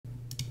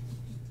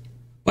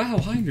Wow,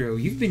 Hydro,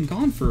 you've been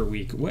gone for a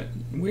week. Where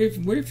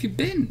have you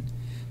been?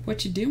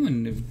 What you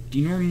doing?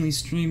 You normally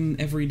stream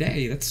every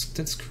day.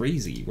 That's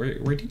crazy.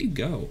 Where did you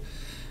go?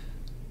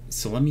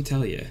 So let me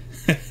tell you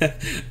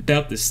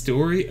about the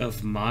story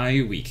of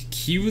my week.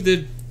 Cue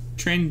the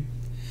trend,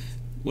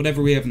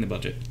 whatever we have in the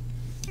budget.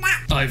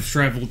 I've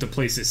traveled to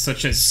places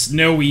such as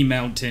snowy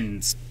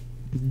mountains,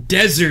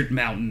 desert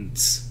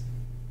mountains,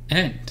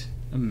 and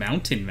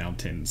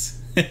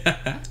mountains.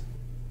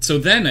 So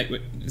then,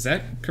 is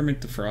that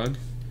Kermit the Frog?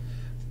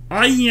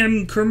 I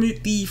am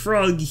Kermit the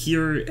Frog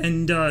here,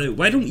 and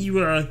why don't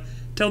you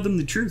tell them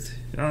the truth?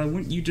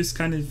 Wouldn't you just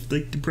kind of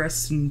like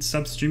depressed and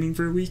stop streaming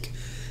for a week?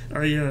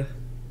 You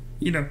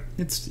know,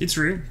 it's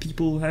real.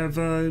 People have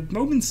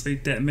moments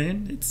like that,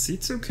 man.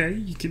 It's okay.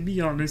 You can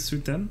be honest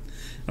with them.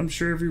 I'm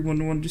sure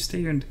everyone will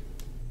understand.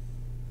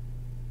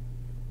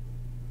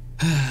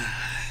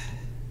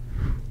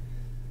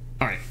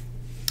 Alright.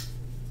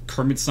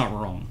 Kermit's not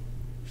wrong.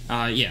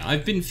 Yeah,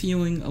 I've been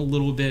feeling a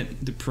little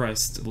bit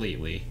depressed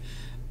lately.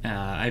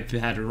 I've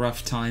had a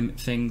rough time at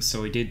things,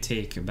 so I did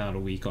take about a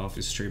week off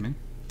of streaming.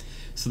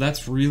 So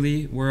that's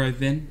really where I've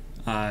been.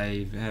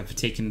 I have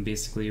taken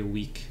basically a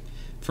week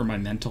for my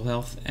mental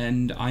health,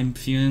 and I'm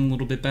feeling a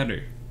little bit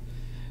better.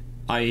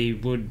 I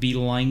would be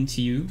lying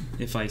to you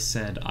if I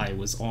said I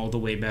was all the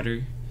way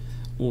better,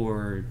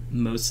 or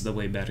most of the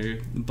way better,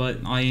 but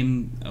I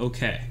am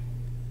okay.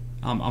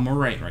 I'm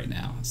alright right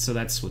now, so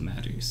that's what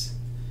matters.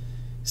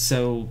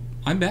 So,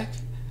 I'm back.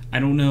 I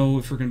don't know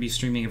if we're going to be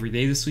streaming every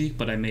day this week,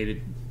 but I made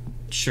it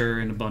sure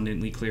and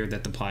abundantly clear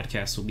that the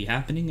podcast will be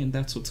happening, and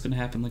that's what's going to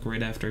happen like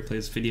right after I play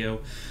this video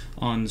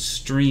on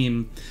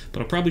stream.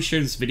 But I'll probably share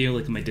this video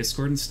like in my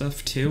Discord and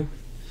stuff too.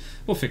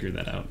 We'll figure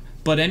that out.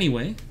 But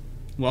anyway,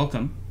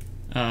 welcome.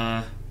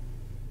 Yeah,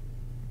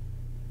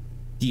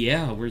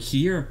 we're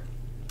here.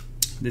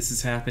 This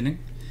is happening.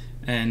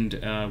 And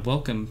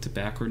welcome to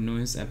Backward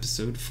Noise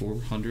episode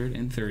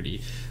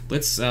 430.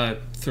 Let's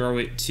throw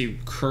it to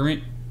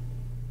current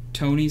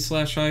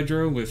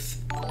Tony/Hydro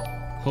with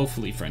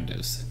hopefully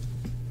friendos.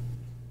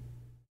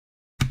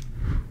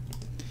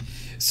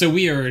 So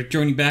we are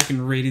joining back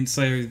in Raid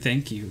Insider.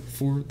 Thank you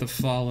for the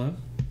follow.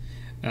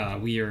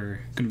 We are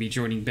going to be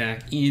joining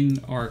back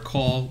in our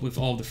call with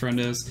all the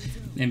friendos.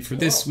 And for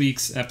this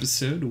week's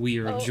episode, we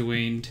are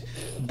joined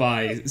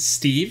by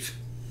Steve.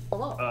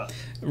 Hello.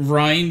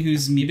 Ryan,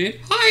 who's muted.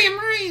 Hi, I'm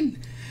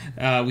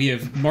Ryan. We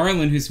have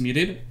Marlon, who's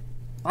muted.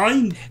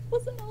 I'm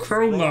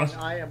Chroma.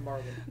 I am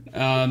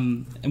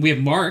Marlon. And we have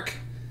Mark.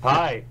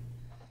 Hi.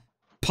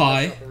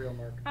 Pie. That's not the real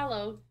Mark.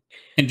 Hello.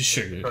 And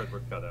Sugar.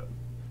 We're cut out.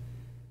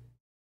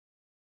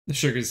 The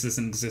Sugars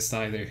doesn't exist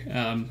either.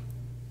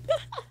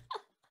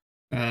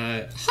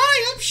 Hi,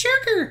 I'm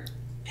Sugar.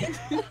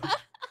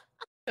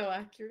 So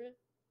accurate.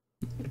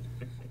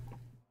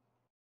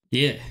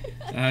 Yeah,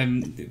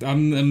 I'm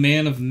a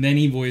man of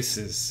many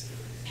voices.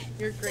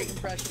 You're a great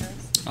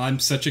impressionist. I'm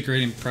such a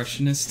great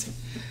impressionist.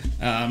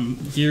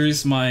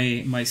 Here's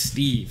my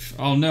Steve.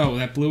 Oh no,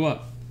 that blew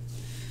up.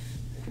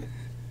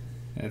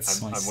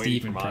 That's my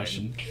Steve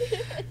impression.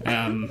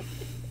 How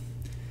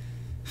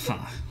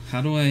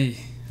do I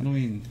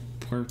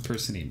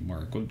impersonate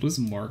Mark? What does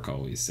Mark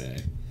always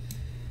say?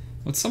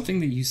 What's something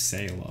that you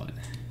say a lot?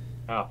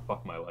 Ah,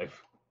 fuck my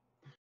life.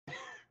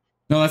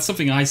 No, that's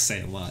something I say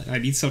a lot. I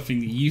need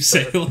something that you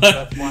say a lot.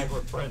 That's why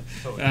we're friends.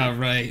 So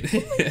right.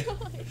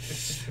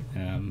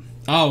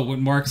 What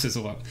Mark says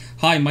a lot.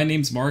 Hi, my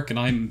name's Mark, and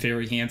I'm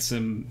very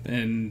handsome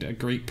and a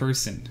great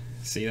person.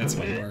 See, that's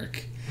my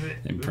Mark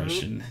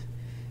impression.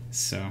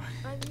 So,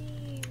 I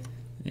mean,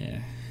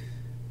 yeah,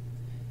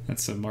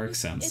 that's what Mark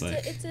sounds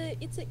like.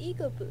 It's an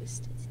ego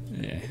boost.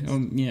 Yeah.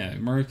 Oh, yeah.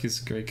 Mark is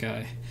a great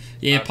guy.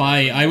 Yeah,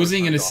 Pie. I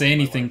wasn't gonna say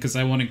anything because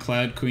I wanted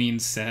Cloud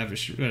Queens to have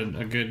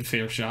a good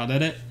fair shot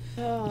at it.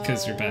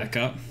 Because you're back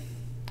up.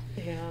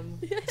 Damn.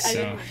 So, I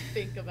didn't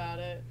think about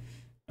it.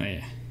 Oh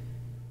yeah.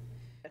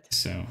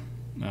 So,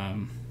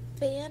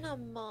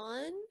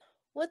 Banamon?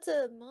 What's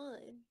a mon?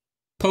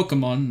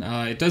 Pokemon.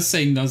 It does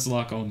say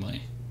Nuzlocke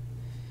only.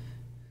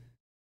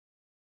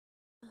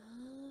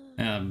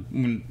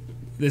 When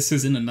this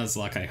isn't a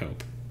Nuzlocke, I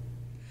hope.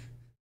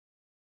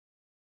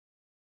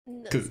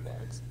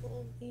 Nuzlocke's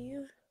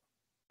only.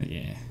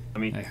 Yeah. I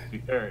mean, to be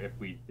fair,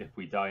 if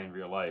we die in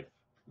real life,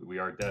 we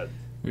are dead.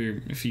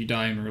 If you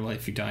die in real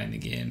life, you die in the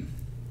game.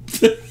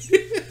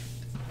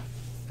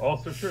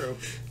 Also true.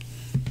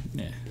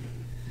 Yeah.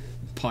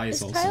 Pie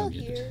is also Kyle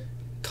muted. here?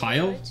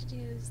 Kyle?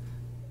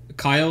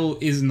 Kyle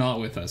is not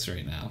with us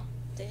right now.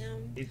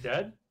 Damn. He's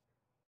dead?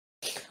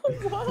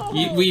 Whoa!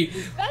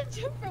 That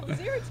jumped from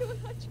 0 to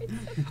 100.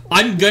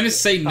 I'm gonna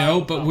say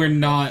no, but we're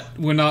not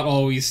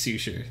always too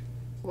sure.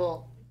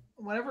 Well,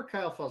 whenever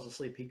Kyle falls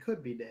asleep, he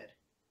could be dead.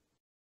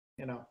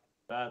 You know.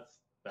 That's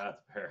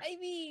fair. I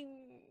mean,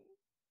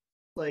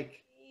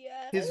 like,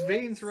 yeah. his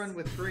veins run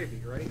with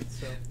gravy, right?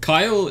 So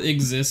Kyle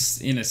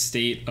exists in a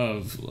state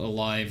of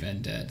alive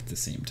and dead at the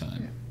same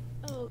time.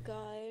 Oh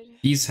god.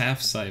 He's half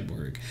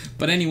cyborg.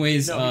 But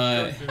anyways,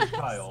 No, he's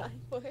Kyle.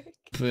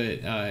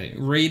 But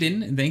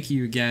Raiden, thank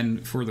you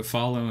again for the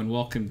follow and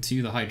welcome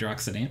to the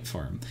HydroxideAnt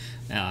farm.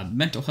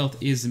 Mental health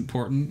is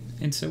important,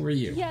 and so are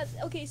you. Yeah,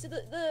 okay, so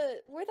the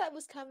where that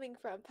was coming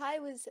from, Pi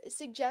was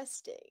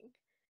suggesting,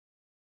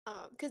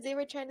 because they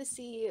were trying to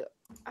see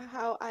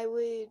how I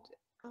would,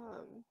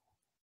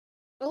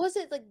 what was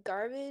it, like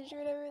garbage or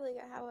whatever,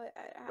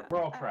 like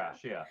We're all trash,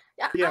 yeah.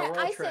 Yeah, we're all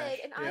I trash, said,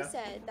 and I yeah.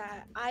 said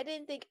that I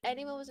didn't think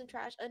anyone was in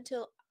trash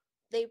until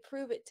they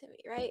prove it to me,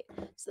 right?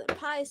 So then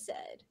Pi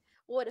said,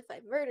 what if I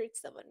murdered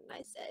someone? And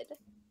I said,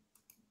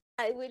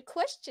 I would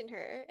question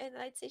her, and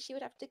I'd say she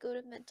would have to go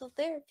to mental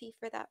therapy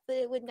for that, but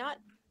it would not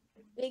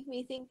make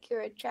me think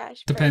you're a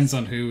trash Depends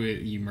person. on who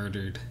you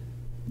murdered.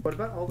 What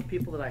about all the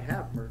people that I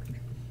have murdered?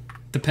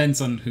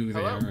 Depends on who they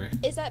Hello? are.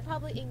 Is that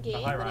probably in game?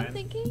 Hi, What Ryan. I'm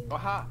thinking?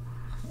 Aha.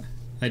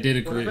 I did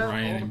a What great about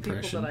Ryan all the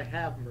impression. people that I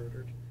have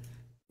murdered?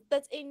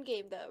 That's in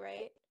game though,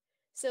 right?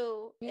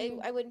 So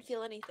I wouldn't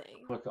feel anything.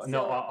 Look, so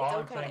no, all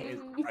it's I'm okay.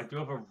 saying is I do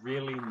have a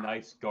really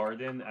nice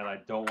garden, and I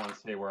don't want to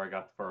say where I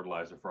got the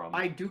fertilizer from.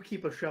 I do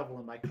keep a shovel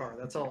in my car.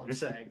 That's all I'm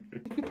saying.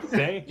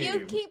 Same.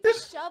 You keep a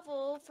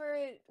shovel for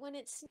when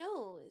it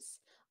snows,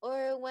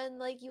 or when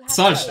like you have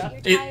Saj,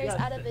 to get your tires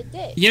out of a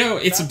ditch. You know,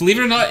 it's believe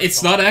it or not,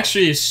 it's not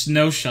actually a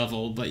snow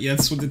shovel, but yeah,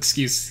 that's what the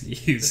excuse he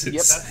uses.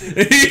 Yep,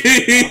 Bury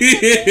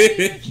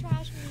your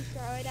trash when you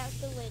throw it out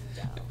the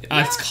window.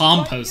 It's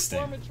composting.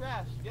 Form of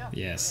trash. Yeah.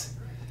 Yes.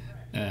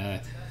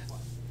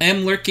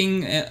 I'm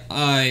lurking.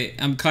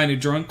 I'm kind of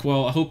drunk.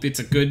 Well, I hope it's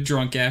a good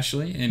drunk,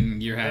 Ashley,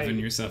 and you're having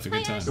Hey. yourself a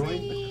good Hi, time. Join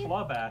the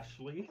club,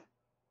 Ashley.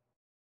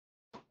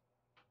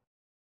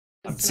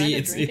 See,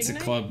 it's a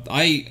club.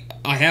 I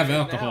have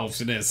alcohol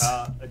if it is.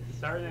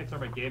 Saturday nights are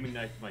my gaming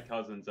nights with my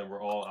cousins, and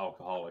we're all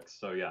alcoholics,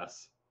 so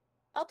yes.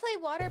 I'll play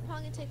water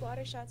pong and take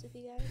water shots with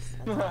you guys.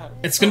 That's all right.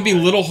 It's gonna be a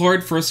little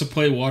hard for us to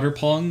play water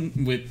pong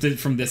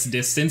from this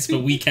distance, but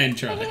we can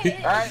try.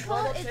 It's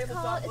called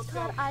tabletop, let's go.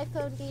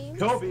 iPhone games.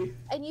 Kobe.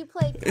 And you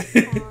play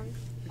cup pong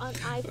on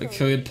iPhone. We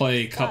could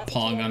play games. cup That's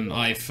pong what on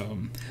I do.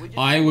 iPhone. We just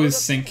I load was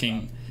up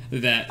thinking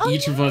that Oh,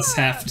 each of us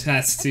yeah! has And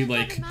to it's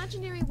like like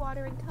imaginary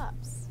watering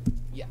cups.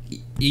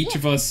 each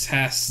of us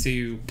has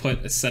to put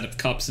a set of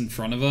cups in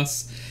front of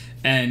us,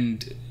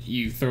 and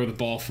you throw the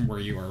ball from where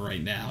you are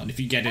right now. And if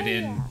you get it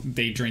in, yeah.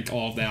 they drink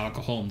all of the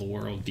alcohol in the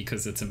world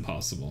because it's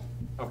impossible.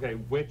 Okay,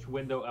 which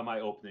window am I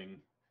opening?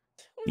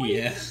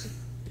 Yeah.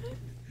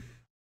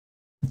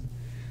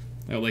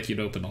 I'd like you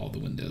to open all the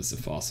windows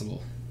if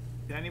possible.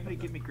 Did anybody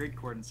give me grid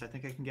coordinates? I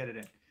think I can get it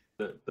in.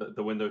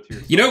 The window to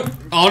your. You know,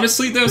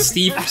 honestly though,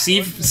 Steve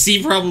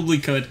probably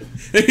could.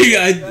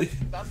 Yeah,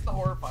 That's the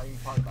horrifying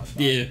part about that.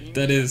 Yeah, You need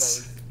that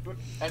is. those.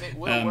 And it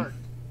will work.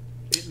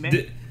 It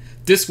may,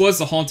 this was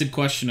the haunted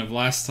question of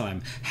last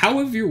time. How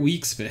have your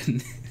weeks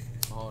been?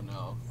 Oh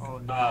no. oh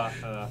no.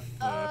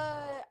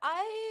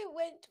 I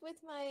went with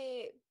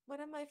one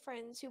of my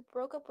friends who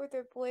broke up with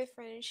her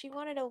boyfriend, and she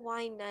wanted a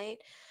wine night.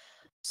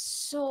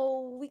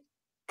 So we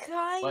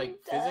kind of Like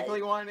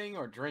physically whining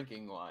or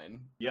drinking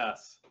wine?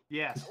 Yes.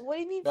 Yes. What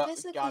do you mean Got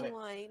physically it.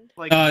 wine?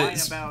 Like whine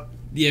it's- about.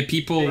 Yeah,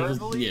 people.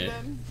 Verbally, Yeah,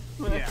 then?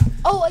 Yeah.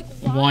 Oh, like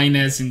whine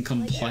as in Like,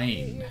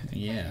 complain. you're-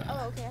 Yeah.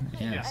 Oh, okay.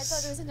 I Yes.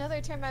 thought there was another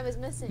term I was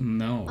missing.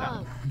 No.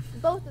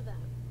 Both of them.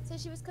 So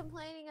she was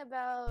complaining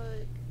about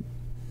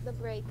the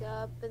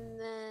breakup, and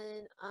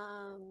then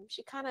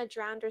she kind of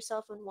drowned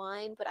herself in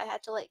wine, but I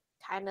had to like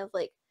kind of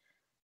like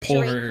Pull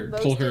drink her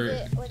most of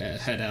it when head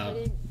she out.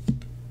 couldn't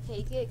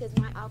take it because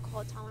my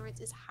alcohol tolerance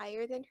is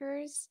higher than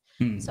hers.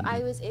 So I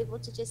was able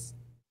to just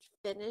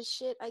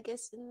finish it, I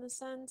guess, in the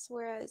sense,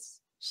 whereas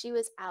she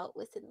was out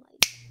within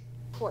like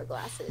 4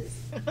 glasses.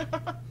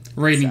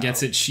 Raiden so-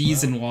 gets it.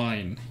 Cheese and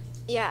wine.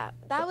 Yeah,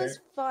 that Okay. was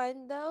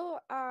fun though.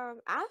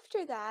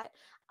 After that,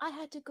 I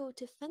had to go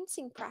to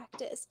fencing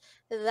practice.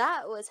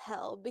 That was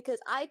hell because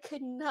I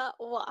could not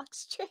walk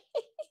straight.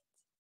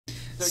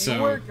 So So-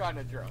 you were kind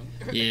of drunk.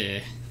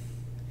 Yeah.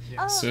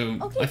 So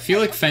Okay, I feel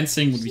but like okay,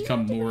 fencing would she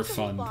become had to more drink a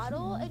fun.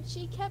 Bottle, and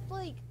she kept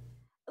like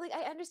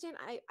I understand.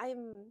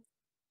 I'm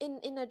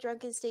in a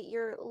drunken state.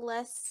 You're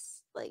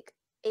less like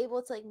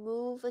able to like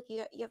move. Like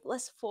you have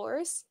less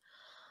force.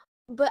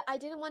 But I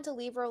didn't want to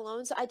leave her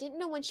alone, so I didn't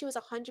know when she was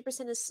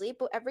 100% asleep.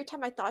 But every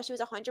time I thought she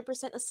was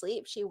 100%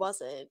 asleep, she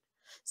wasn't.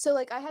 So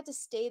like I had to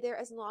stay there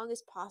as long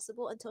as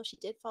possible until she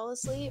did fall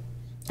asleep.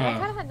 And I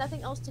kind of had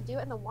nothing else to do,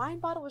 and the wine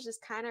bottle was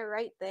just kind of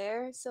right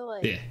there. So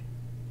like, Yeah.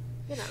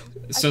 you know,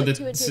 I So put the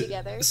 2 and 2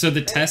 together. so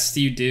the right? test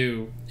you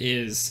do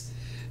is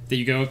that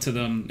you go up to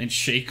them and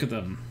shake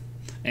them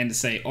and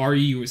say, "Are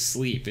you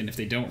asleep?" And if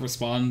they don't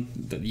respond,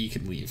 then you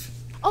can leave.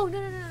 Oh no.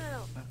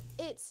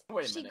 It's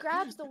Wait a she minute.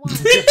 grabs the wine.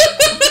 She's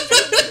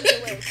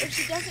awake. If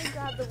she doesn't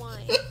grab the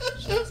wine,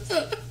 she's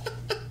asleep.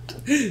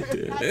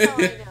 That's how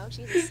I know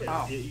she's asleep.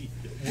 Oh.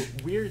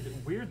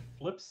 Weird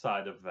flip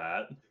side of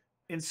that.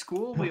 In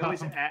school, we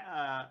always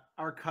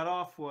our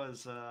cutoff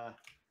was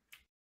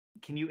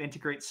can you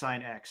integrate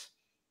sine x?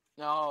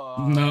 No.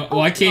 No,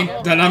 well, I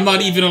can't. Then I'm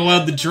not even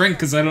allowed to drink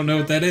because I don't know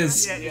what that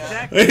is. Yeah,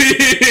 Yeah.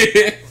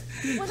 exactly.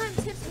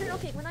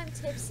 When I'm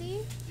tipsy,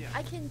 Yeah.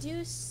 I can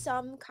do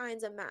some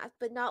kinds of math,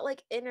 but not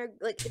like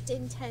it's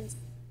intense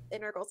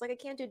integrals. Like I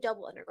can't do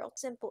double integrals,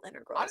 simple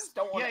integrals. I just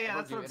don't want to Yeah, ever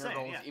that's do what I'm saying,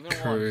 integrals, yeah. even when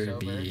I'm sober.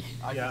 Kirby.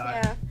 I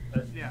Yeah, just,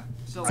 Yeah. Yeah.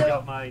 So, I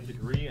got my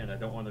degree and I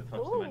don't want to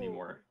touch them Ooh.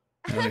 anymore.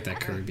 I like that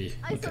Kirby.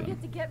 I still Okay.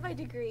 get to get my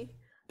degree.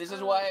 this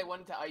is why I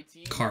went to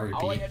IT. All I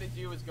Kirby. had to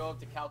do was go up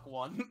to Calc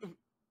 1.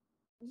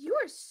 You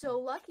are so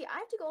lucky. I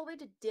have to go all the way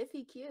to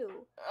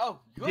Diffie-Q. Oh,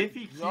 good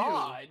Diffie Q.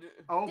 God.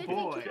 oh Diffie-Q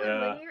boy. and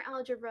Yeah. linear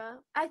algebra.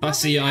 I Oh, thought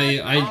see,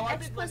 linear algebra I- was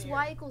X did plus linear.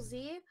 Y equals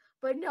Z,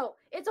 but no,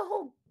 it's a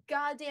whole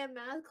goddamn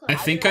math class. I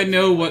think I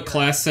know what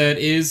class that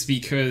is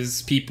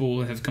because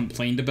people have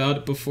complained about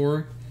it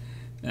before.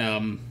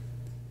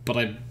 But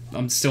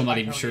I'm still not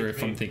even sure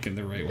if I'm thinking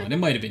the right one. It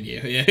might have been you.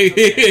 Yeah.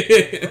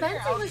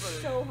 Fencing was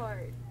so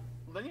hard.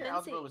 Linear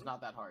algebra was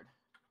not that hard.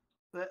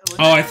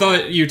 Oh, I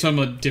thought you were talking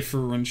about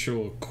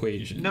differential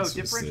equations. No, was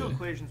differential the-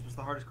 equations was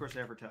the hardest course I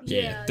ever took.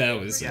 Yeah, that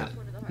was differential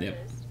it. one of the Yep.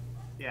 hardest.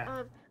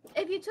 Yeah.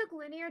 If you took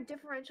linear,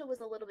 differential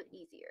was a little bit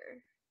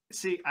easier.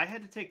 See, I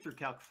had to take through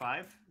Calc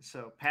 5,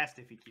 so past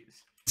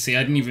FEQs. See, I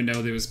didn't even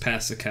know there was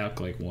past the calc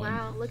like 1.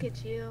 Wow, look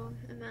at you.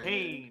 Imagine.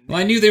 Pain. Well,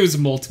 I knew there was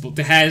multiple.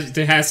 There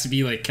has to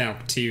be like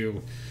calc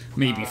 2,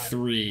 maybe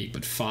 3,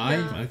 but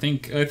 5. No. I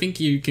think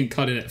you can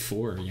cut it at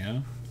 4.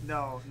 Yeah.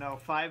 No,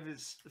 5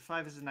 is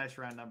a nice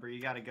round number. You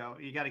gotta go.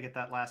 You gotta get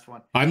that last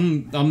one.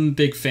 I'm a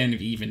big fan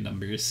of even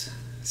numbers.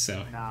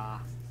 So. Nah.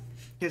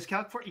 Because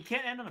Calc 4, you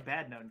can't end on a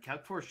bad note.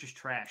 Calc 4 is just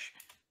trash.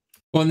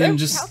 Well, and then Calc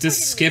just 4 didn't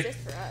skip.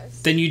 exist for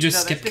us. Then you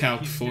just No, that's skip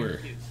calc FEQs, 4.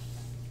 FEQs. It's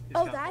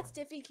Oh, Calc that's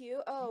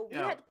Diffie-Q. Oh, we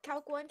Yeah. had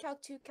Calc 1, Calc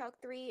 2, Calc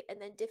 3,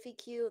 and then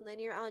Diffie-Q and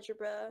linear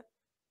algebra.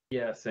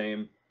 Yeah,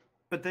 same.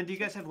 But then do you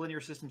guys have linear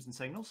systems and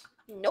signals?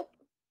 Nope.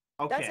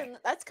 Okay.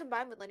 That's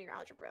combined with linear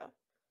algebra.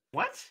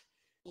 What?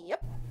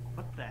 Yep.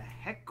 What the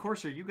heck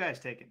course are you guys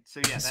taking? So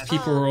yeah, These that's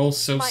people are all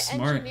so my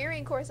smart.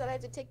 engineering course that I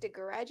had to take to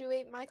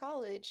graduate my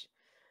college.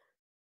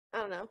 I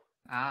don't know.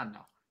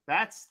 no.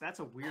 That's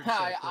a weird. set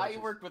of I courses.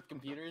 work with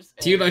computers.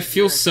 Dude, and I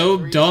feel computer so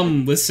accessories.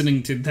 dumb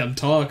listening to them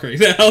talk right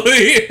now.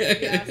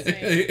 Yeah,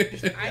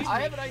 same.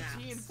 I have an make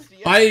IT and math.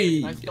 CS.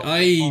 I- still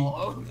I-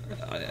 follow.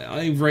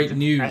 I write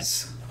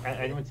news.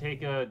 Anyone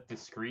take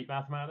discrete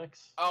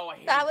mathematics? Oh, I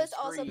hate That was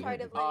also discrete.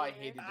 part of Oh, I linear.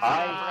 hated discrete.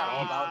 I forgot all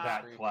hate about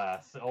that discrete.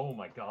 class. Oh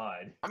my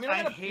god. I mean, I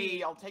I got a hate-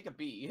 B. I'll take a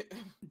B.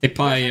 Hey,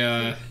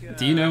 Pi,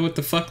 do you know what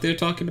the fuck they're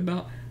talking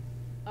about?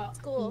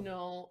 School.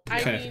 No,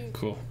 Okay, I mean,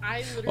 cool.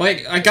 I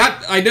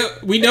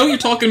literally. We know you're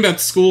talking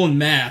about school and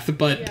math,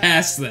 but Yeah.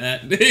 past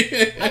that.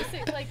 I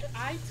say, like,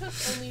 I took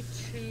only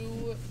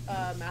 2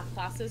 math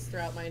classes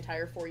throughout my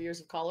entire 4 years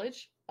of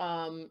college,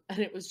 and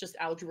it was just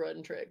algebra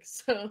and trig.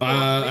 So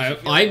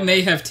I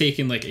may have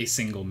taken like a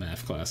single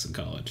math class in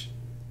college.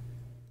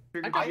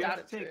 Did I you got have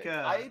that to take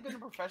I've been a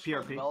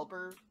professional PRP?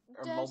 developer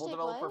or Did I mobile take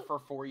developer what? for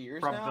 4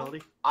 years probability?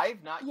 now.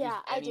 I've not Yeah,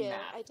 used I any do.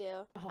 math. I do.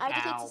 Oh, I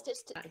had ow. to take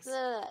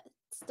Nice.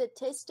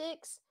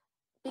 statistics,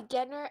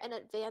 beginner and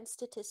advanced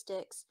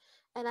statistics,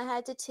 and I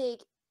had to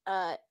take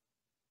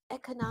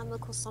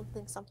economical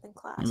something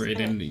class.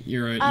 Raiden,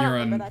 you're I don't on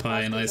remember that Pi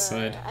class and I 'cause,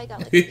 side. I got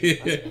like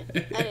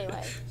 50+.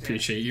 Anyway,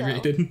 Appreciate you, So-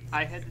 Raiden.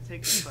 I had to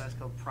take this class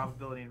called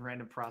probability and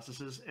random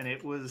processes, and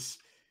it was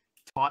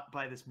taught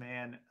by this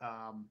man.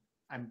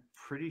 I'm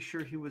pretty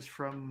sure he was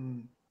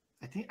from.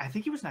 I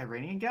think he was an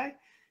Iranian guy,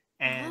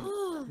 and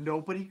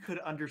nobody could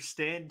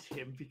understand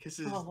him because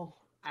his oh,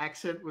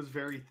 accent was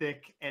very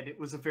thick, and it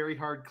was a very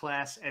hard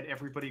class, and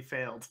everybody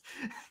failed.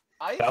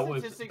 I have That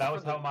was statistics how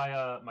for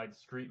the- my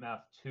discrete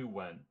math 2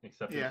 went,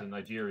 except it Yeah. was a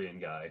Nigerian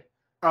guy.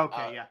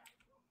 Okay, yeah.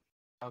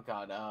 Oh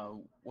god,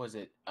 was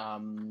it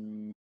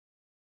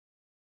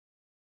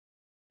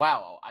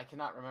wow, I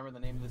cannot remember the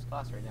name of this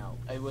class right now.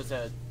 It was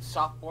a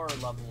sophomore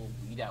level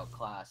weed-out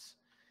class,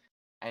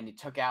 and it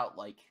took out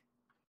like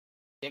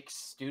 6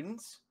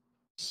 students.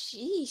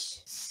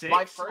 sheesh. Six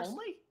My first-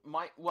 only?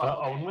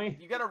 Only?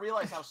 You gotta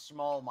realize how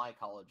small my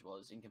college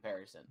was in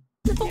comparison.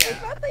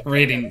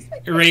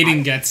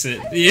 Raiden gets it.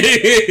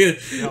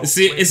 Yeah. No,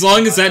 See, wait, as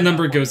long as I that got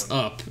number one. goes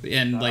up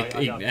and I like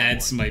got it one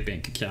adds to more. my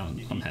bank account, I'm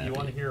You want to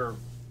happy. hear a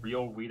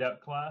real weed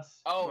up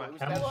class? Oh, What? it was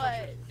Chem- data What?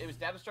 structures. It was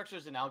data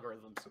structures and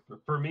algorithms.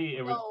 For me,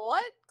 it was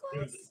What it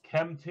was class?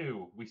 Chem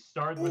 2. We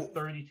started with Ooh.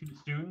 32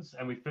 students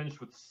and we finished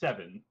with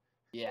 7.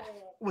 Yeah.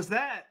 Was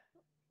that?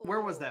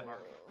 Where was that,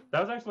 Mark? That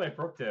was actually at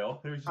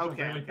Brookdale. There was just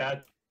Okay, a really okay.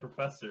 bad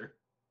professor.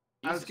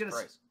 I was Jesus gonna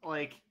Christ.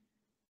 like.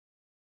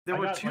 There I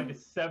were got 2. like a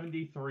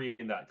 73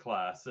 in that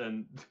class,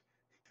 and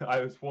I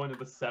was one of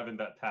the 7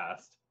 that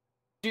passed.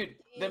 Dude,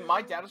 then my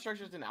Yeah. data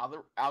structures and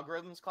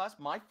algorithms class,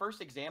 my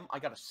first exam, I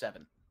got a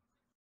 7.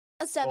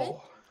 A 7?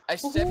 Oh. A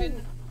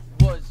 7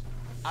 was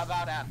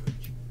about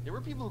average. There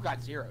were people who got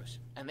 0s,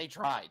 and they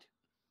tried.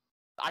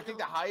 I think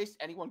the highest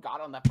anyone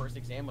got on that first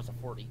exam was a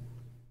 40.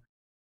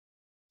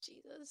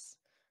 Jesus.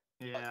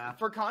 Yeah.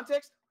 For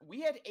context,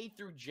 we had A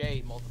through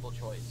J multiple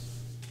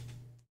choice.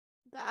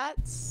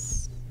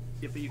 That's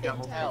Yeah, but you got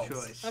multiple Hell.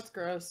 choice. that's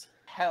gross.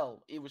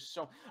 Hell, it was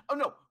so. Oh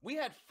no, we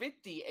had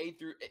 50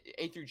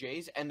 A through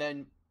J's, and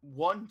then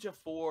 1 to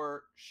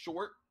 4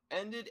 short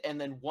ended, and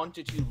then 1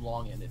 to 2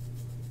 long ended.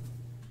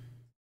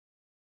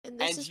 and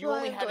this And is you why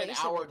only I'm had going an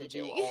to hour submit to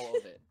the do J. all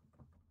of it.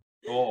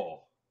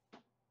 Oh.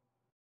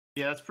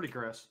 Yeah, that's pretty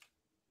gross.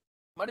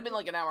 Might have been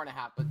like an hour and a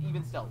half, but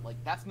even still,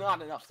 like that's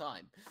not enough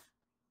time.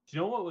 Do you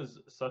know what was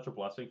such a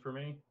blessing for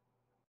me?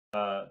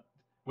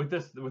 With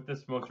this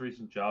most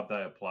recent job that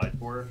I applied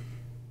for,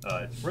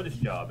 it's a British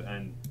job,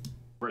 and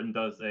Britain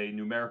does a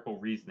numerical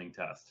reasoning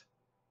test.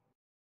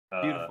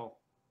 Beautiful.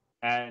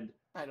 And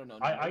I don't know.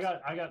 I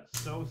got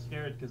so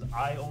scared because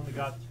I only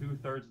got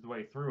 2/3 of the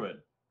way through it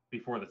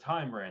before the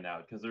time ran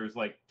out because there's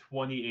like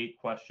 28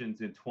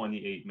 questions in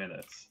 28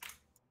 minutes.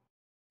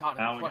 God,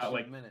 I only got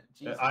like a minute.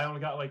 Jesus. I only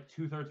got like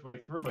 2/3 of the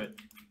way through it.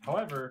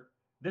 However,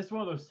 this is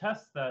one of those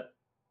tests that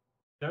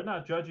they're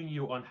not judging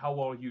you on how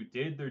well you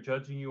did. They're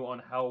judging you on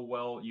how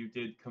well you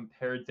did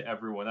compared to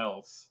everyone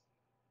else.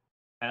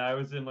 And I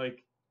was in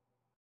like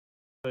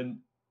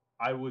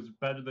I was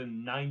better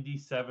than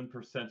 97%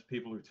 of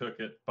people who took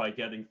it by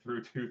getting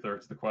through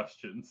 2/3 of the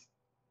questions.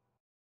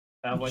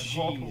 And I'm like,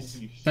 holy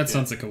shit. That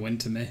sounds like a win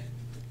to me.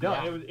 No,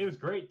 Yeah. it was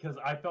great because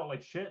I felt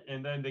like shit,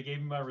 and then they gave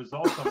me my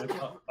results. I'm like,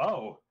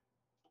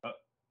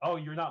 oh,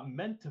 you're not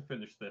meant to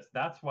finish this.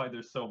 That's why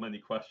there's so many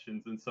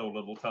questions and so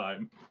little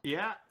time.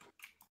 Yeah.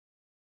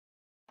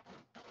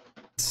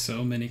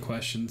 So many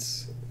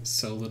questions,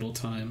 so little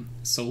time,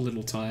 so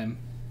little time,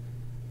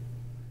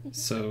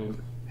 so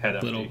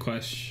Head little empty.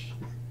 question.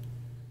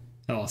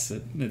 I lost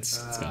it.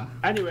 It's gone.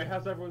 Anyway,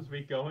 how's everyone's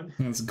week going?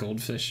 There's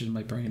goldfish in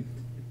my brain.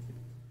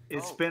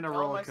 It's been a Colin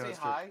roller might say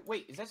coaster. hi.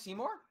 Wait, is that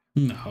Seymour?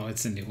 No,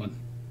 it's a new one.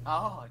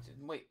 Oh,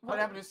 wait. What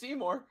happened to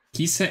Seymour?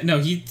 He said no.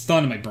 He's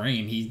not in my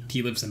brain.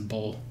 He lives in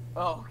Bull.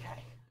 Oh,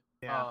 okay.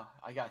 Yeah.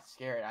 I got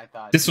scared. I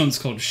thought This one's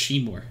called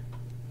Shemore.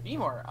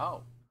 Seymour.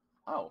 Oh.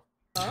 Oh.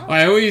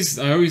 I always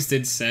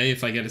did say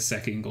if I get a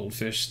second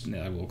goldfish,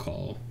 I will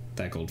call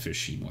that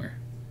goldfish Shemore.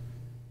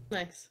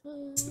 Nice.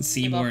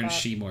 Seymour and that.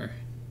 Shemore.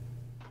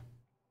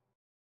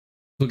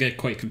 Will get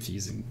quite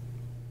confusing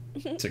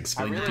to I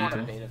explain really to want a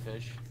people. beta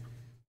fish.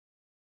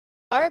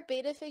 Our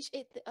beta fish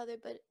ate the other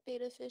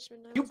beta fish when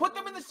I You was put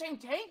them in little. the same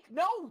tank?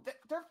 No,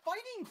 they're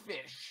fighting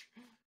fish.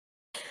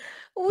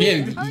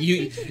 Yeah, Our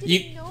you- teacher you-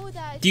 didn't know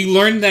that. You She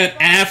learn just that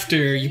brought us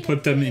after you beta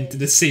put them fish. into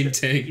the same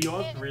tank. You know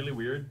what's really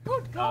weird?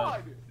 Good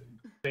God.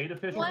 Beta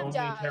fish One are only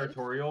died.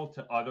 territorial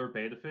to other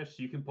beta fish.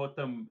 So you can put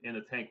them in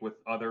a tank with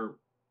other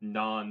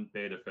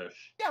non-beta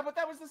fish. Yeah, but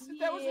that was a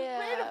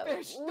beta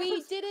fish. That We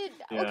was- didn't.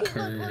 Yeah. Okay, look,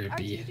 our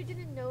Kirby. teacher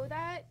didn't know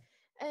that,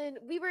 and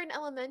we were in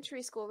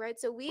elementary school, right?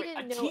 So we Wait,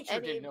 didn't a know teacher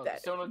any didn't of know that.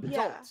 this, so an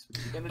Yeah. adult.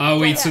 An Oh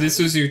wait, adult. so this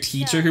was your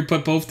teacher Yeah. who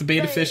put both the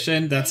beta But fish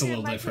in? That's a later,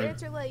 little my different.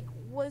 parents are like,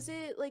 was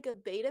it like a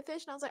beta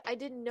fish? And I was like, I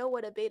didn't know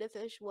what a beta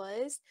fish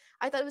was.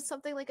 I thought it was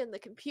something like in the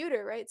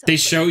computer, right? So I They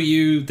was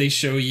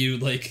show you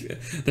like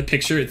the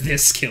picture of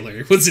this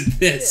killer. Was it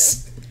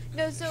this?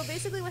 No, so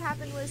basically what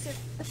happened was that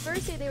the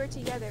first day they were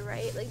together,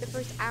 right? Like the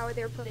first hour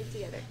they were putting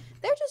together.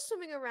 They're just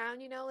swimming around,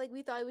 you know, like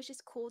we thought it was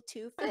just cool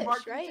two They fish,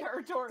 marked right?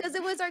 territory. Because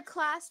it was our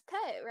class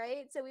pet,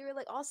 right? So we were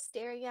like all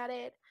staring at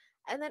it.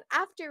 And then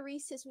after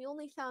recess, we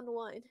only found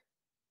one.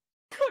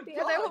 Good The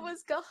other one God.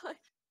 was gone.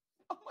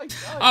 Oh my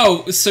God.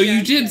 Oh, so you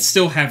Yeah, did yeah.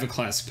 still have a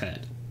class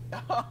pet.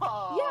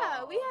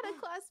 Yeah, we had a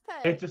class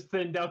It pet. just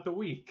thinned out the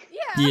week. Yeah.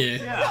 Yeah.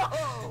 Yeah.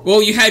 No.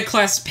 Well, you had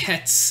class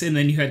pets, and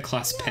then you had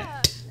class Yeah.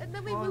 pet. And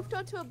then we moved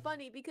on to a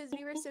bunny because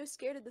we were so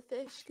scared of the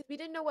fish. Because we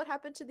didn't know what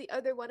happened to the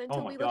other one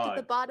until my we looked at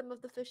the God. bottom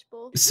of the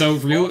fishbowl. So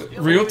real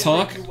Wait,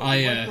 talk, you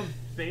I went from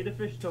beta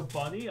fish to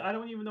bunny? I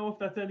don't even know if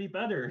that's any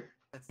better.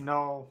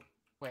 No.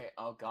 Wait,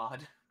 oh God.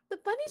 The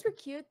bunnies were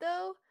cute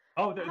though.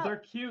 Oh, How- they're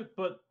cute,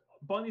 but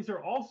bunnies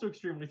are also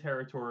extremely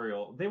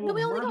territorial. They will No,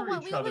 we only got murder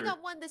one. each We other. only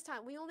got one this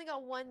time. We only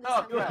got one this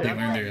Oh, time. good. We They got learned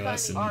one their bunny.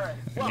 lesson. All right.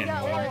 Well,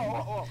 Again,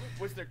 whoa.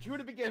 Was there two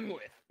to begin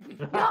with?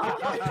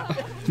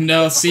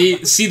 No, see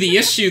the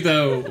issue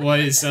though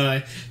was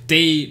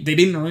they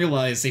didn't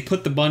realize they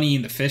put the bunny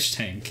in the fish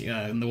tank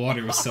and the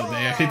water was still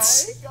there. It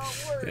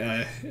got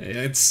worse.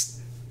 It's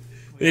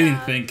they didn't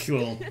Yeah. think a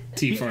little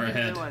too far Didn't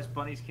ahead. realize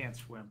bunnies can't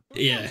swim.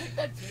 Yeah.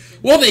 That teacher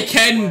Well, they knew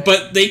can, way.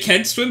 but they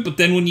can swim. But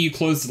then when you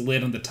close the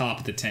lid on the top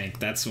of the tank,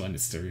 that's when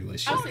it's the real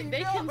issue. Oh,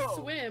 they can no.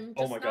 swim,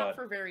 Oh just my not God.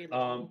 for very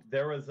long.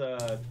 There's an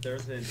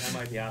Am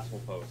I the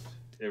Asshole post.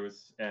 It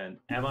was an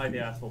Am I the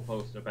Asshole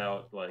post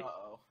about like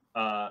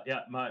Uh-oh.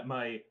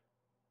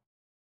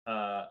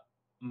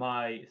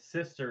 my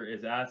sister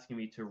is asking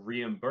me to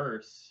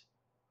reimburse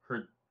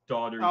her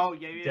daughter's Oh,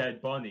 yeah.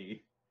 dead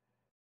bunny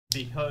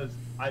because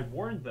I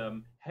warned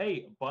them,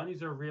 hey,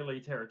 bunnies are really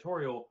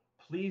territorial.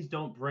 Please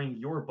don't bring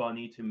your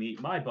bunny to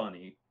meet my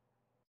bunny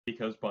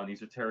because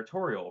bunnies are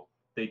territorial.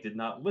 They did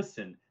not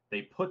listen.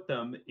 They put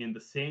them in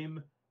the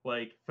same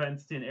like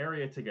fenced-in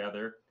area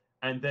together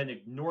and then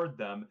ignored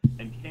them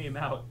and came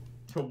out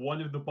to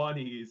one of the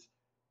bunnies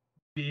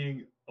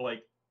being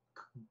like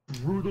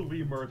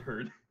brutally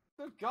murdered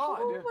Good God.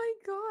 Oh my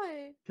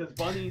god. because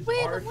bunnies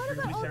Wait, are but what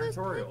about extremely all those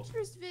territorial.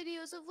 Pinterest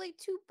videos of like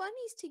two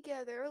bunnies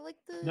together, or like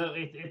the? No,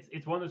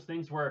 it's one of those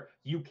things where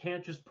you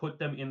can't just put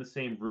them in the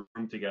same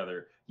room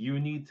together. You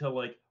need to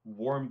like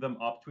warm them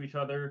up to each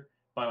other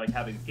by like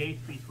having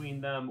gates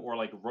between them or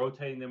like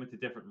rotating them into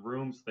different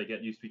rooms so they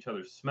get used to each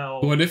other's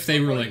smell. What if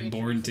they were Or like you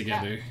born introduce a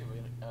cat together?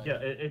 to it. Yeah,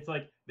 it's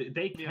like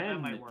they Yeah, that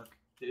can might work.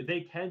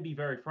 they can be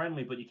very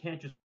friendly, but you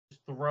can't just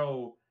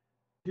throw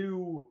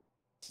two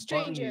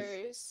bunnies,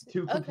 Strangers.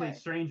 two complete Okay.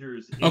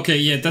 strangers. Okay,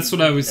 into yeah, the that's same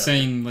what I room was together.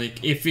 saying.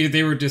 Like, if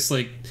they were just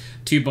like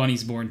two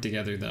bunnies born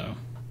together, though.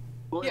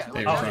 Well, Yeah, it's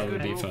they not would a probably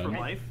good be rule for fun.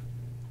 life.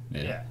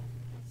 Yeah.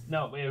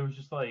 No, it was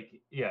just like,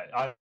 yeah,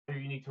 either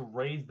you need to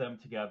raise them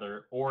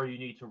together, or you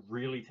need to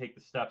really take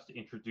the steps to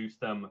introduce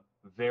them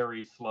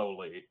very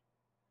slowly.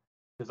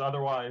 Because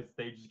otherwise,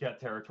 they just get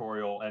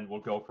territorial and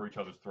will go for each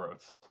other's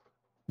throats.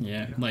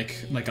 Yeah,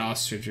 like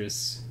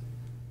ostriches.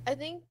 I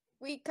think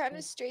we kind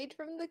of strayed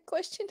from the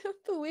question of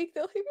the week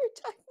that we were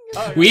talking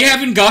Oh, about. We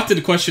haven't got to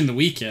the question of the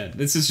week yet.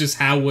 This is just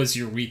how was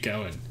your week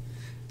going?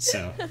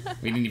 So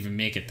we didn't even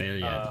make it there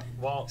yet.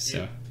 Well,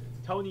 So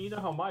Tony, you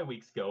know how my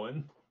week's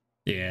going.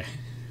 yeah.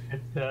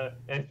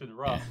 It's been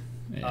rough.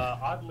 Yeah.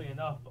 Oddly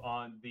enough,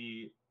 on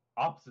the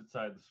opposite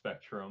side of the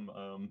spectrum,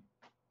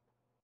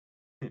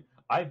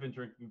 I've been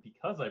drinking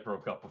because I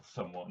broke up with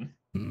someone.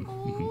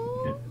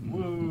 Aw,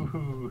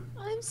 Woo!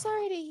 I'm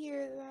sorry to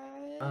hear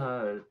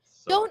that.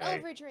 It's Don't okay.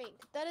 overdrink.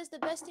 That is the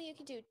best thing you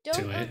can do. Too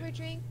Don't late.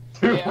 overdrink.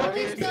 Yeah,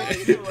 Always know it's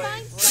you too can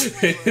find late.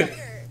 someone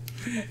better.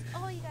 That's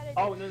all you gotta do.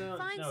 Oh no!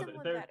 Find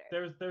someone better.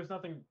 There's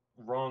nothing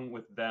wrong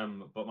with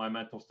them, but my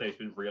mental state's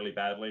been really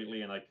bad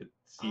lately, and I could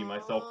see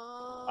myself.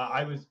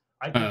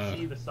 I could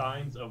see the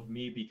signs of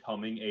me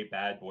becoming a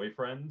bad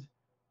boyfriend.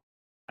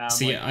 And I'm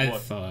See, like, I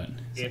look, thought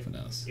something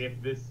else.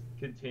 if this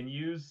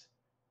continues,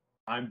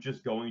 I'm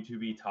just going to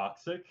be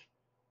toxic,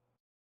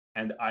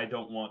 and I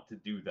don't want to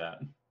do that.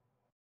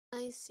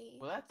 I see.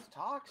 Well, that's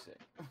toxic.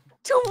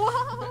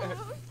 Wow.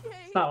 Okay.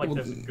 It's not like Well,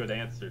 there's a good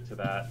answer to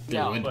that.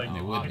 There No, would, like,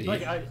 there would it's be.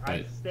 like I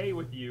but stay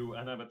with you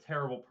and I'm a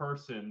terrible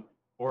person,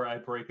 or I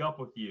break up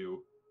with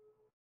you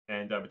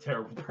and I'm a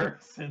terrible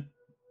person.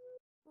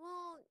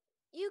 Well,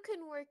 you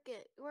can work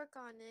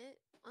on it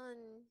on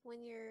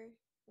when you're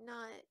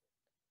not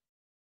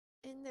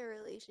in the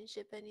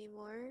relationship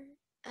anymore,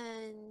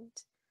 and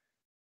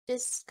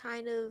just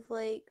kind of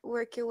like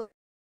work your way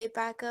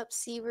back up,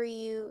 see where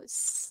you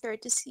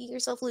start to see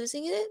yourself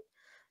losing it,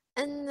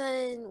 and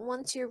then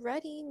once you're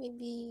ready,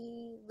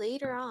 maybe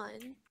later on,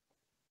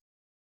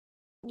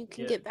 you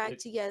can Yeah, get back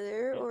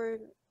together, it- or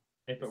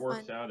If it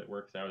works fun. out, it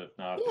works out. If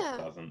not, Yeah. it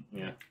doesn't.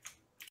 Yeah.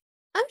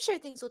 I'm sure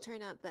things will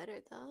turn out better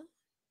though.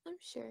 I'm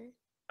sure.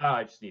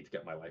 I just need to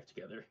get my life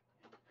together.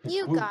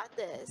 You Woo. got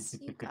this.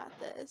 You got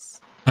this.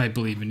 I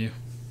believe in you.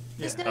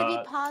 Just Yeah.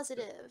 gotta be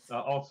positive.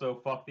 Also,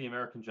 fuck the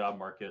American job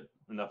market.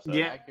 Enough said.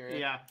 Yeah, Accurate.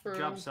 yeah. True.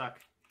 Jobs suck.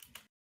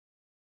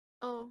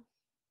 Oh,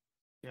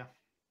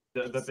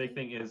 The big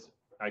thing is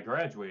I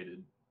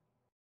graduated,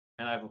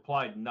 and I've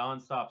applied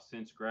nonstop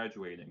since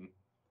graduating,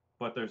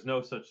 but there's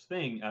no such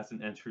thing as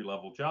an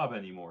entry-level job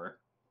anymore.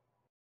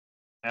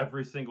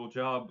 Every single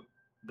job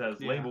that is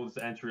Yeah. labeled as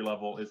entry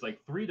level is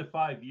like 3 to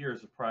 5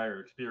 years of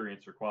prior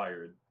experience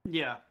required.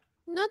 Yeah.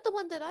 not the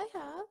one that I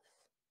have.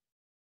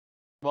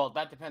 Well,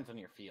 that depends on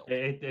your field.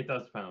 It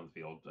does depend on the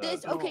field.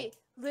 This okay,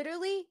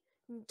 literally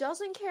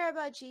doesn't care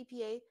about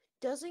GPA,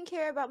 doesn't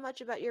care about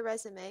much about your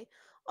resume.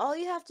 All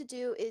you have to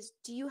do is,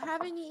 do you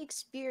have any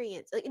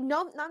experience? Like,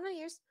 no, not many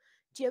years.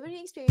 Do you have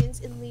any experience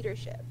in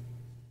leadership?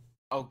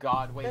 Oh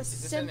God, wait, The is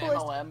this simplest- an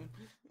MLM?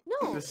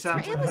 No, This it's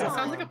sounds for like- Amazon. That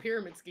sounds like a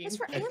pyramid scheme. It's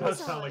for It Amazon. does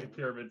sound like a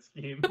pyramid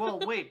scheme. Well,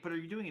 wait, but are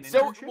you doing an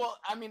So, internship? well,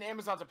 I mean,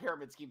 Amazon's a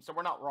pyramid scheme, so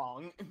we're not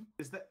wrong.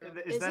 is that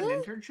Is that an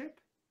it? internship?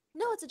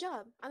 No, it's a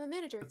job. I'm a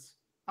manager. It's,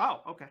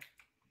 oh, okay.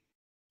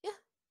 Yeah.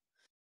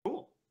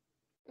 Cool.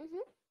 Mm-hmm.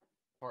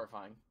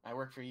 Horrifying. I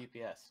work for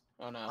UPS.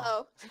 Oh no.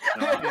 Oh.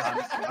 No,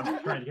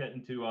 I'm trying to get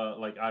into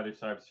like either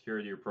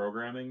cybersecurity or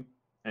programming,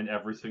 and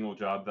every single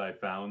job that I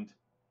found,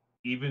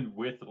 even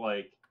with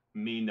like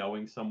me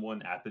knowing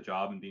someone at the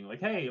job and being like,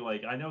 hey,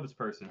 like I know this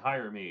person,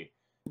 hire me.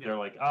 Yeah. They're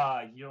like,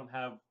 you don't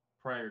have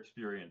prior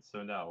experience,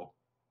 so no.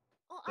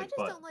 Well, I Like, just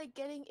but- don't like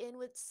getting in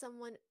with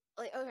someone.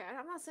 Like, okay,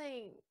 I'm not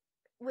saying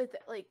with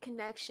like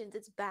connections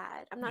it's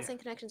bad. I'm not Yeah. saying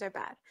connections are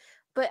bad,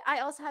 but I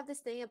also have this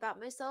thing about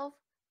myself.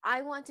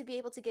 I want to be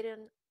able to get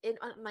in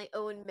on my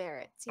own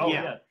merits. You Oh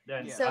know? yeah,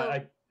 and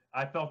So-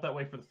 I felt that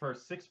way for the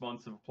first 6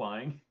 months of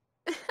applying,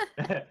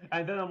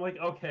 and then I'm like,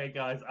 okay,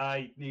 guys,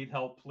 I need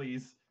help,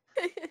 please.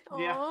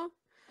 Yeah. Aw.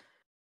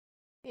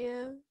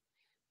 Yeah.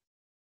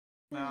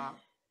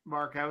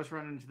 Mark, I was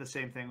running into the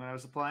same thing when I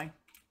was applying.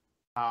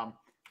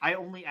 I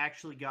only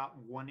actually got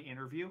one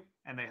interview,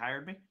 and they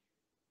hired me.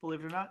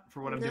 Believe it or not,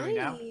 for what I'm doing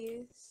now.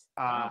 Nice.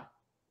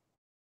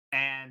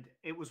 And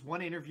it was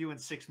one interview in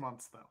 6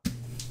 months, though.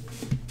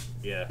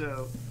 Yeah.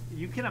 So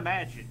you can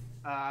imagine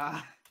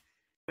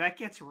that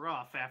gets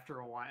rough after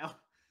a while.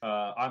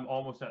 I'm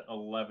almost at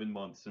 11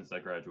 months since I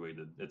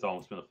graduated. It's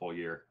almost been a full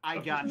year. I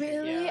of got just- you.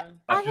 Really? Yeah.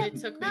 I of have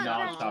just It took me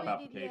not nonstop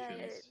graduated yet.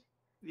 applications.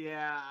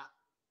 Yeah.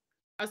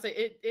 I say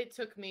it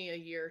took me a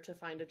year to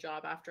find a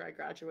job after I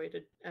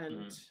graduated,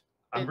 and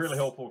I'm really It's-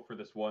 hopeful for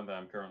this one that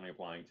I'm currently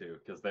applying to,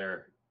 because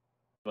they're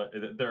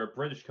a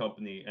British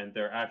company, and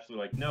they're actually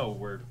like, no,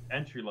 we're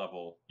entry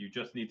level. You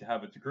just need to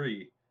have a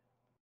degree,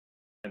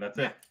 and that's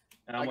Yeah. it.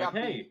 And I'm I like, got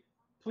the- hey,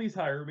 please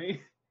hire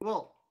me.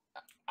 Well,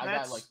 I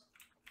that's got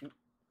like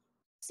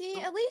See,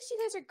 at least you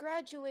guys are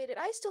graduated.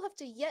 I still have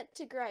to yet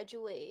to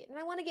graduate, and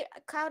I want to get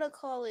out of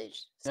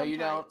college. No, you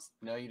don't. sometimes.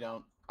 No, you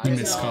don't. You I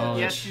miss know. college.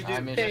 Yes, you do. I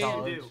miss Yes,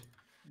 college. you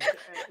do.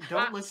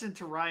 Don't listen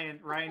to Ryan.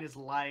 Ryan is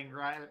lying.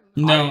 Ryan.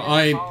 No,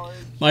 miss college.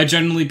 I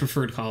generally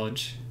preferred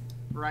college.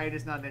 Ryan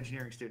is not an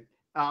engineering student.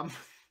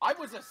 I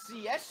was a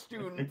CS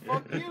student.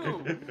 Fuck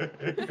you.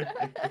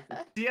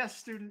 CS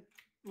student,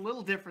 a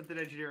little different than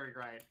engineering,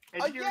 Ryan.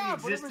 Engineering Yeah,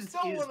 but it was existence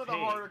still is one of the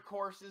paid. harder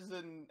courses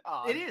in.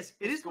 It is.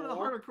 It is one of the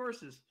school. harder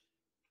courses.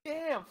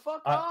 Damn,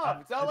 fuck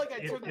off. It's not like I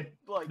took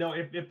like. No,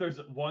 if there's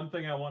one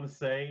thing I want to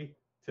say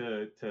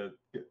to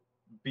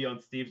be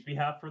on Steve's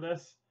behalf for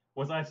this,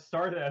 was I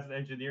started as an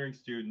engineering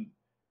student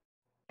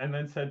and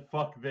then said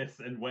fuck this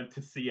and went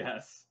to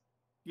CS.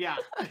 Yeah.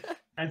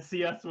 And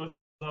CS was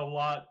a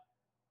lot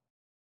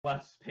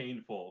less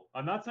painful.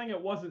 I'm not saying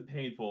it wasn't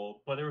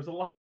painful, but it was a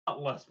lot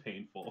less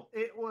painful.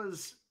 It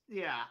was.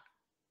 Yeah.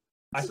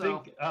 I So-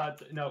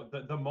 think no,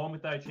 the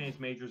moment that I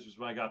changed majors was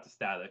when I got to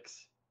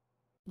statics.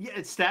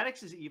 Yeah.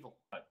 Statics is evil.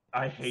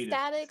 I hated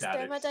Statics,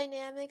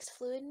 thermodynamics,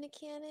 fluid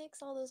mechanics,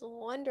 all those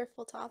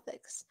wonderful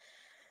topics.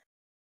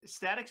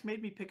 Statics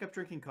made me pick up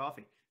drinking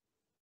coffee.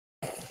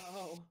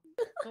 Oh.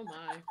 Oh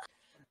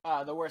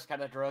my. The worst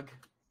kind of drug.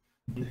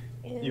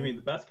 You mean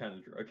the best kind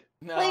of drug?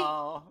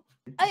 No.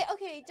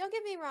 Okay, don't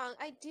get me wrong.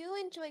 I do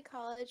enjoy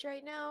college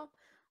right now,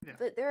 Yeah.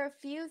 but there are a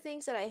few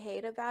things that I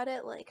hate about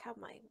it, like how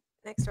my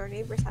next door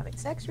neighbor's having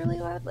sex really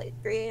loud, like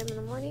 3 a.m. in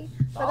the morning.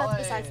 But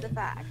that's besides the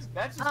fact.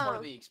 That's just part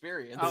of the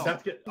experience. Oh.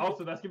 That's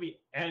gonna be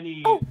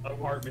any Oh.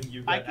 apartment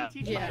you I get can at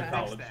teach you after how to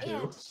college fix that. too.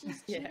 And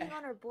she's Yeah. cheating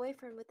on her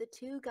boyfriend with the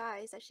 2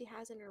 guys that she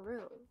has in her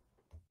room.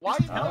 Why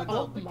you telling Oh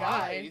all the my.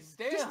 guys?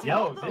 Damn. Just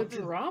Yo, the this is-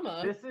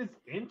 drama. This is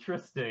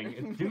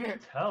interesting. Do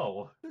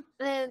tell.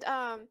 And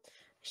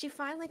she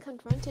finally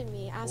confronted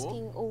me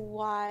asking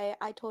why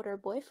I told her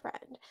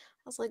boyfriend.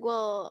 I was like,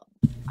 well,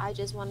 I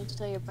just wanted to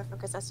tell your boyfriend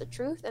because that's the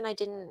truth, and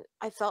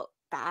I felt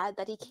bad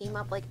that he came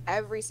up like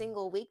every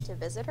single week to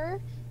visit her,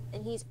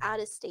 and he's out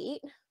of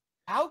state.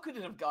 How could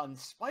it have gotten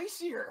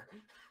spicier?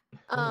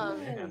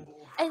 Man.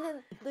 And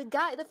then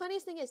the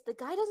funniest thing is the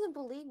guy doesn't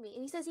believe me,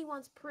 and he says he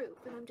wants proof,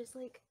 and I'm just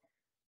like,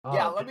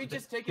 Yeah, Oh, let me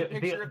just take a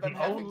picture of them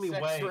having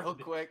sex real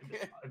quick.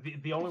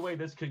 The only way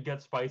this could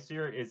get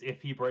spicier is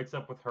if he breaks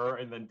up with her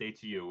and then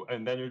dates you,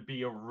 and then it'd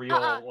be a real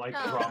no,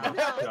 drama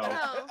no, show.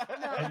 no.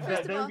 And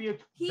First of there'd all, be a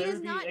he there'd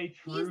is be not- a he is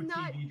true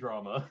not- TV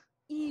drama.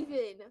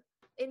 even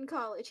in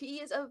college, he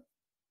is a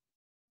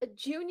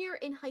junior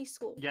in high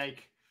school.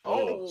 Yike.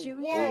 Oh,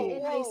 junior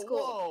in high school.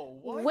 Whoa,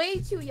 what?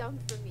 Way too young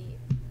for me.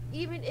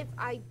 Even if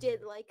I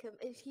did like him,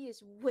 he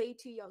is way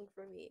too young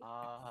for me.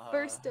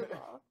 First of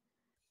all.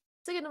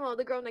 Second of all,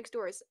 the girl next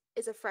door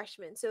is a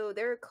freshman, so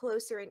they're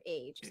closer in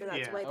age, so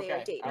that's Yeah, why they are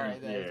Okay, dating. all right,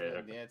 that's Yeah.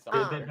 good. Yeah, it's They-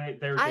 all Um, right.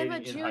 they were I'm dating a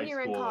in high junior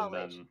in school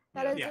college. and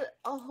then That is Yeah.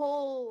 a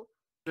whole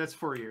That's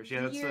 4 years.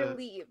 Yeah, that's year a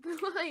leap.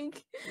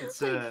 like it's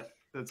like,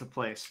 a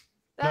place.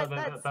 No,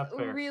 that's that's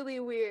fair. really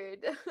weird.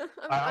 I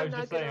I'm was not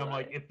just gonna saying, I'm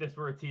like, lie. if this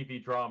were a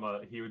TV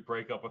drama, he would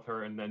break up with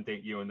her and then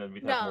date you, and then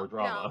we'd have No, more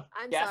drama.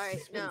 I'm Yes, sorry.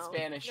 in No,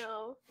 Spanish.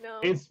 no, no,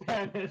 In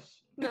Spanish.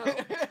 no.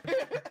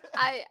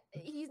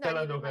 He's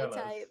not even my Telenovelas.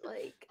 type.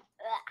 Like,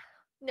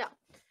 no.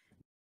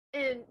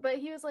 But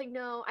he was like,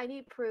 no, I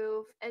need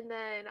proof. And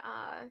then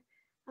I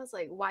was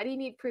like, why do you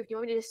need proof? Do you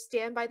want me to just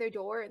stand by their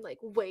door and like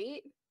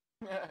wait?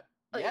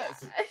 Like,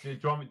 Yes. Do you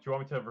want me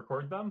to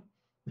record them?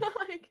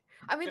 like,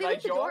 I mean, Can they I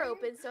left the door join?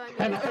 open, so I mean,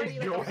 Can it's I already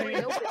like a free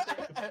join?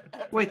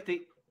 open. Wait,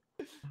 they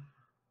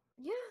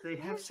Yeah.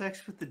 have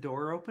sex with the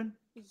door open?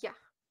 Yeah.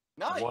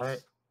 Nice.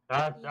 What?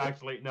 Yeah.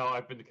 Actually, no.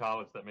 I've been to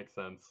college. That makes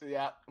sense.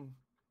 Yeah.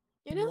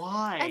 You know?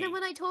 Why? And then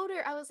when I told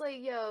her, I was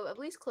like, yo, at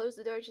least close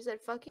the door. And she said,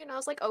 fuck you. And I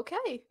was like,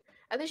 okay.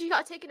 And then she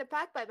got taken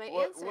aback by my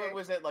answer. What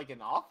was it, like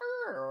an offer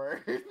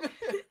or?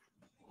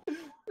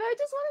 No, I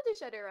just wanted to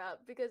shut her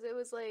up because it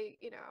was like,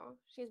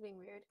 she's being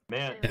weird.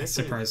 Man, Yeah, Yeah,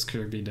 surprise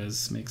Kirby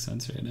does make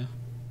sense right now.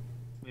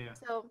 yeah.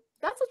 So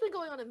that's what's been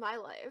going on in my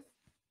life.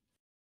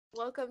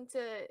 Welcome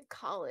to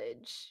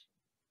college.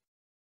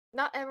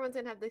 Not everyone's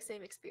gonna have the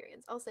same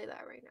experience. I'll say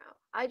that right now.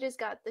 I just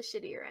got the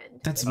shittier end.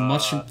 That's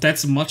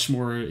Uh, much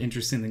more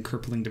interesting than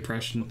crippling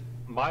depression.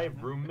 my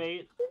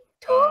roommate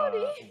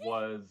Tony.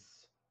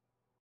 was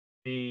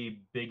the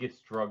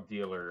biggest drug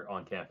dealer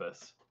on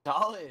campus.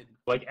 Solid.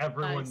 Like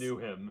everyone Nice. knew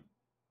him.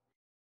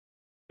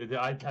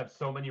 I'd have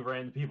so many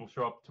random people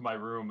show up to my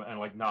room and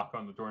like knock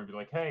on the door and be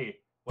like, "Hey,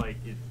 like,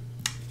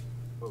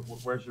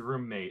 where's your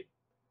roommate?"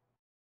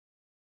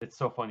 It's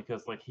so funny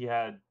because like he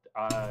had,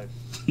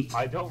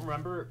 I don't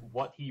remember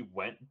what he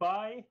went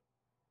by,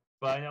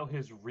 but I know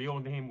his real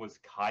name was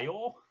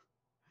Kyle.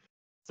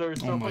 So it's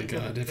so Oh my funny 'cause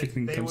god, they-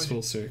 everything they comes would-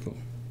 full circle.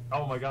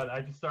 Oh my god,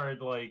 I just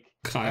started like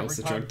Kyle's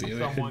the every drug time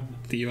dealer in someone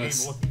the came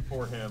US. looking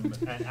for him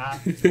and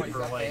asked Like for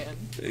that like, band.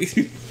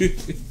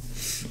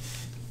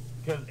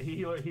 because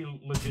he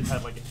legit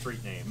had like a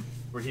street name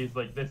where he's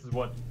like, this is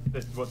what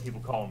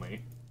people call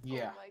me.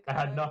 Yeah. Oh my It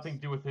had gosh. nothing to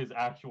do with his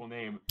actual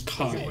name.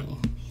 He would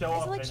Kyle. show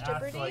Is up it like and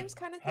stripper ask like, names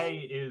kind of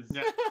 "Hey, thing? is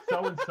Yeah.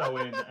 so and so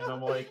in?" And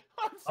I'm like,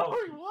 I'm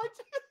sorry, what?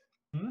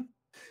 Hmm?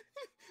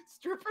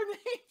 Stripper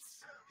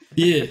names?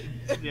 Yeah.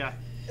 Yeah.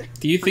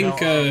 Do you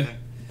think, No,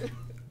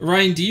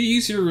 Ryan, do you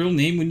use your real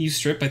name when you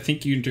strip? I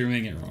think you're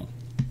doing it wrong.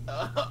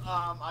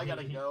 I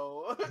gotta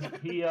go.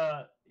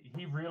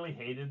 He really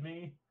hated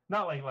me.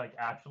 Not like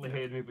actually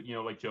hated me, but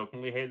like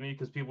jokingly hated me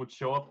because people would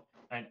show up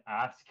and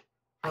ask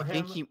for I him.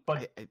 think he.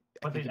 but I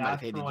but think they'd he might have ask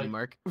for, hated like, you,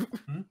 Mark.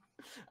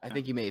 I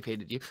think he may have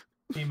hated you.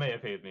 He may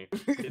have hated me.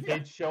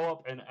 They'd show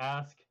up and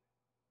ask,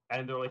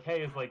 and they're like,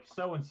 "Hey, is like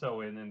so and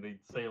so in?" And they'd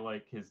say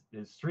like his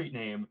street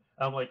name.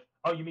 And I'm like,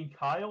 "Oh, you mean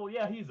Kyle?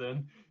 Yeah, he's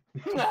in."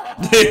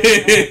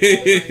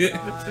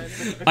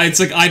 It's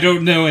like, I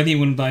don't know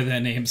anyone by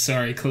that name.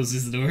 Sorry,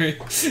 closes the door.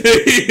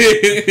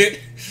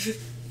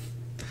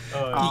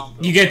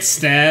 You get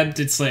stabbed.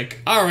 It's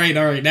like, all right.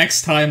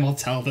 Next time I'll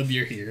tell them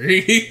you're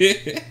here.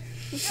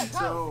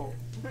 So,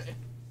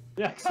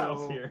 Yeah,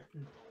 Kyle's here.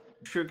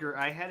 Sugar,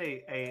 I had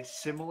a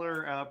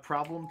similar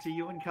problem to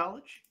you in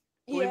college,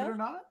 believe it or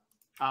not.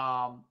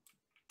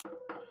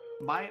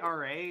 My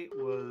RA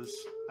was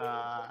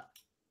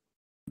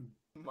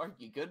Mark,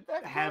 you good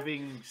back there?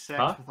 having sex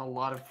Huh? with a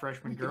lot of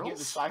freshman You can hear the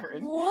girls.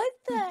 siren. What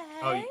the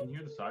heck? Oh, you can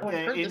hear the siren.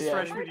 Yeah, in Yeah.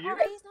 freshman Aren't year.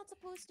 RAs not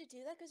supposed to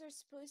do that because they're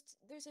supposed to,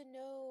 there's a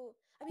no.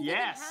 I mean, they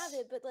can have Yes.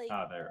 it, but like.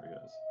 Ah, there it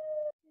is.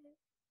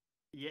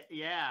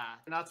 Yeah,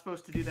 you're not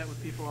supposed to do that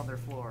with people on their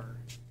floor.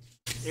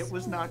 It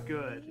was not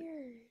good.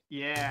 Weird.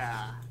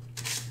 Yeah.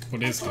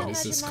 What is I can't that?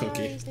 Is this imagine my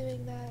cookie? RAs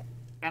doing that.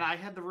 And I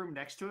had the room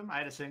next to him. I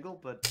had a single,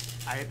 but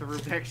I had the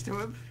room next to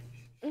him.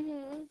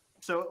 Mm-hmm.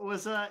 So it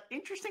was an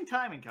interesting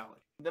time in college.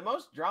 The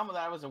most drama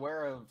that I was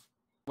aware of.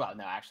 Well,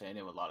 no, actually, I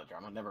knew a lot of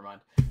drama. Never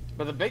mind.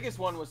 But the biggest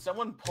one was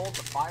someone pulled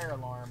the fire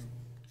alarm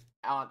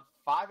at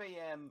 5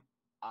 a.m.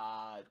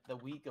 The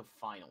week of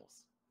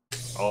finals.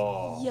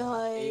 Oh.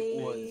 Yikes.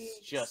 It was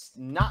just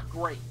not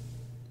great.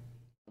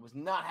 I was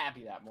not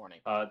happy that morning.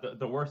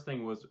 The worst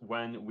thing was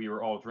when we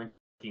were all drinking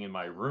in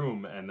my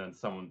room, and then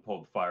someone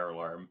pulled the fire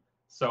alarm.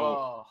 So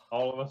Oh.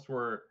 all of us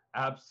were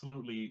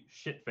absolutely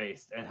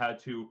shit-faced and had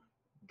to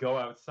go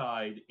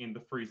outside in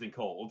the freezing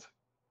cold.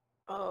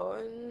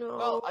 Oh no.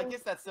 Well, I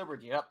guess that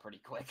sobered you up pretty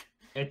quick.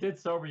 It did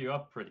sober you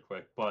up pretty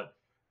quick, but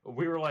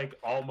we were like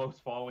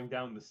almost falling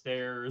down the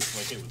stairs.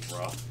 Like, it was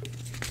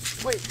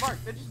rough. Wait,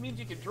 Mark, that just means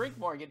you can drink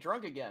more and get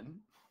drunk again.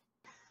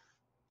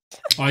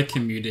 I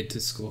commuted to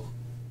school.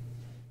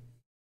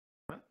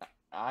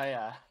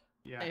 Yeah.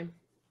 Same.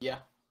 Yeah.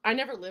 I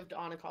never lived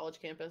on a college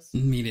campus.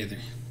 Me neither.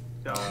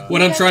 So,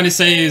 What I'm trying to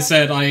say is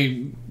that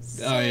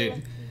So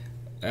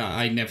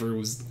I never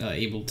was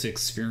able to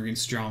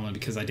experience drama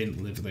because I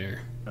didn't live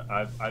there.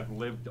 I've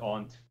lived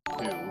on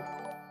two.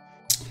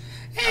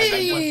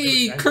 Hey,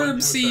 I went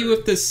Curbsy to a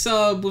with the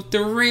sub, with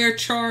the rare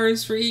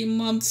chars for 8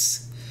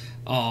 months.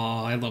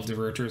 Aw, I love the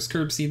rare chars.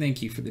 Curbsy,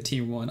 thank you for the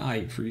tier 1. I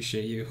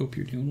appreciate you. Hope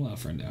you're doing well,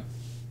 friendo.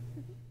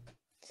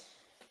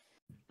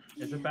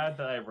 Is it bad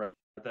that I read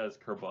that as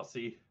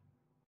Kerbussy?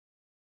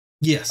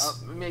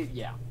 Yes.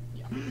 Yeah.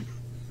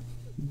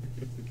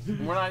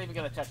 We're not even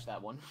gonna touch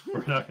that one.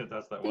 We're not gonna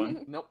touch that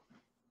one. Nope.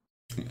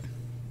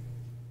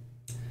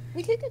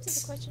 we could go to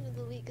the question of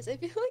the week because I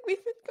feel like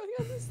we've been going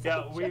on this.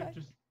 Yeah, subject. we've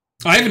just...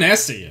 I haven't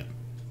asked it yet.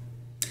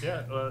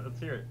 Yeah, let's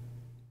hear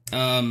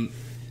it.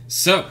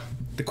 So,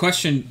 the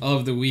question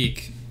of the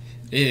week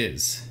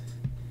is...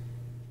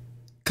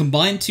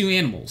 Combine 2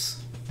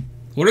 animals.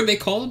 What are they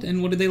called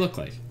and what do they look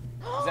like?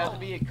 Does that have to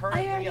be a I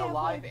currently already have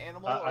alive one.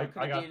 animal, or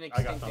could it be an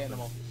extinct something.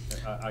 animal?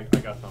 I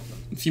got something.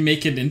 If you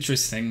make it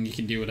interesting, you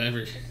can do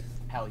whatever.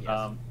 Hell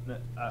yes.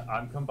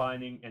 I'm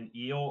combining an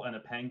eel and a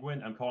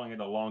penguin. I'm calling it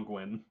a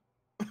longwin.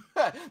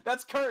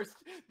 That's cursed.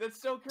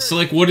 That's so cursed. So,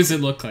 like, what does it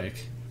look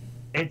like?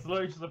 It's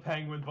literally just a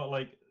penguin, but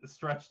like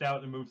stretched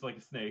out and moves like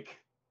a snake.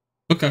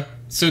 Okay.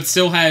 So it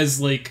still has,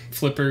 like,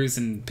 flippers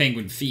and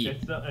penguin feet.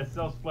 It still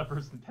has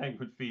flippers and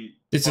penguin feet.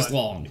 It's just but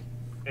long.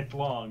 It's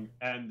long,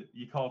 and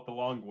you call it the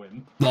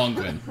longwin.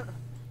 Longwin.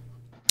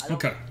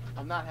 Okay.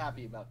 I'm not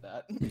happy about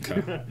that.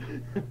 Okay.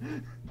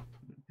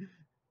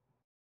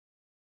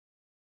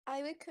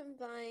 I would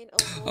combine.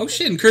 Oh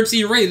shit, and Curbsy,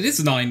 you're right. It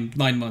is 9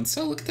 months.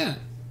 Oh, look at that.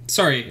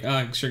 Sorry,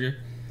 Sugar.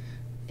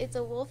 It's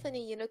a wolf and a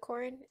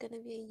unicorn.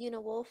 Gonna be a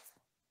uniwolf.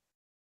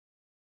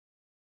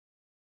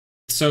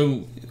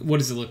 So, what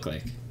does it look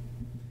like?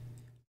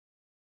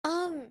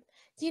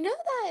 Do you know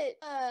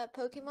that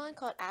Pokemon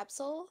called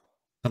Absol?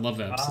 I love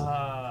Absol.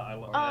 I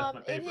love that's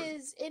my In favorite.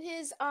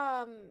 his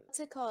what's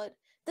it called?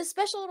 The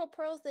special little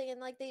pearl thing, and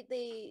like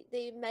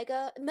they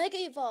mega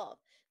evolve.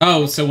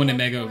 Oh, That's so the when it one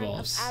mega form of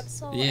evolves.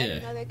 Absol Yeah.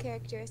 and another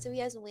character, so he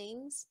has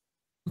wings.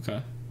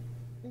 Okay.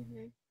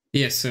 Mm-hmm.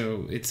 Yeah,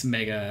 so it's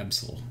Mega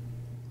Absol.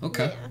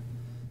 Okay. Yeah.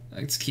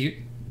 That's cute.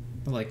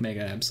 I like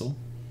Mega Absol.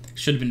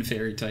 Should have been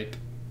fairy type,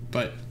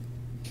 but,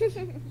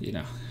 you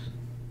know.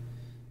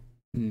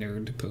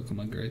 Nerd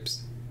Pokemon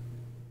gripes.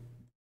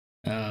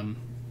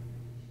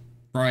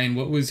 Ryan,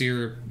 what was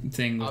your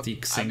thing with the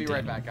extinct I'll be right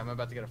animal? back. I'm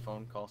about to get a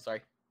phone call.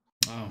 Sorry.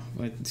 Oh,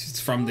 it's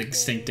from the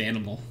extinct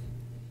animal.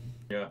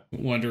 Yeah.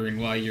 Wondering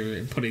why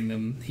you're putting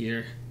them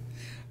here.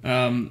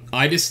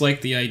 I just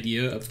like the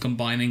idea of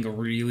combining a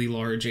really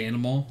large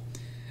animal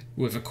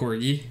with a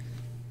corgi.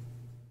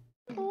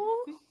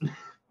 Oh.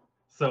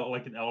 So,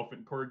 like an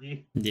elephant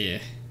corgi. Yeah.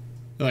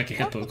 Like a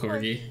hippo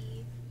corgi.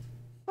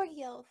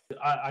 Corgi elf.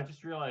 I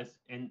just realized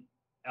an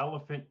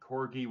elephant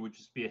corgi would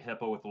just be a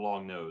hippo with a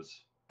long nose.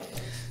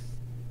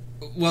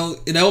 Well,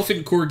 an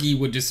elephant corgi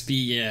would just be,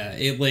 yeah,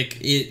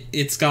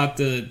 it's got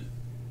the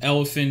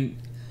elephant,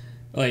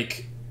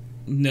 like,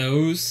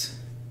 nose,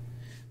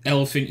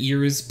 elephant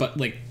ears, but,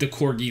 like, the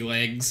corgi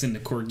legs and the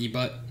corgi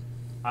butt.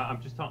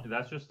 I'm just telling you,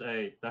 that's just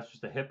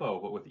a hippo,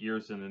 but with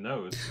ears and a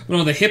nose.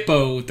 No, the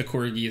hippo with the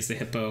corgi is the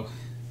hippo.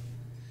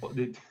 Well, I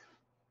mean,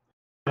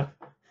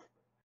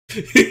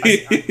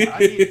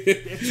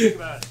 if you think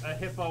about it, a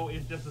hippo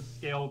is just a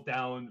scaled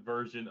down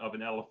version of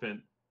an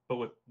elephant, but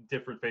with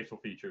different facial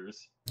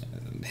features.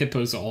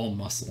 Hippos are all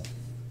muscle.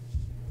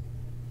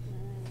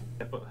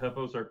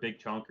 Hippos are big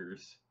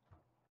chonkers.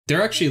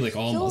 They're actually like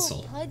all So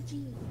muscle.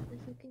 pudgy. Like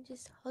you can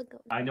just hug them.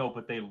 I know,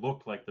 but they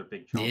look like they're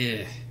big chonkers.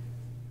 Yeah.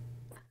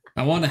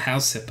 I want a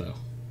house hippo.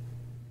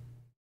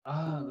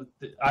 I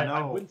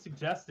No. wouldn't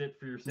suggest it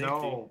for your safety.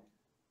 No.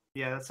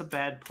 Yeah, that's a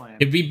bad plan.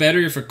 It'd be better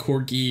if a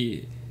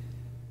corgi...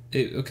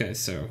 okay,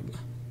 so...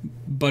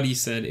 Buddy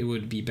said it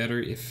would be better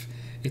if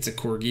it's a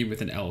corgi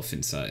with an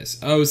elephant size.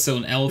 Oh, so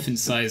an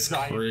elephant-sized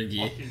Giant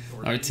corgi. fucking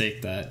corgi. I would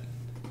take that.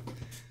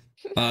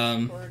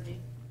 Corgi.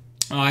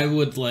 I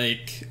would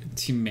like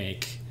to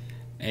make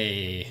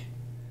a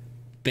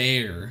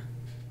bear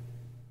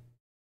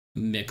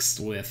mixed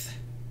with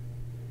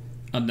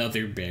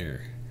another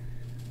bear.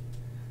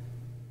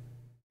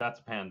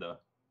 That's panda.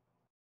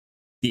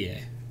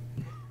 Yeah.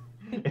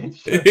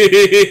 It's just,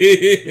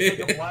 you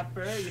take a black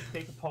bear, you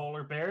take a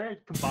polar bear,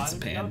 combine It's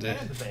them into a panda.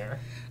 panda bear.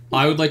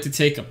 I would like to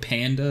take a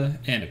panda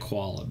and a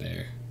koala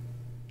bear.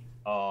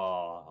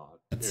 Oh,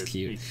 That's it'd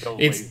cute. be so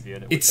It's lazy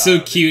and it it's would so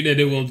die. cute and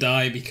it will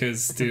die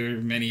because there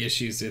are many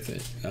issues with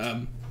it.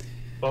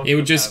 Both It of would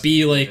them just have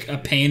be like a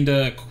issues.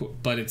 panda,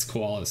 but it's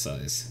koala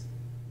size.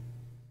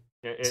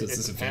 Yeah, so it's this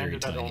is a a very panda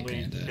that tiny only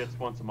panda. shits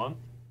once a month.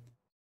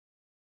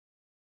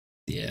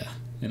 Yeah,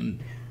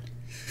 and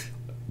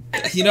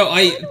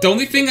the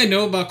only thing I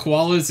know about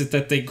koalas is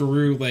that they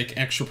grew like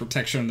extra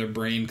protection on their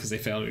brain because they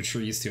fell out of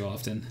trees too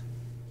often.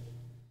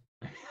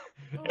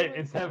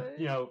 Instead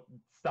of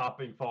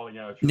stopping falling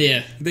out.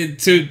 Yeah, they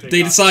got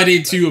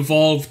decided to that.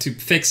 evolve to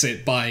fix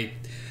it by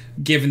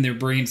giving their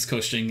brains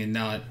cushioning and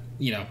not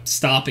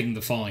stopping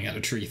the falling out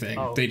of tree thing.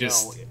 They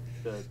just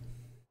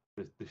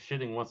the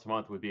shitting once a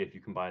month would be if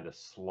you combined a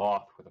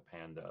sloth with a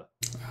panda.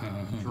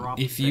 Drop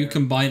if you bear.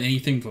 combine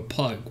anything with a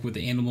pug, would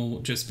the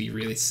animal just be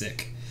really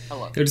sick?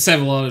 Hello. It would just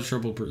have a lot of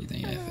trouble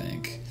breathing, I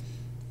think.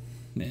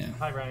 Yeah.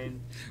 Hi, Ryan.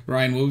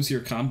 Ryan, what was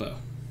your combo?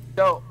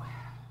 So,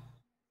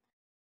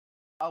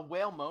 a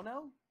whale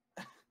mono?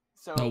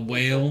 So A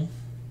whale?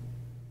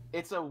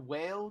 It's a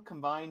whale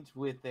combined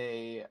with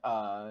a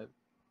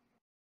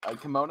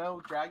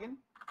kimono dragon.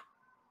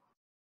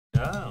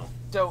 Oh.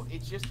 So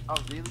it's just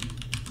a really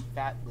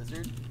fat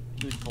lizard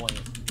who's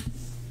buoyant.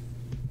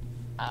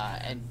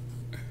 And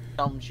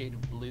some shade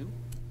of blue.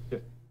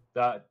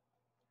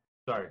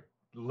 Sorry,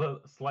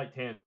 slight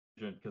tangent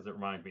because it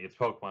reminded me. It's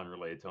Pokemon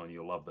related, Tony.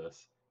 You'll love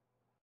this.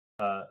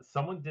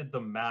 Someone did the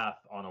math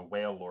on a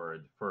whale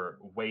lord for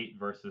weight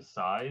versus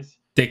size.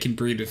 They can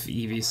breed with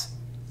Eevees.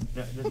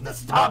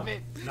 Stop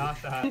it!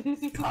 Not that.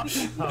 Stop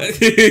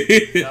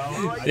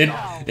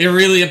it, it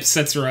really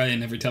upsets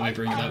Ryan every time I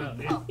bring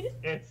it up.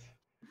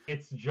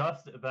 It's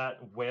just that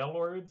whale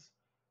lords,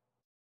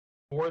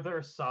 for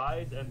their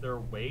size and their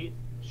weight,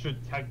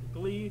 should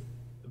technically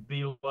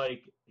be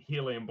like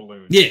helium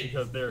balloons. Yeah.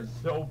 Because they're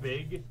so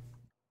big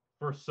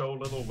for so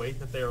little weight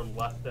that they are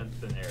less dense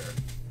than air.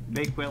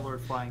 Make Whaler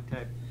flying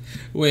type.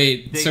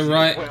 Wait, so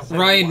Well,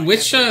 Ryan,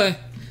 which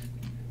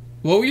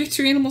what were your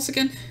two animals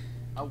again?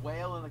 A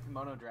whale and a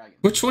kimono dragon.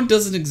 Which one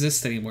doesn't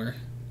exist anymore?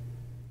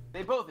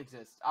 They both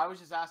exist. I was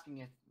just asking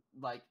if,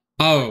 like...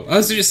 Oh, I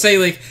was just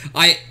saying,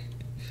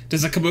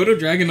 does a Komodo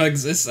dragon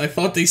exist? I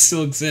thought they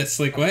still exist.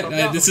 Like, what?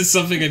 No. This is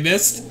something I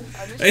missed?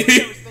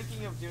 Initially, I was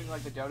thinking of doing,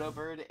 like, the dodo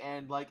bird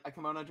and, like, a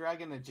kimono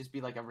dragon. It'd just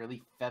be, like, a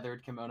really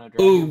feathered kimono dragon.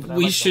 Oh, but I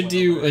we like the should whale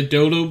do bird. a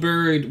dodo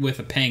bird with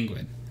a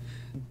penguin.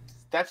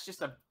 That's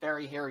just a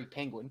very hairy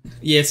penguin.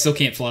 Yeah, it still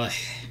can't fly.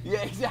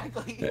 Yeah,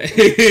 exactly.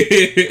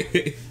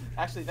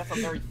 Actually, that's a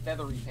very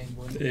feathery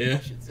penguin, Yeah. I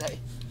should say.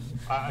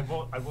 I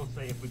will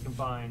say, if we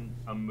combine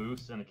a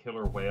moose and a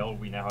killer whale,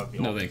 we now have the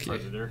No, ultimate thank you.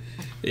 predator.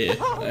 Yeah,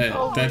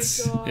 Oh my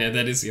that's God.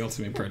 that is the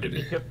ultimate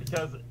predator.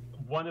 Because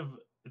one of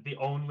the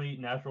only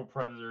natural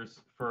predators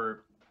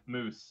for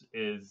moose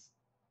is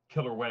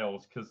killer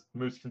whales, because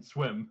moose can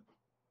swim.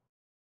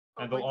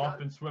 And Oh they'll my God.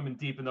 often swim in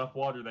deep enough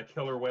water that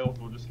killer whales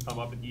will just come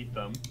up and eat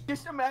them.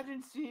 Just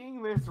imagine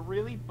seeing this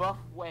really buff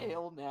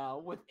whale now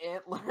with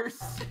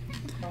antlers.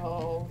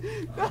 Oh.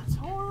 That's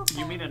horrible.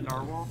 You mean a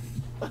narwhal?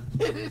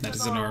 That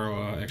is a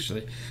narwhal,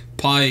 actually.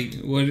 Pi,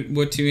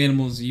 what two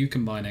animals are you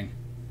combining?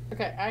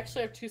 Okay, I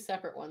actually have two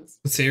separate ones.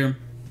 Let's hear 'em.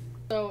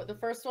 So the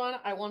first one,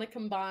 I want to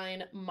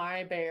combine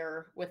my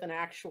bear with an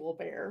actual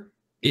bear.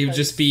 It would because-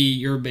 just be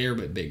your bear,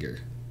 but bigger.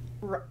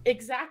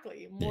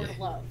 Exactly. More Yeah.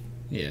 to love.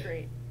 Yeah.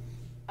 Great.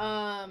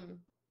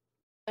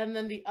 And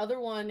then the other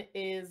one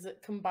is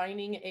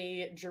combining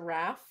a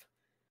giraffe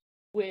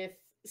with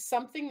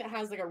something that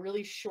has like a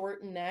really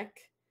short neck,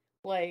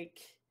 like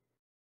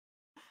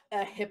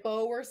a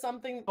hippo or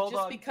something,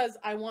 just because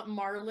I want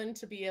Marlin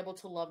to be able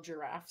to love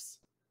giraffes.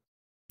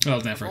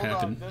 That'll never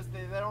happen.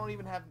 They don't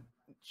even have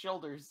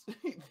shoulders.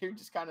 They're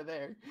just kind of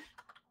there.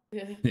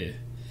 Yeah.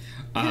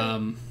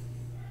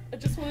 I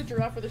just want a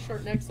giraffe with a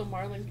short neck so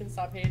Marlin can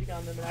stop hating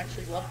on them and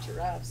actually love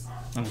giraffes.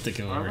 I don't think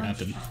it'll ever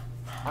happen.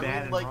 I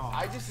mean, like,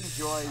 I just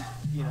enjoy,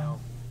 you know,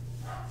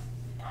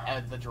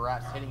 the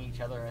giraffes hitting each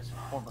other as a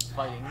form of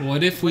fighting.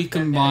 What if we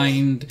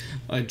combined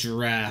a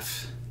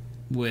giraffe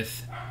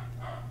with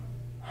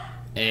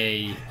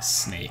a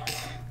snake?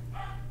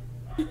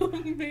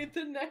 Made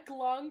the neck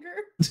longer?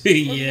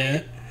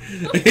 Yeah.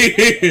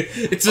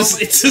 it's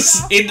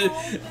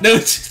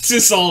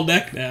just all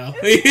neck now.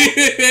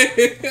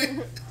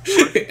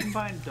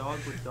 Combine dog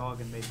with dog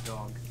and make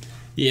dog.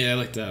 Yeah, I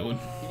like that one.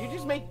 Did you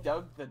just make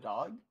Doug the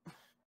dog?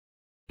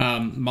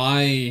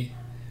 My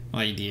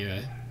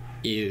idea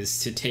is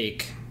to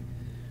take...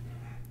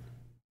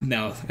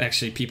 No,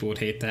 actually, people would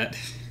hate that.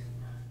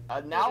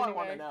 Now I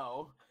want to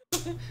know.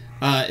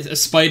 A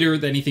spider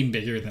with anything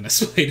bigger than a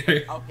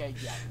spider. Okay,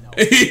 yeah, no.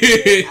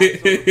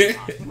 Absolutely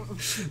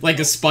not. Like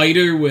a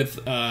spider with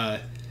a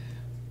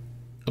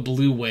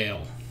blue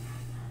whale.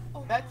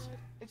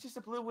 It's just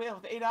a blue whale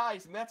with 8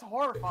 eyes, and that's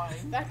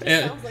horrifying. That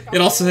just sounds like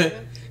it also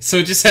so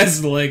it just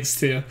has the legs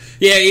too.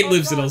 Yeah, it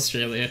lives in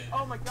Australia.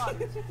 Oh my god,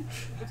 it's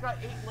got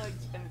 8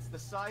 legs, and it's the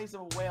size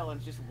of a whale, and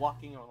it's just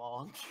walking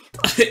along.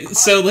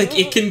 So like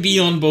it can be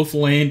on both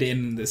land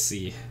and in the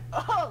sea.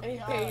 Oh, I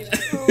God. hate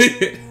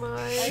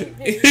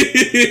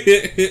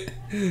it.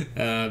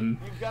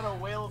 You've got a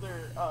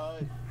whaler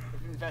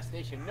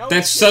infestation. No,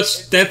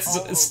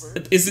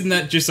 isn't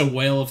that just a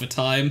whale of a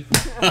time?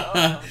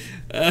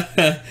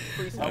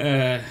 Please help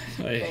me.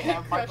 They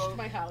have crushed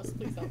my house.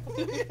 Please help.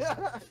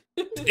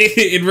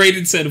 And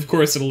Raiden said, of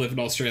course it'll live in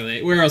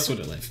Australia. Where else would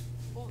it live?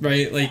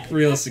 Right? Like,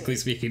 realistically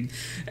speaking.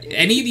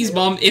 Any of these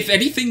if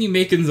anything you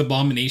make as an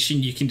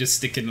abomination, you can just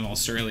stick it in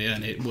Australia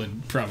and it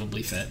would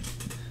probably fit.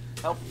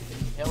 Help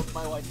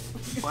my wife.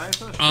 Why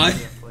is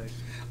Australia a place?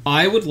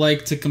 I would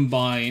like to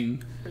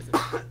combine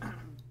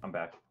I'm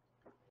back.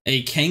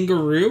 a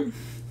kangaroo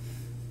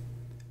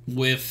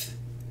with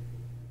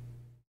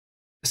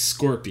a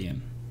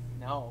scorpion.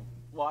 No.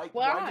 Why?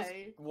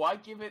 Why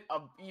give it a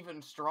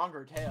even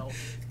stronger tail?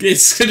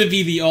 It's gonna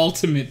be the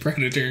ultimate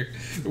predator.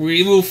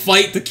 We will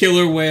fight the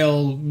killer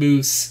whale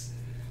moose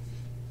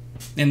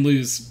and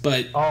lose,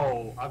 but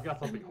Oh, I've got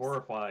something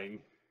horrifying.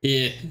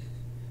 yeah.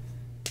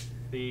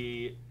 Do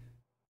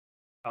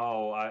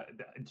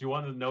you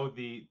want to know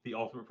the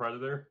ultimate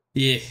predator?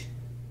 Yeah.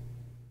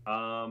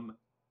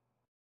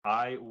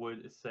 I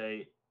would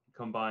say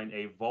combine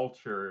a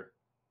vulture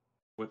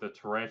with a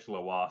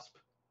tarantula wasp.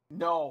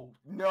 No,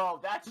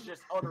 that's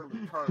just utterly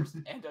cursed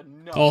and a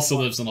no. Also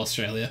lives in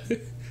Australia.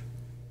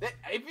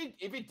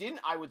 If it didn't,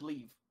 I would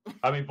leave.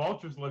 I mean,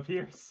 vultures live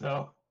here,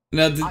 so.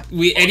 No,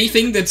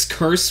 anything that's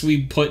cursed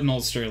we put in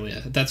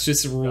Australia. That's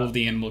just a rule of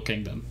the animal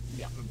kingdom.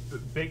 Yeah, the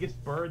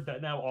biggest bird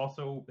that now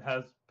also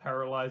has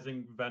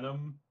paralyzing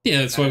venom. Yeah,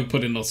 that's why we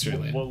put it in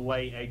Australia. Will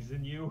lay eggs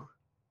in you.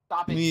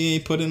 Stop it. We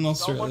put it in It's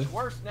so Australia. much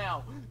worse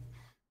now.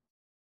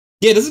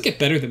 Yeah, it doesn't get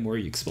better the more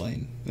you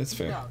explain. That's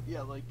fair.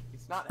 Yeah, like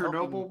it's not Chernobyl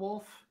helping.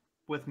 wolf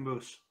with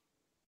moose.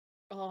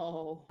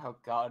 Oh. Oh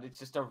god, it's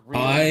just a real.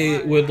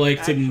 I would like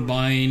to Actually-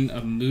 combine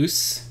a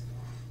moose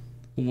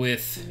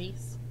with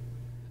Denise.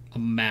 a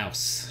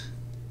mouse.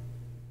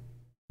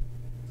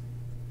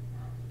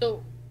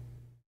 So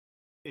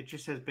It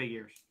just has big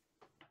ears.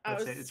 I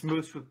That's was, it. It's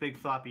moose with big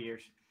floppy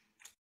ears.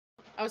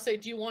 I would say,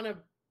 do you want a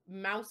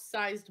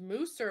mouse-sized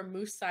moose or a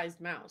moose-sized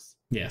mouse?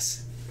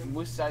 Yes.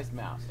 Moose-sized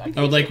mouse.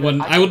 I would like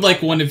one. I would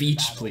like one of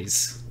each,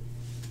 please.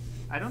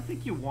 I don't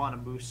think you want a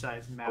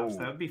moose-sized mouse. Oh.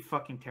 That would be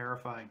fucking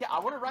terrifying. Yeah, I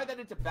want to ride that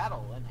into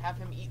battle and have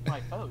him eat my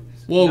foes.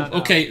 Well, No.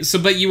 okay. So,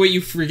 but what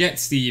you forget,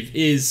 Steve,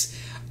 is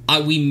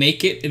we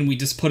make it and we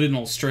just put it in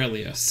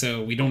Australia,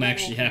 so we don't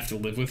actually have to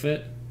live with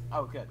it.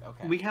 Oh, good.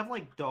 Okay. We have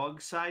like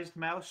dog-sized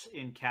mouse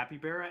in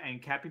capybara,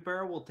 and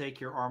capybara will take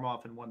your arm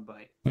off in one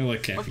bite. I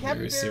like But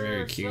capybaras. They're very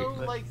capybaras are cute.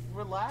 so like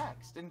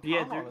relaxed and calm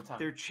Yeah, all the time.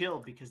 they're chill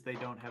because they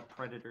don't have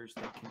predators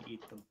that can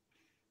eat them.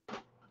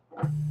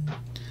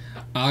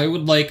 I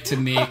would like to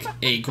make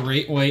a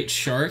great white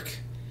shark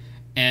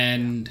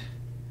and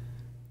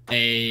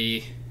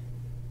a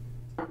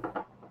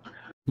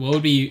what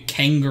would be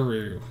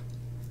kangaroo.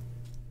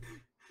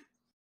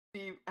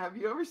 Steve, have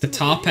you ever The seen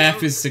top a video?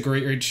 half is the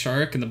great red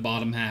shark and the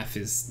bottom half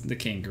is the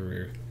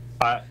kangaroo.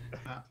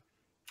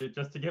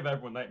 Just to give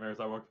everyone nightmares,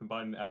 I want to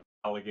combine an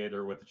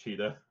alligator with a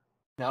cheetah.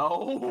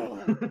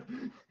 No.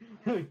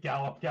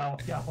 Gallop,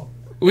 gallop, gallop.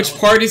 Which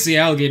part is the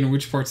alligator and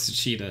which part's the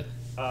cheetah?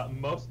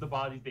 Most of the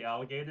body's the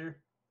alligator,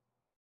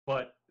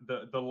 but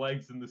the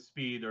legs and the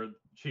speed are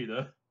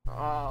cheetah.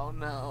 Oh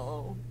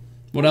no.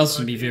 What else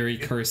would be very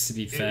cursed to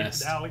be It's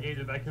fast? an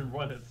alligator that can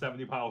run at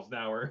 70 miles an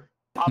hour.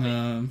 Stop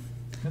it.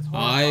 That's I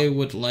horrifying.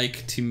 would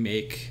like to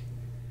make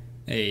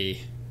a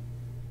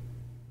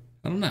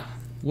I don't know.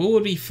 What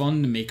would be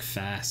fun to make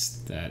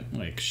fast that,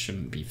 like,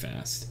 shouldn't be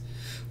fast?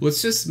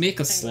 Let's just make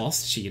a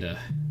sloth cheetah.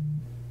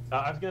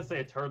 I was gonna say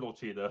a turtle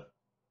cheetah.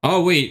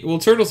 Oh, wait. Well,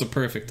 turtles are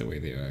perfect the way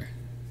they are.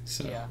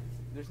 So. Yeah,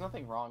 there's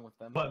nothing wrong with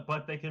them.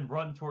 But they can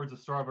run towards a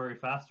strawberry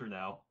faster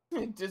now.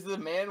 Does the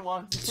man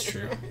want It's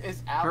true.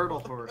 is Turtle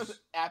horse.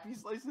 Appy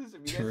slices?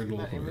 Have you guys seen Turtle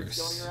that image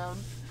horse. going around?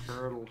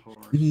 Turtle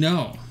horse.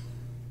 No.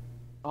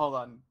 Hold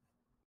on.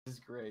 This is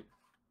great.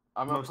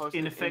 I'm gonna Most post it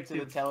into the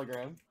ineffective-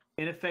 Telegram.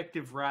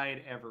 Ineffective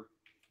ride ever.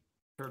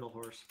 Turtle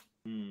horse.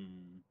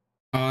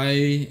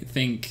 I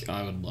think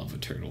I would love a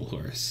turtle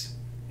horse.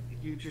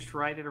 You just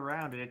ride it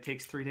around and it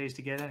takes 3 days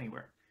to get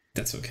anywhere.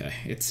 That's okay.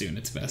 It's soon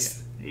its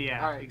best.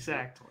 Yeah, All right.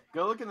 exactly.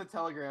 Go look in the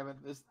Telegram. And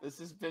this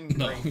has been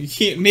No, great. you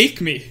can't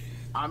make me.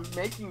 I'm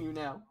making you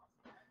now.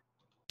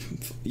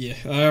 Yeah,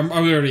 I'm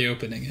already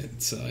opening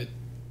it. So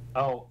Okay.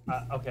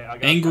 I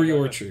got Angry I got-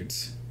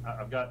 Orchards.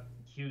 I've got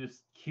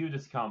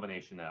cutest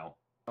combination now.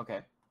 Okay.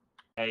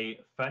 A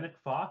fennec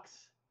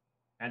fox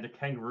and a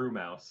kangaroo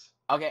mouse.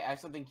 Okay, I have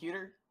something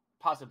cuter.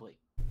 Possibly.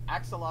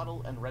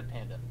 Axolotl and red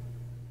panda.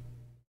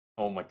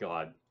 Oh my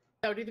god.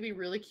 That would either be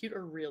really cute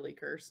or really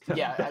cursed.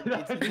 Yeah,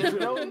 there's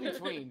no in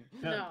between.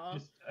 No.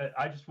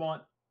 I just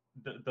want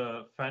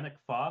the fennec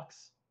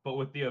fox, but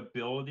with the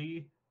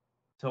ability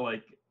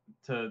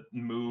to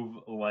move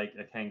like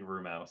a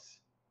kangaroo mouse.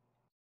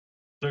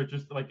 They're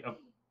just like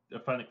a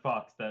fennec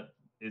fox that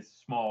is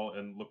small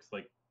and looks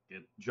like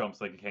it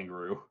jumps like a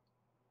kangaroo.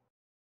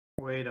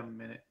 Wait a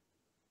minute.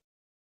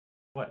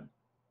 What?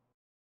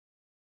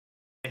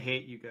 I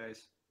hate you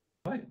guys.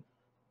 What?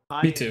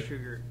 Pie Me and too.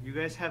 Sugar. You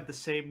guys have the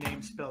same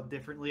name spelled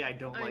differently. I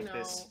don't I like know.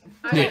 this.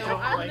 I Yeah. know. don't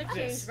I'm like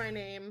gonna this. change my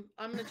name.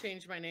 I'm gonna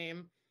change my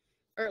name,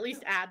 or at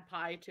least add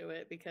pie to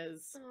it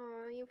because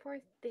Oh, you poor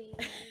thing.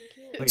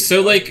 Wait.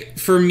 So like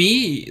for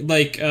me,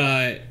 like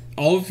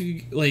all of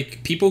you,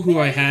 like people who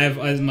I have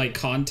as my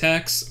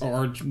contacts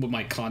are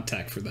my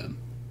contact for them.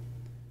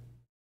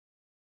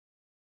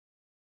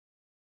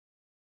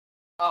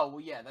 Oh,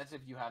 well, yeah, that's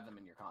if you have them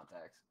in your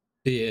contacts.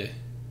 Yeah.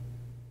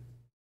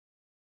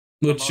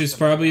 Which is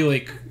probably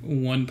like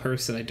one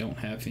person I don't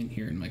have in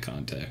here in my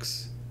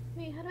contacts.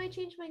 Wait, how do I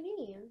change my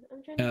name?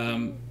 I'm trying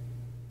to.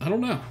 I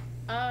don't know.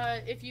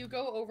 if you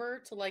go over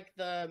to like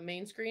the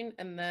main screen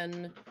and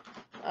then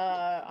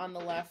on the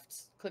left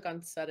click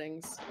on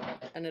settings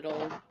and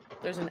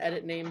there's an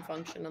edit name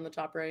function on the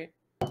top right.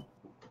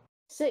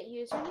 Set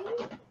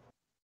username?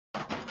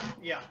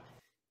 Yeah.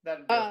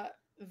 That.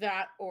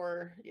 That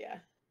or yeah.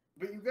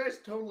 But you guys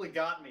totally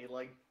got me.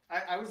 Like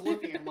I was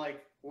looking. I'm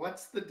like,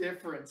 what's the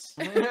difference?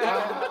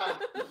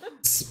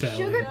 Spelling.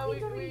 Sugar No,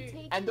 Queen's already we-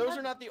 taken And those that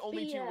are not the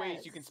only two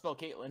ways you BS. can spell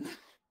Caitlin.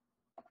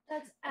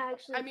 That's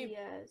actually I mean,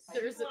 BS.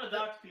 there's want to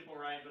dox people,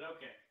 Ryan, but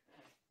okay.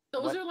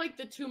 Those What? are like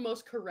the two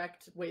most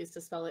correct ways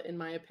to spell it in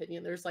my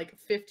opinion. There's like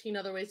 15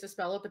 other ways to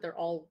spell it, but they're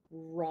all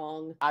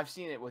wrong. I've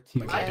seen it with two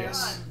My N's.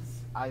 goodness.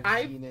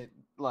 I've seen it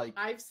like.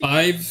 I've seen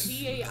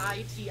Caitlin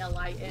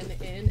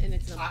and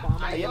it's an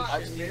abomination.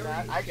 I've seen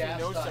that. I actually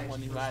know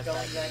someone who has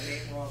spelling that. that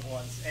name wrong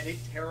once, and it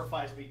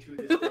terrifies me to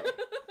this day.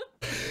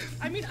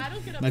 I mean, I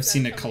don't get upset. I've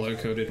seen a if somebody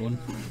color-coded says one.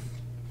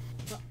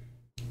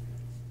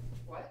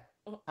 What?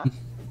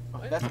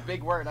 That's a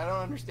big word. I don't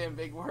understand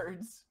big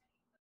words.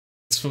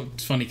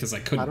 It's funny because I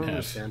couldn't I don't have.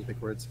 understand big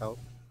words help.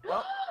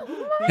 Well,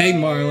 Hey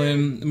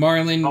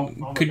Marlon, Oh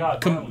my could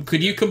God, Marlon's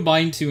could you here.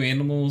 combine two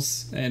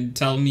animals and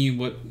tell me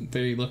what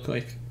they look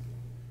like?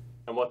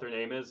 And what their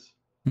name is?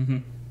 Mm-hmm.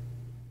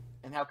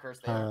 and how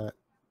cursed they are.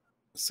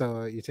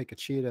 So you take a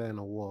cheetah and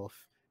a wolf,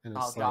 and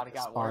it's Oh god, it like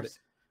got worse.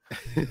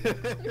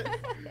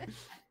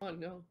 Oh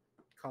no.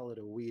 Call it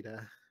a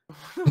weeda.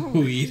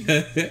 Weed.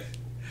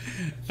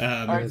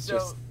 Alright, It's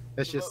so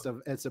just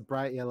it's a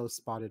bright yellow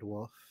spotted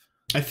wolf.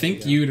 I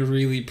think Yeah. you'd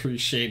really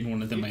appreciate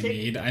one of them You I take-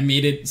 made. I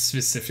made it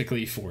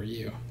specifically for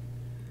you.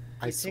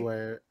 I You take-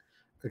 swear.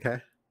 Okay.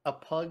 A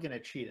pug and a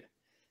cheetah.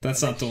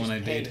 That's And not the it's one I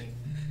just made. hanging.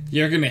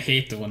 You're gonna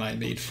hate the one I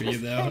made for you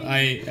though.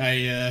 I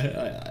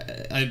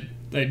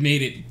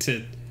made it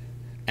to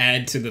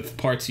add to the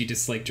parts you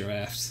dislike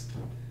giraffes.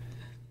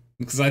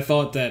 Because I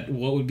thought that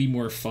what would be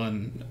more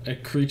fun, a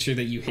creature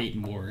that you hate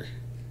more.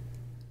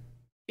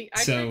 See, I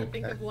tried So- to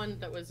think of one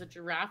that was a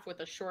giraffe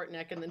with a short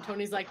neck, and then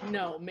Tony's like,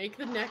 "No, make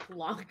the neck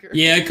longer."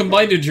 Yeah, I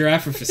combined a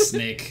giraffe with a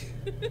snake.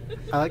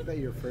 I like that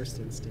your first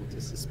instinct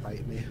is to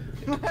spite me.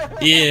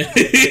 Yeah.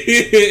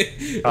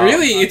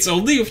 Really, it's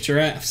only with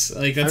giraffes.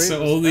 Like that's I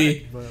mean, the only.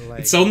 respect, but, like,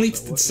 It's only but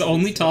what- it's the what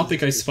only is-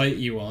 topic I what is- spite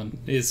you on.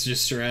 Is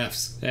just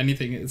giraffes.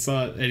 Anything. It's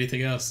not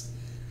anything else.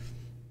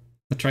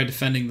 I tried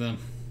defending them.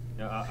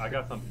 Yeah, I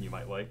got something you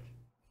might like.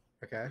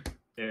 Okay.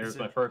 Here's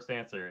my first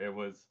answer. It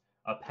was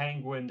a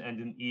penguin and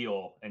an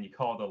eel, and you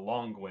call it a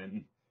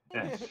longwin.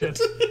 And it's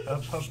just a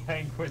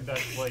penguin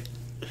that's like,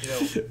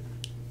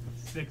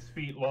 6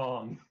 feet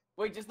long.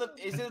 Wait, is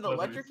it an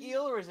electric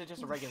eel or is it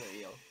just a regular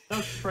eel? No,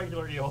 it's just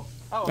regular eel.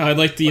 Oh, I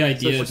like the It's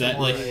idea just a that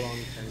like really long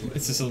penguin.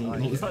 it's just I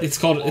like it. it's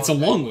called it's a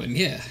long one.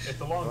 Yeah. It's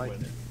a like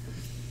longwin. it.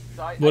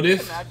 so I what can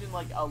if- imagine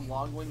like a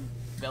longwin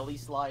belly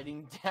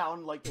sliding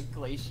down like a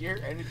glacier,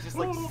 and it's just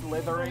like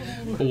slithering.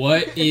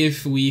 What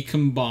if we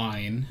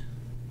combine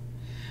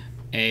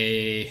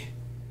a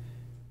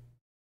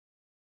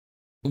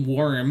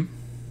worm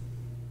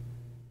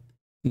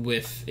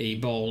with a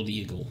bald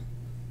eagle?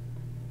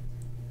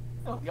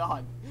 Oh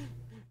god.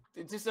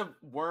 It's just a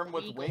worm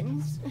with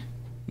wings?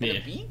 And Yeah.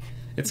 a beak?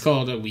 It's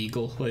called a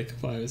weagle, like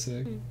I was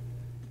saying.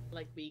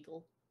 Like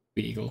beagle.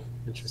 Beagle.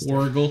 Interesting.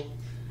 Wargle.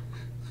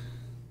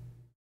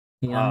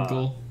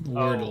 Wormgle.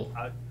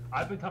 Wordle.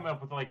 I've been coming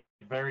up with like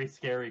very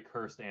scary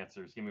cursed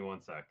answers. Give me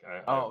one sec.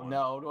 Oh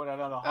no, hold on.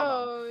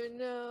 Oh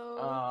no.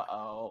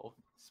 Uh-oh.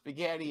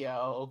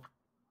 Spaghetti-o.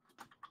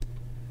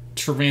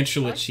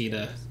 Tarantula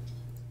cheetah.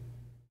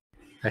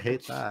 I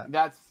hate that.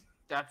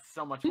 That's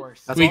so much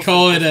worse. That's We also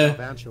call it just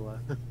a-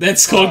 Galvantula.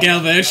 That's called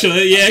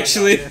Galvantula. Yeah,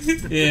 actually.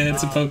 Yeah,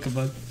 it's a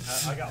Pokemon.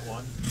 I got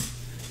one.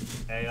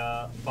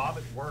 A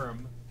bobbit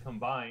worm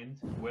combined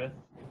with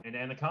an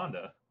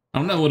anaconda. I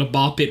don't know what a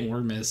boppet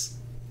worm is.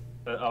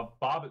 A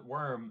bobbit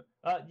worm.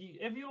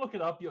 If you look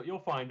it up, you'll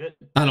find it.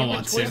 I don't You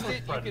want can twist to. it,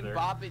 you Predator. can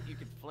bop it, you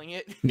can fling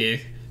it. Yeah,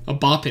 a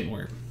boppet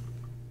worm.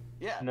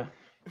 Yeah. No.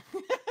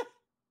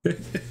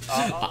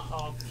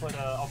 I'll put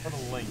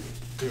a link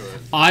to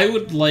it. I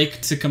would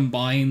like to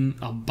combine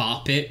a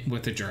boppet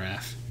with a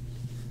giraffe.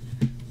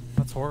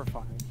 That's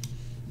horrifying.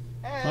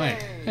 Hi.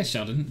 Hi,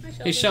 Sheldon. Hi,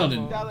 Hey,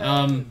 Sheldon.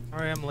 Sheldon.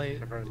 Sorry, I'm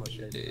late. I very much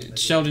hate it.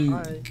 Sheldon,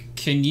 Hi.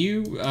 can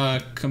you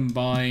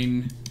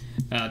combine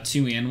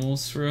two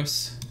animals for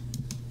us?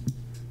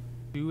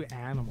 2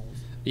 animals.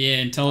 Yeah,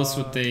 and tell us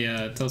what they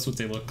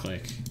look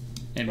like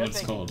and Go what it's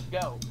thing, called.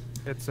 Go.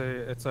 It's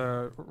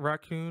a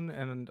raccoon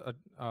and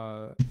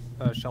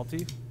a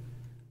sheltie.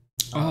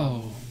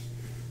 Oh,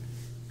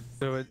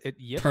 So it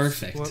yips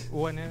Perfect.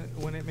 when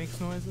it makes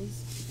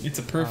noises. it's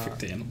a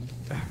perfect animal.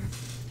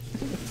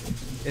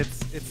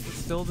 It's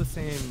still the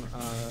same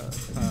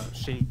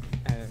shape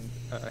and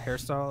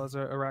hairstyle as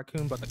a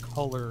raccoon, but the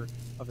color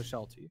of a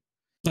sheltie.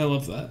 I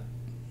love that.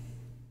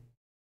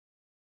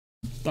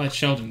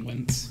 Sheldon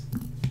wins.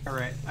 All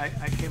right, I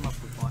came up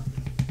with one.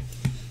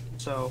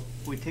 So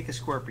we take a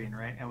scorpion,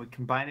 right, and we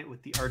combine it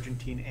with the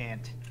Argentine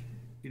ant.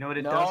 You know what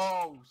it does?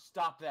 No,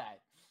 stop that.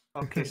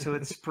 Okay, so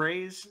it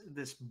sprays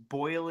this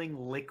boiling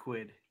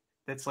liquid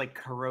that's like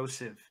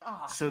corrosive.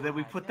 Oh, So then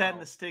we God, put that in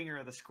no. the stinger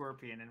of the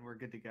scorpion, and we're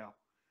good to go.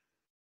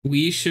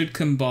 We should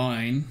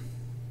combine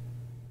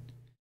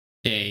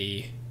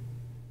a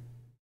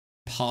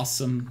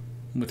possum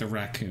with a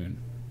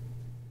raccoon.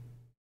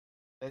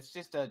 It's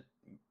just a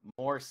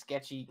more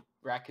sketchy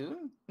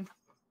raccoon.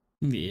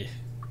 Yeah.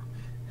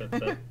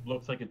 That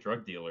looks like a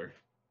drug dealer.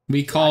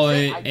 We call I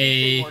it did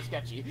say a more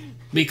sketchy.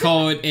 we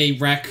call it a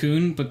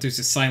raccoon, but there's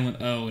a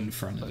silent O in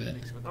front of it.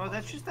 Oh,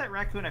 that's just that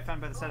raccoon I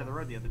found by the side of the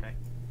road the other day.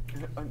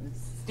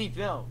 Steve,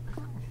 no.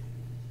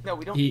 No,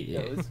 we don't eat He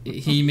those.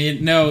 he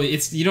made no.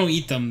 It's you don't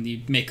eat them.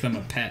 You make them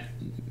a pet.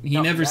 He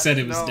No, never said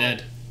it was no.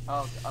 dead.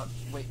 Oh,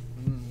 wait.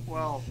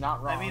 Well,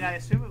 Not wrong. I mean, I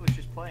assume it was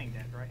just playing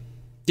dead, right?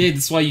 Yeah,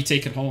 that's why you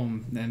take it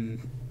home, and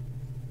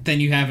then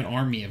you have an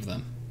army of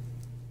them.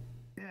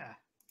 Yeah.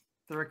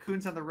 The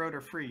raccoons on the road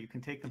are free. You can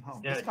take them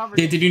home. Yeah.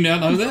 Yeah, did you not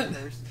know that?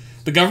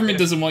 The government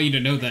doesn't want you to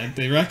know that.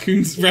 The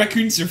raccoons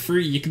are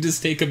free. You can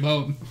just take them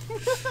home.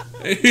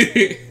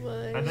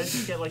 And then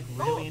you get like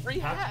really into free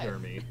hat.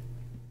 taxidermy.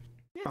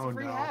 Yeah, it's Oh, a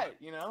free no. hat,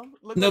 you know?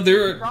 Look No, like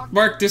they're Rock-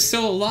 Mark. They're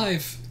still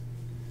alive.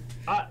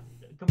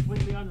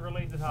 Completely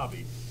unrelated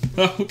hobby.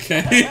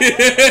 Okay.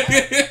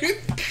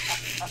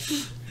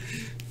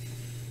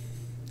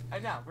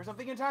 And now, for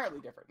something entirely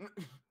different.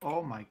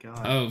 Oh my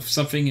god. Oh,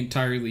 something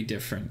entirely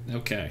different.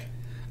 Okay.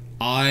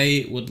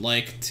 I would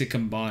like to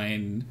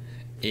combine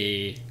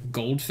a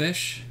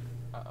goldfish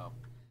Uh-oh.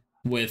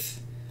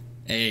 with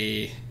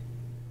a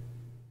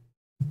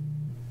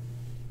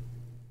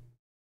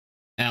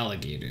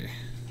alligator.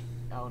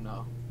 Oh,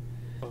 no.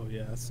 Oh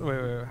yes.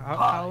 Wait.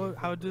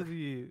 How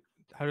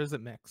does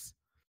it mix?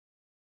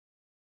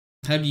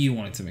 How do you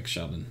want it to mix,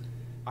 Sheldon?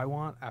 I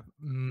want a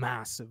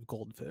massive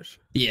goldfish.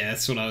 Yeah,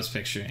 that's what I was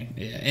picturing.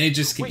 Yeah, and it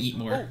just can Wait, eat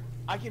more. Oh,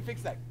 I can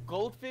fix that.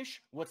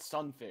 Goldfish with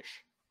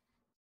sunfish.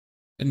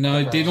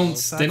 No, they don't.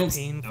 That's They don't.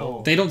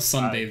 painful. They don't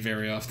sunbathe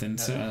very often,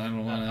 so I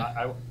don't want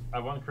to. I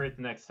want to create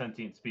the next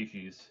sentient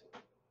species.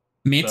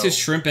 Mantis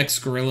So- shrimp x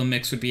gorilla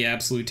mix would be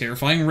absolutely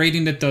terrifying.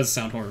 Rating that does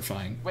sound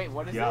horrifying. Wait,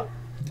 what is Yeah. it?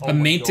 Oh A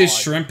my mantis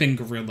God. shrimp and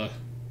gorilla.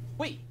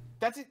 Wait,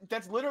 that's it.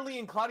 That's literally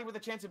in Cloudy with a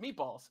Chance of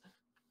Meatballs.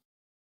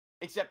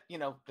 Except, you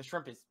know, the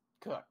shrimp is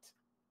cooked.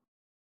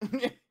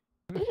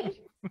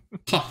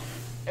 Huh.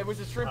 It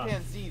was a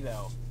shrimpanzee,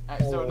 though.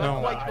 So Oh, not no,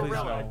 quite please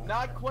gorilla. no.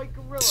 Not quite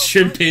gorilla. but-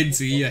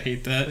 Chimpanzee, I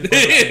hate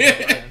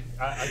that.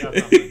 I got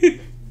something.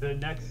 The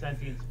next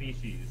sentient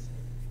species,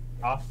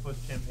 octopus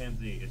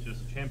chimpanzee. It's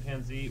just a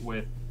chimpanzee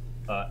with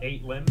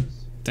 8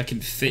 limbs. That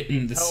can fit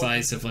in the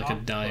size of like a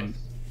dime.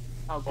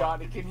 Oh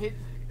god, it can hit.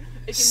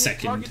 It can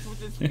Second. hit targets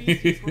with its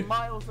species from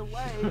miles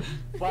away.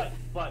 But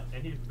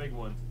and here's the big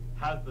one,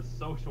 has the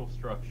social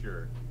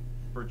structure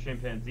for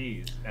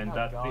chimpanzees, and Oh,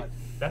 that's God.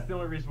 that's the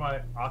only reason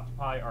why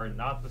octopi are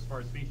not the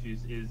smart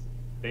species is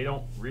they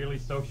don't really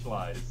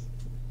socialize.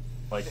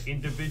 Like,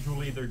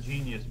 individually they're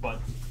genius, but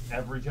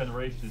every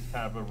generation is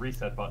kind of a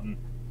reset button.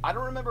 I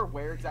don't remember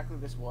where exactly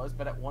this was,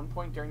 but at one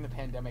point during the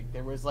pandemic,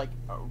 there was like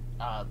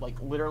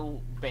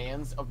literal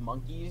bands of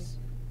monkeys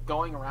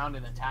going around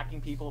and attacking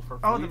people for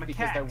Oh, food the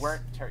because they macaques.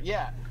 weren't.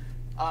 Yeah.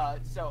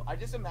 So I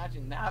just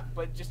imagine that,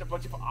 but just a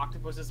bunch of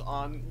octopuses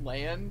on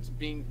land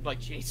being like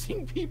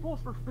chasing people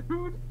for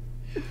food.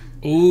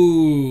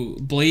 Ooh,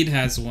 Blade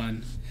has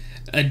one.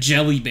 A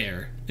jelly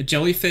bear. A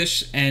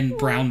jellyfish and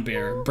brown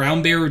bear.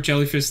 Brown bear with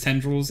jellyfish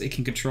tendrils it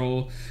can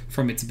control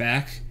from its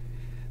back.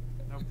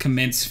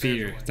 Commence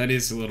fear. That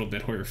is a little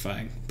bit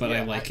horrifying, but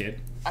Yeah, I like it.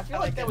 I feel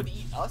like that would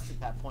eat us at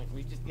that point.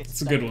 We just get It's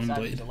a stuck good one, inside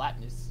Blade. a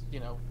gelatinous,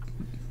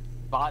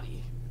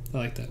 body. I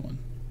like that one.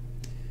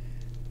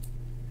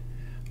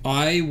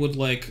 I would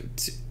like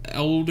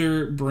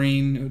Elder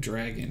Brain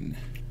Dragon.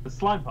 The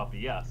slime puppy,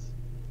 yes.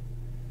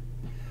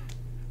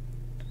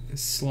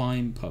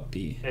 Slime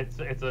puppy. It's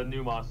a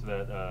new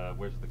monster that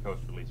Wizards of the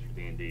Coast released for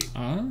D&D.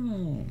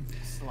 Oh.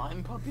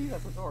 Slime puppy?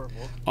 That's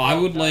adorable. I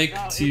would No, like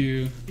no,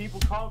 to...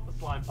 People call it the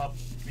slime puppy.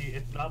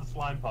 It's not a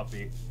slime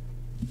puppy.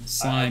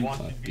 Slime I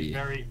want you to be puppy.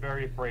 very,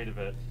 very afraid of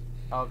it.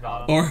 Oh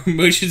god. Or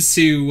motions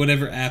to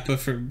whatever Appa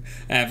from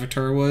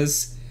Avatar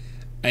was.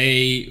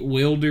 A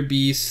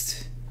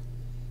wildebeest.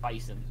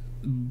 Bison.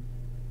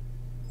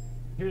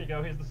 Here you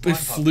go. Here's the But slime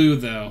puppy. flew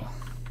though.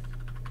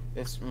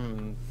 This.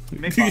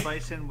 Mix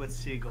bison with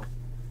seagull.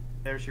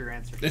 There's your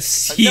answer. A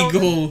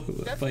seagull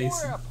That's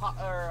bison. more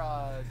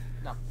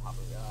not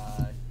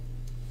Papa,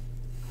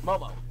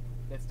 Momo.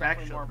 That's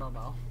definitely Actually- more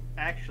Momo.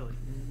 Actually,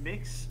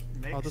 mix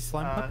the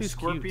slime puppy's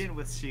scorpion cute.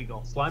 with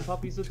seagull. Slime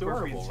puppy's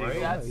adorable, Scorpion right?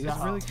 seagull. That's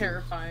he's really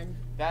Terrifying.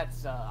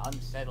 That's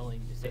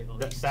unsettling to say the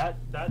least. That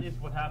is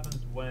what happens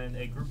when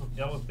a group of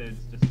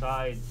elephants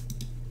decide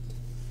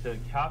to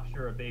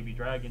capture a baby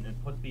dragon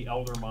and put the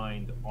elder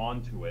mind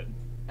onto it.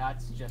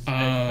 That's just.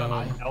 And Oh.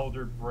 become an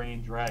elder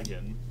brain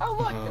dragon. Oh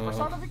look, the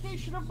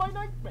personification of my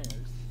nightmares.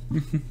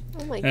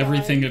 Oh my god.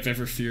 Everything I've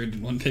ever feared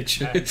in one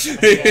picture. And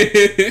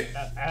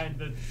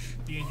the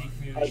D&D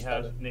community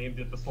has named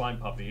it the slime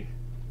puppy.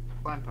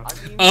 Slime puppy.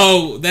 I mean,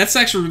 Oh, that's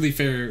actually really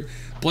fair.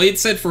 Blade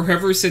said for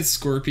whoever said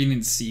scorpion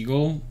and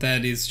seagull,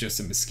 that is just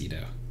a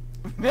mosquito.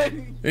 No,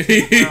 that's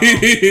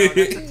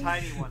a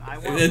tiny one. I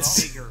want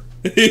That's- bigger.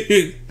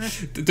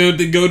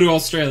 Don't go to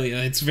Australia.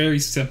 It's very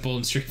simple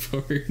and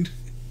straightforward.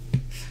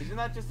 isn't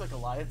that just like a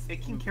lie?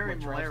 It can carry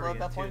malaria at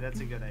that too. point. That's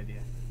a good idea.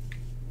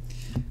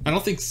 I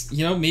don't think,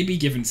 maybe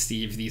giving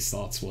Steve these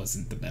thoughts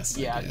wasn't the best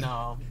Yeah, idea.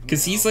 no.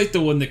 Because he's like the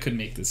one that could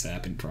make this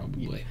happen,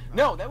 probably.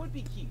 No, that would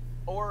be Keith.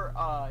 Or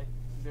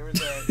there was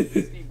a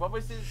Steve, what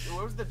was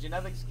the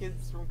genetics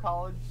kids from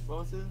college? What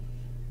was his?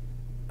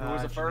 Who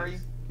was a furry?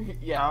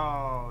 yeah.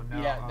 Oh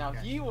no. Yeah. Now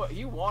okay.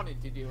 he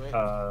wanted to do it.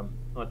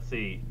 Let's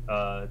see.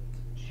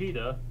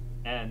 Cheetah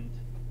and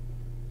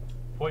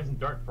poison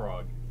dart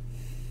frog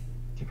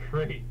to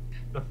create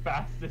the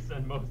fastest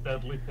and most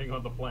deadly thing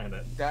on the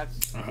planet.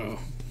 That's. Oh,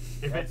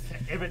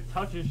 If it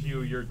touches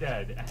you, you're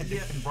dead, and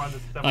it can run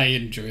at I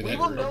enjoy We that.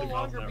 will Really no well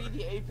longer there. be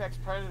the apex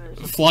predators.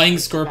 of Flying the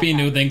planet. scorpion,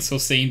 That no happens. thanks, he'll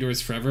stay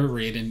indoors forever.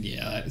 Raiden,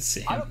 yeah,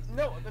 same. I don't.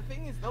 No, the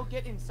thing is, they'll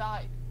get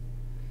inside.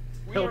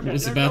 We I are- I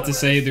was they're about to nowhere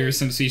say there are safe.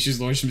 some species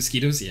larger than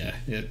mosquitoes. Yeah,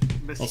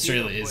 Mosquito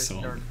Australia is poison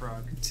home dart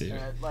frog. too.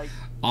 Like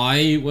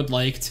I would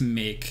like to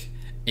make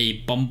a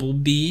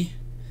bumblebee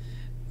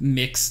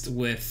mixed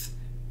with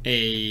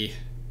a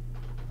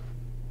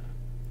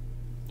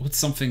what's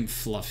something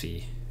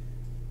fluffy?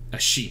 A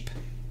sheep.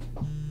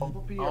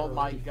 Bumblebee oh or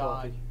my Leaf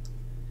god.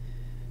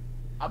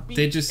 Bumblebee? A beep.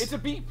 They just- It's a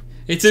beep.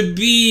 It's a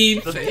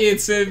beep.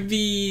 It's a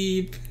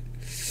beep.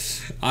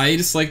 I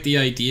just like the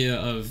idea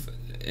of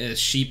a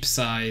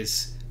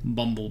sheep-size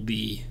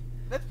bumblebee.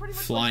 That's pretty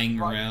much Flying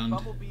like around.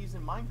 bumblebees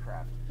in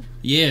Minecraft.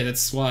 Yeah,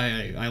 that's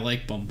why I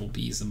like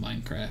bumblebees in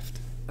Minecraft.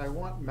 I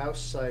want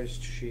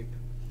mouse-sized sheep.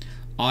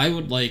 I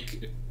would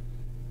like.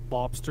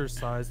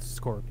 Lobster-sized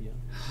scorpion.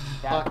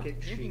 That- Pocket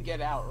you can sheep.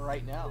 get out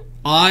right now.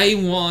 I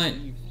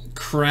want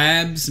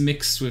crabs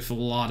mixed with a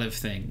lot of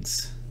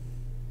things.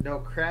 No,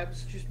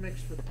 crabs just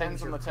mixed with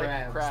Depends things on or the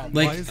type of crabs. crab.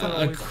 Like Why is that a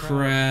always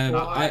crab.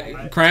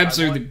 Why? Crabs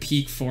I are the want-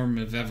 peak form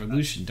of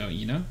evolution, don't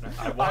you know?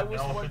 I I want was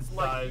once elephant-sized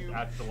like you.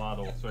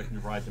 axolotl so I can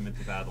ride them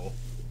into battle.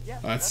 Yeah,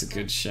 That's a fine.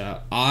 good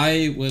shot.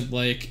 I would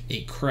like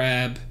a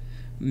crab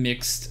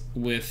mixed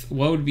with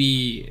what would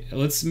be.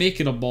 Let's make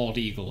it a bald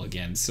eagle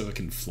again so it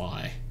can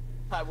fly.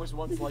 I was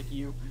once like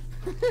you.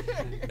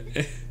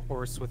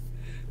 Horse with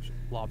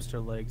lobster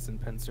legs and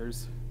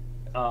pincers.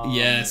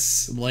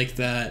 Yes, like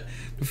that.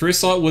 The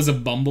first thought was a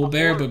bumble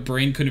bear, but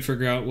brain couldn't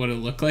figure out what it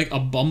looked like. A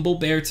bumble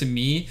bear to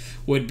me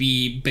would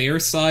be bear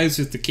size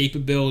with the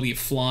capability of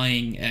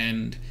flying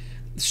and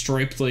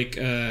striped like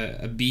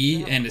a bee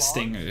Does it have and a claws?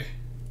 stinger.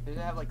 Did it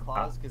have like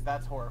claws? Because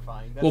that's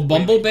horrifying. That's Well, way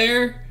bumble too-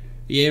 bear,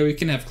 yeah, we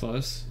can have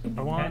claws.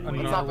 I want a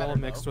It's not narwhal better,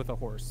 mixed though. with a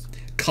horse.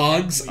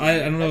 Cogs, I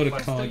don't know what a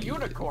That's cog. the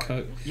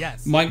unicorn.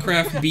 Yes.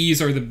 Minecraft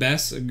bees are the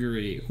best.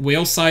 Agree.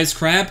 Whale-sized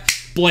crab,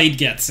 Blade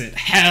gets it.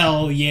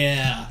 Hell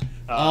yeah.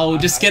 Oh,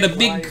 just get a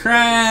big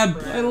crab.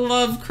 I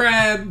love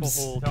crabs.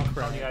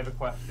 Tony, I have a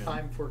question.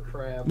 Time for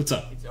crab. What's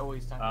up? It's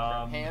always time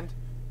for crab. Hand?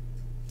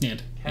 Can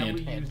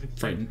we Hand. use extinct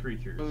Frightened.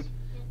 creatures? Food?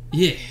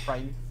 Yeah.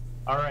 Frightened?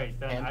 Alright,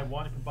 then Hand? I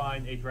want to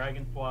combine a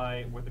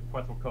dragonfly with a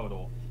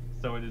quetzalcoatl.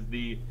 So it is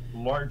the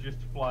largest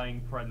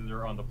flying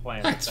predator on the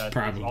planet. That's That is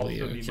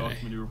probably also the okay. most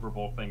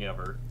maneuverable thing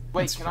ever.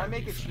 Wait, That's can I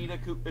make a probably cheetah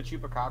a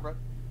chupacabra?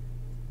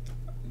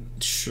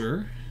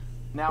 Sure.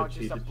 Now A it's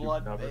just a cheetah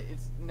blood. chupacabra?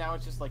 Now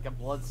it's just like a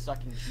blood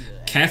sucking cheetah.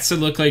 and- Cats that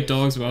look like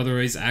dogs but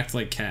otherwise act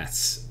like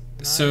cats.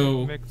 Can I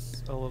So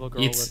mix a little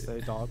girl it's-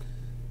 with a dog.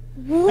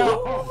 No!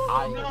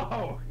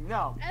 No!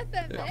 No!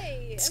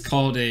 FMA. it's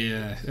called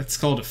a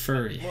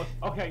furry. Look,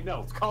 okay,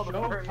 no. It's called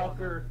a furry.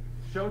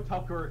 Joe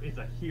Tucker is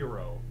a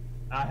hero.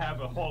 I have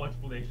a whole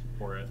explanation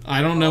for it.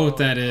 I don't know what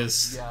that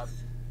is. Yeah.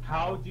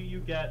 How do you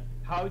get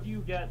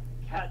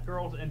cat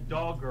girls and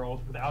dog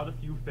girls without a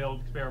few failed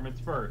experiments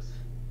first?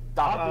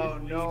 Stop it. Oh,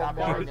 no, Stop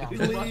it right now.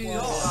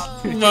 please.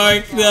 Stop.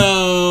 Mark,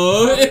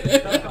 no.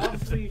 That's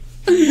obviously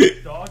too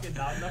much dog and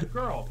not enough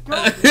girl.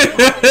 Back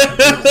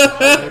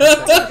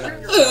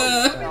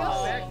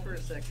for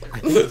a second.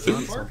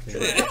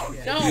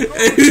 No.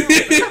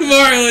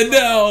 Marlon,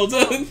 no.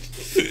 Don't.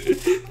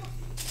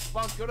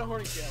 Bob, go to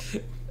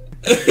Horningdale.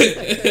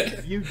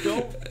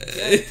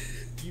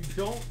 You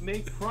don't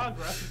make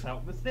progress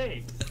without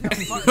mistakes.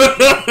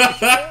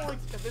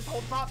 This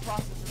whole thought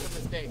process is a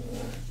mistake.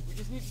 We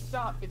just need to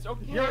stop. It's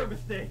okay. You're a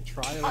mistake.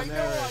 Trial I and know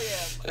error.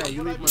 I am. Hey,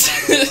 you But leave I my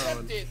just matter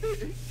alone.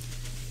 accept it.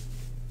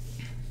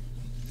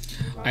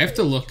 I have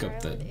to look up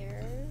Trial the. and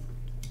error?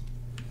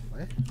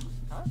 What?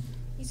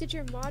 You said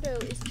your motto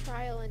is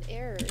trial and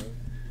error.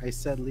 I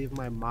said leave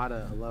my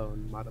mata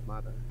alone. Mata.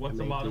 What's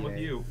the matter with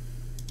you?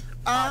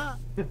 Oh,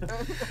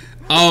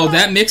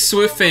 that mixed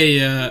with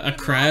a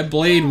crab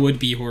blade would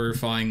be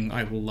horrifying.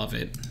 I love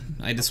it.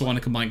 I just want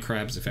to combine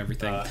crabs with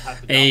everything.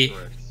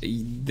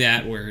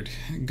 That word.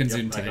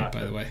 Gesundheit, got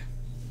by it. the way.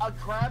 A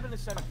crab and a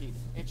centipede.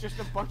 It's just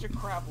a bunch of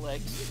crab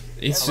legs.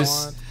 It's And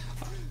just.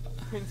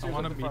 pincers I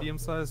want a at the front.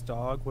 medium-sized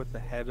dog with the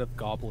head of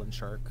goblin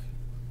shark.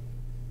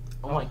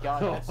 Oh my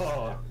god,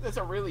 that's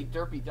a really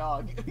derpy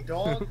dog.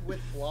 Dog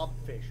with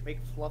blobfish. Make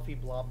fluffy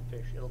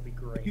blobfish. It'll be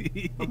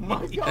great. Oh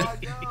my god,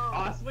 no.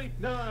 Honestly,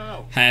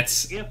 no.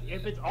 Hats. If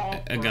it's all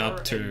fur and no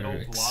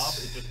blob,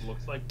 it just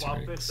looks like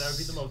blobfish. That would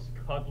be the most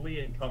cuddly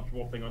and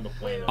comfortable thing on the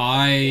planet.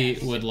 I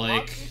Is would it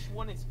like blobfish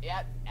when it's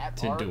at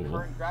to our duel.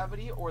 current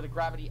gravity, or the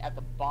gravity at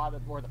the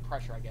bottom, or the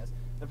pressure, I guess.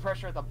 The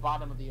pressure at the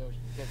bottom of the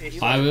ocean. Because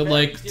it I looks would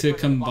very like to different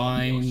at the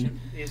bottom of the combine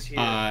ocean. Is here.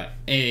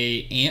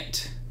 a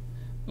ant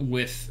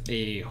with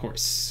a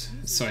horse,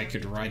 so I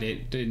could ride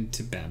it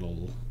into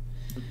battle.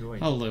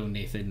 Hello,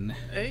 Nathan.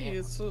 Hey,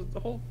 it's the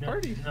whole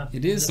party.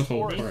 It is the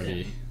whole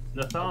party.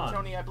 Nathan.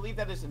 Tony, I believe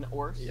that is an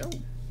horse.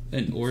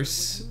 An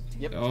horse.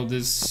 Yep. Oh,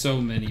 there's so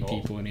many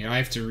people in here. I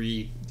have to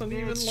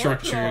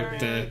restructure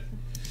the.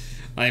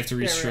 I have to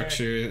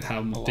restructure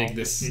how big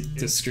the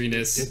screen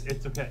is.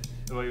 It's okay.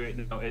 Wait,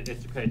 no, it's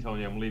okay,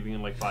 Tony. I'm leaving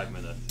in like 5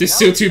 minutes. There's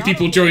still 2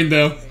 people joined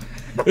though.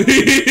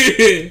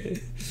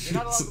 You're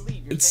not allowed to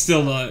leave. You're It's staying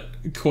still out.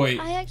 not quite.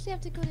 I actually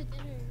have to go to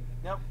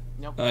dinner.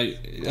 Nope. I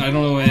don't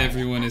know why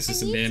everyone is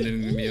just I need to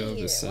abandoning me all of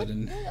eat. a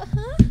sudden.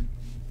 Huh?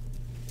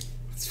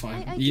 It's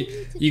fine. I You, do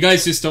need to you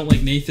guys just don't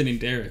like Nathan and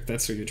Derrick.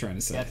 That's what you're trying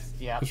to say. Yes,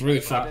 yeah. It's really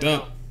I fucked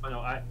don't up. know.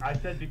 I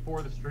said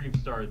before the stream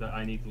started that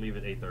I need to leave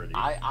at 8:30.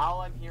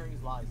 All I'm hearing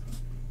is lies.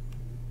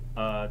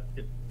 I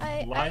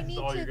Lies is need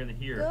all to you're gonna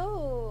hear.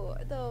 go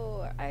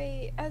though.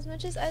 As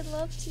much as I'd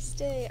love to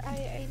stay,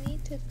 I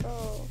need to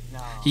go. No.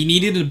 He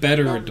needed a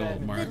better No,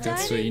 adult, no, Mark. The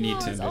That's what you dining need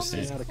to hall is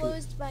understand. almost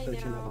closed by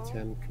 13 out now. of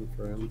 10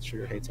 confirmed.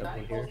 Sugar hates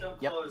everyone here.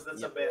 Yep.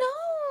 That's Yep. a bit.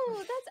 No,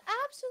 that's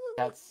absolutely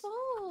That's-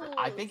 false.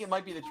 I think it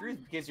might be the truth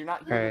because you're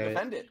not here to Alright.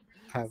 defend it.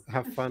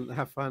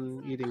 Have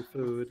fun eating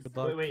food.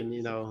 Wait.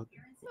 And What?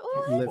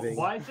 living.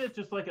 Why is it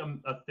just like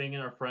a thing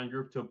in our friend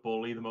group to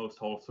bully the most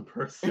wholesome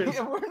person?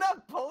 We're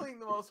not bullying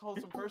the most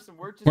wholesome person.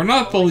 We're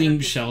not bullying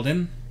the-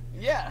 Sheldon.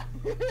 Yeah.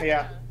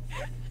 Yeah.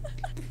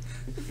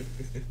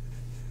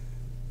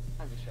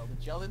 I'm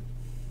Sheldon.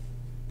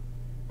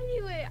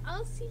 Anyway,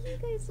 I'll see you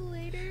guys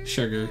later.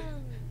 Sugar.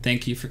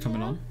 Thank you for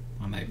coming yeah. on.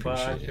 I Bye,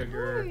 appreciate it. Of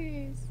sugar.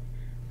 course.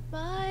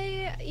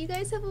 Bye. You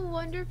guys have a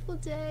wonderful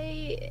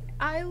day.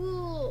 I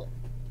will.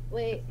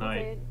 Wait. Night.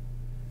 Okay.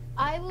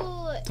 I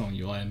will. Don't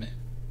you lie to me.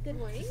 Good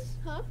morning.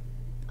 Huh?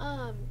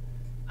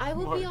 I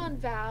will be on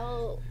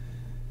Val.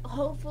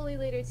 Hopefully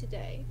later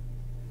today.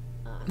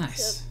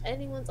 Nice. So if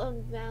anyone's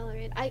on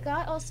Valorant, I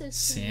got also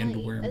Smite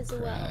Sandworm as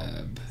well.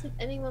 crab. So if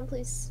anyone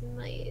plays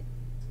Smite,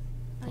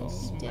 I'm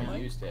Oh. down. I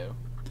used to.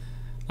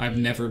 I've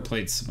never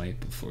played Smite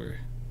before.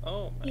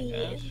 Oh my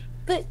Yeah. gosh.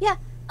 But yeah,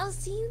 I'll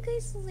see you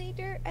guys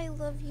later. I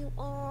love you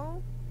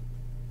all.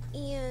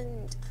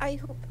 And I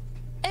hope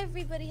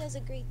everybody has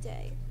a great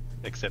day.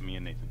 Except me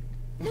and Nathan.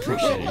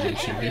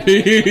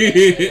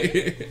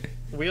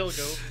 We'll go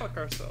fuck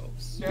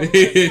ourselves. Stop.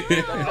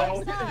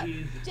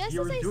 Just as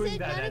You were I doing said,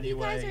 that none of you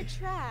guys anyway. are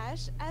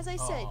trash. As I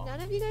said, Aw. none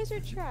of you guys are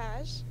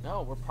trash.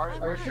 No, we're part of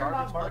I'm our not- You're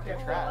not garbage marking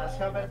bucket trash. trash.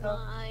 How about that?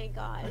 Oh my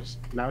gosh.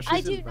 Now I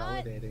she's do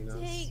not invalidating us.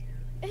 take.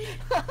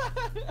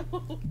 I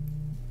don't.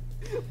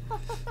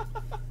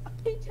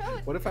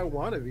 What if I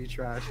want to be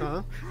trash,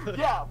 huh?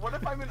 Yeah, what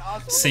if I'm an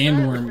awesome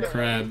Sandworm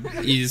crab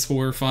is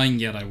horrifying,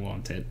 yet I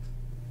want it.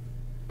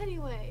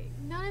 Anyway,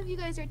 none of you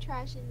guys are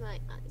trash in my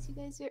eyes. You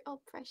guys are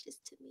all precious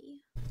to me.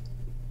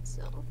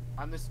 So.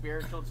 I'm the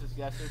spiritual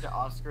successor to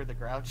Oscar the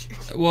Grouch.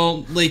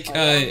 Well, like,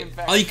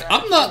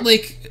 I'm not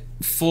like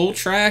full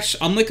trash.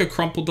 I'm like a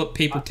crumpled up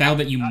paper towel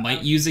that you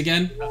might use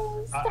again.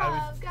 No,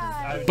 stop,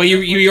 guys. But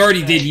you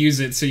already did use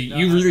it, so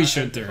you really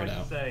should throw it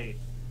out. Say,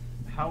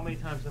 how many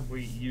times have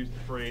we used the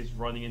phrase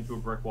 "running into a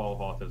brick wall of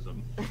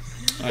autism"?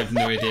 I have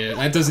no idea.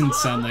 That doesn't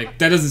sound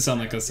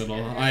like us at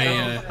all.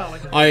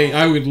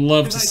 I would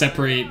love to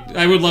separate.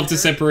 I would love to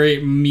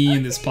separate me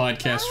and this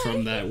podcast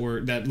from that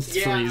word, that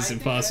phrase,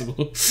 if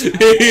possible.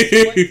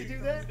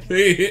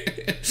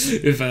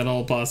 If at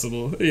all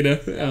possible, you know.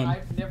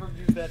 I've never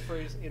used that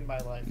phrase in my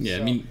life. Yeah,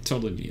 so. I mean,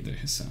 totally neither.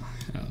 So.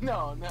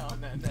 No, never.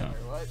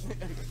 What?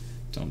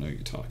 Don't know what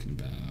you're talking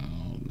about.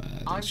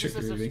 I'm just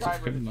a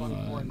subscriber to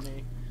 24 and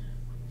me.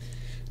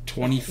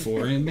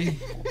 24 in me?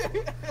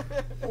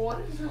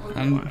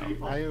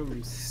 I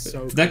am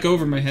so. Did that go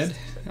over my head?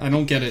 I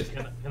don't get it.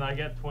 Can I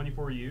get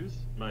 24 U's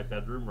in my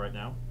bedroom right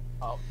now?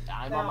 Oh,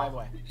 I'm on my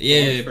way.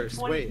 Yeah. First,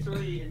 wait.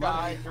 23 and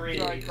Bye. 23.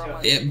 Sorry, so-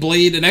 Chroma. Yeah,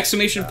 Blade, an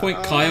exclamation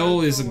point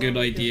Kyle is a good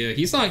idea.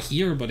 He's not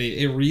here, but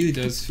it really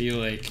does feel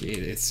like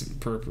it's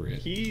appropriate.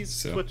 He's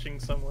So.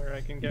 switching somewhere,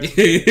 I can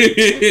guarantee.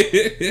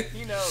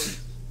 He knows.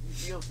 He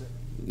feels it.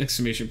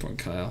 Exclamation point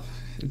Kyle.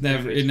 It Today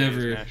is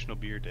never. National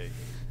Beer Day.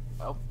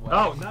 Oh,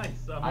 Oh, nice.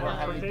 I don't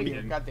have any beer.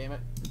 partaking. God damn it.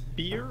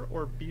 Beer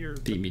or beer?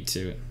 Beat me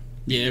to it.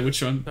 Yeah,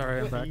 which one?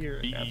 Sorry, I'm back.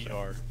 Beer. Gotcha.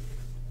 BER.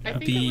 I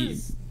think B- it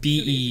was 2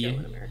 B- weeks ago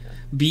in America.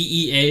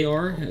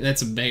 BEAR?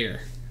 That's a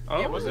bear. Oh,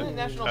 Yeah, wasn't it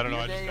National I don't know,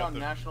 Beer I just Day got on the-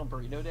 National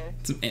Burrito Day?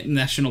 It's a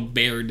National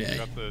Bear I Day.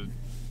 got the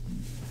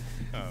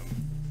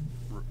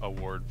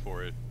award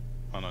for it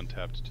on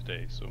Untapped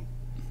today, so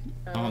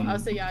I'll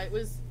say, yeah, it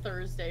was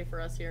Thursday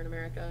for us here in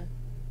America.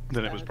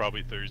 then it was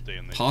probably Thursday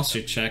and they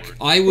Posture just check. had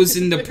the I was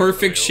in the award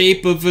perfect available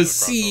shape of a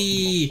across all-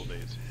 C. multiple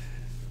days.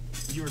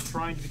 You were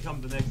trying to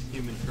become the next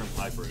human shrimp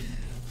hybrid.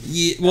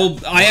 Yeah, well,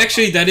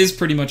 that is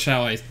pretty much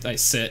how I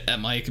sit at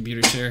my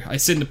computer chair. I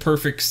sit in the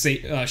perfect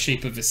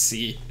shape of a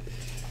C.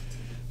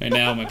 And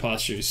now my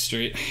posture is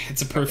straight.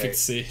 It's a perfect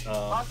C.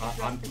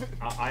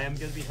 I am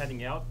going to be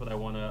heading out, but I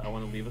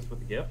wanna leave us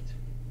with a gift.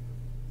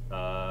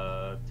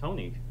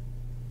 Tony.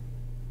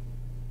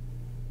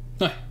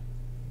 Huh.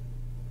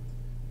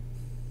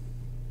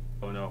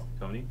 Oh no,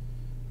 Tony.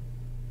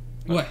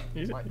 What?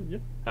 What?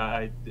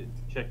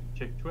 Check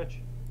Twitch.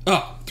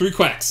 Oh, 3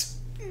 quacks.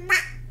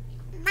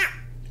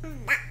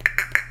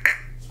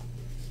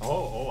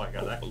 Oh, I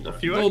got extra. A A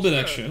few little bit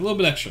extra. A little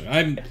bit extra.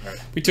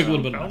 We took a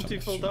little bit more time.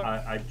 Bountiful duck.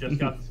 I just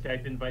got the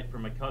Skype invite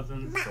from my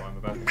cousins, so I'm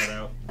about to head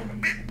out.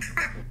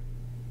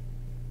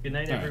 Good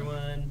night, All right.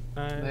 everyone.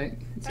 Right.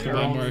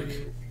 Goodbye, Mark.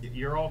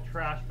 You're all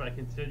trash, but I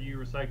consider you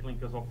recycling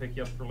because I'll pick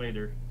you up for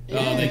later. Oh,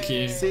 thank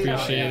you. See ya.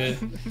 Appreciate it.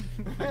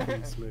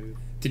 Being smooth.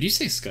 Did you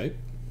say Skype?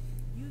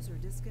 User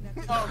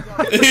disconnected. Oh,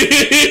 God.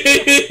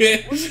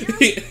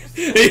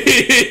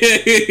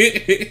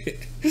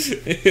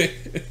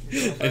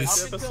 I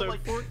just- Up until, Episode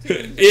like,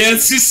 14. yeah,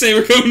 let's just say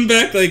we're going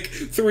back like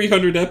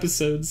 300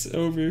 episodes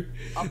over.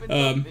 Up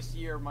until this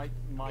year, my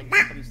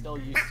company still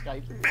used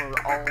Skype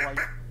for all, like,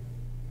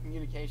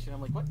 communication.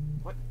 I'm like, what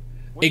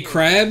A year?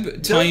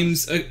 crab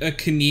times a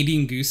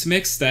Canadian goose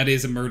mix, that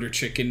is a murder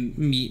chicken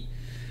meat.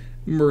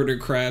 Murder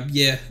crab.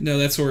 Yeah, no,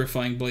 that's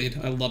horrifying, Blade.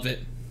 I love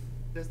it.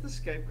 Does the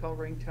Skype call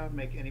ringtone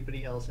make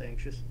anybody else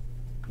anxious?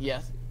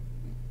 Yes.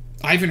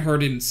 I haven't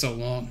heard it in so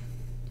long.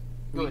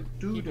 Good.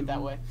 Keep it that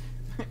way.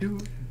 Do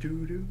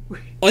do do.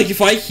 Like,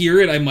 if I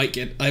hear it, I might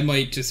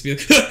just be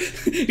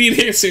like, need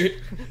an answer.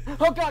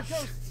 Oh, God,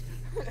 ghosts!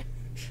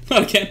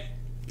 Not again.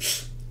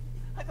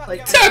 I thought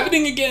Like, It's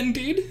happening again,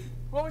 dude.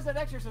 What was that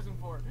exorcism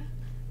for?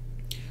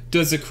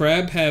 Does a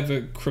crab have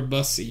a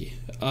crabussy?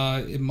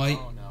 It might.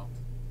 Oh, no.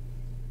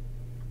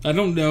 I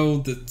don't know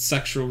the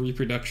sexual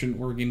reproduction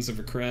organs of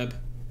a crab.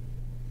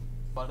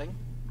 Budding?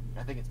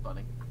 I think it's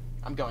budding.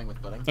 I'm going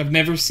with budding. I've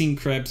never seen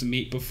crabs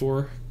mate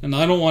before, and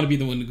I don't want to be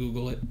the one to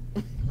Google it.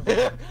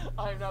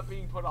 I'm not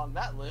being put on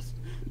that list.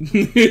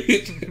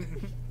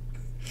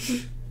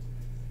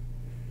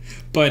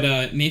 But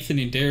Nathan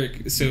and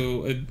Derrick,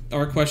 so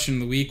our question of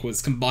the week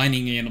was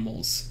combining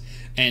animals,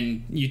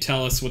 and you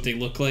tell us what they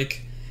look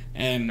like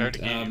and I already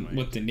gave you mine.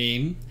 what the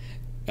name.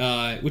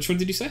 Which one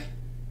did you say?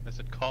 I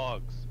said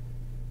cogs.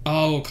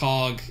 Oh,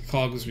 Cog.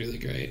 Cog was really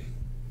great.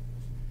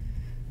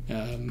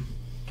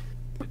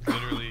 It's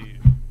literally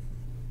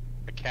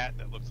a cat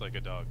that looks like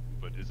a dog,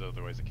 but is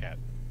otherwise a cat.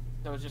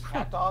 So it's just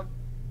cat dog?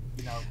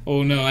 No.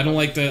 Oh no, I don't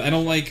like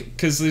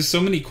because there's so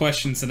many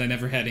questions that I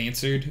never had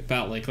answered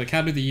about like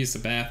how do they use the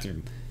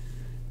bathroom?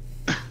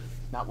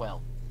 Not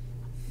well.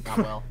 Not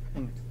well.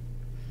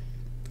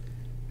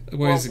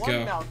 Where does it one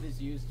go? mouth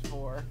is used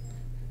for.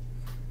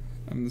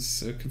 I'm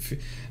so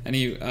confused.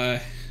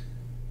 Anyways,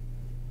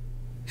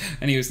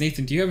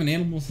 Nathan, do you have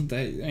animals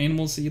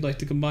that you'd like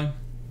to combine?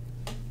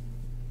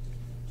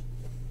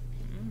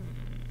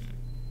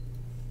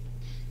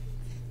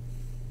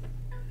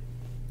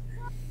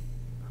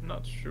 I'm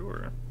not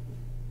sure.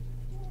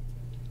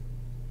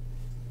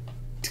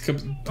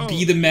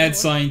 Be the mad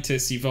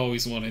scientist you've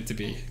always wanted to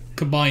be.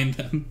 Combine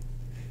them.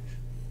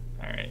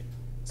 Alright.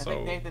 I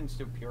think Nathan's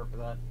too pure for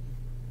that.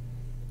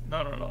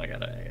 No, I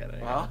gotta.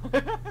 Well.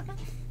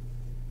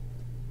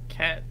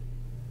 Cat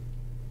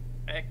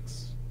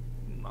X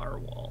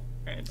Narwhal.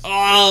 Right?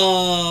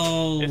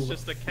 Oh! It's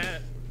just a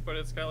cat, but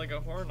it's got like a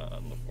horn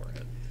on the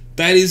forehead.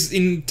 That is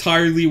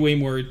entirely way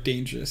more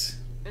dangerous.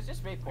 It's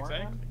just made porn.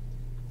 Exactly.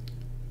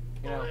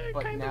 You know,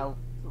 but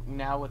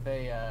now with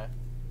a.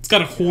 It's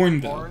got a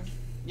horn though. Horn.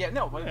 Yeah,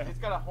 no, but it's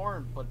got a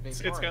horn, but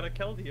it's got a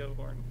Keldeo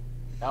horn.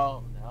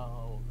 Oh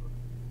no.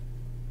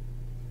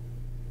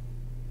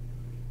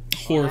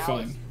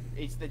 Horrifying. Well,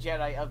 it's the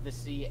Jedi of the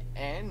Sea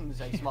and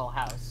a small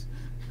house.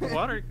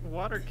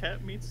 Water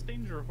cat meets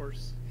danger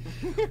horse.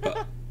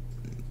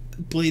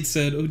 Blade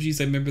said, "Oh geez,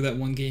 I remember that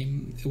one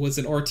game. It was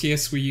an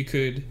RTS where you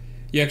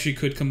actually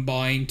could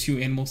combine two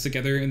animals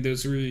together, and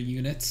those were your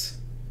units."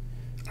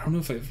 I don't know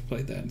if I've ever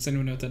played that. Does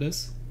anyone know what that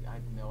is? I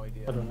have no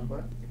idea. I don't know.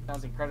 It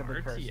sounds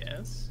incredibly cursed.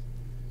 RTS.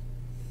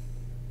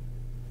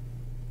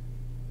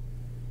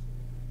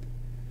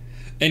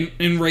 And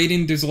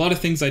Raiden, there's a lot of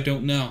things I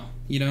don't know.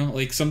 You know,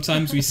 like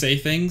sometimes we say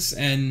things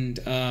and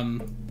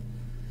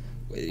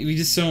we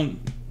just don't.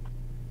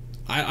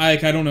 I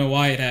don't know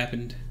why it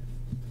happened.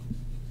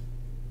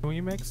 Can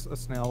you mix a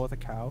snail with a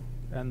cow,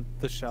 and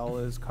the shell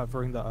is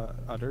covering the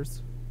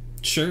udders?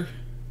 Sure.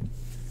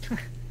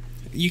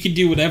 You can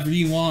do whatever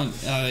you want.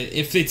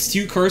 If it's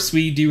too cursed,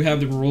 we do have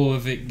the rule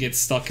of it gets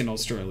stuck in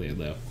Australia,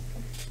 though.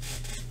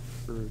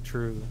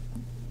 True.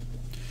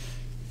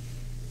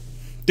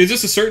 There's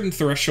just a certain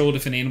threshold.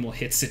 If an animal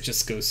hits, it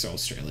just goes to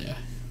Australia.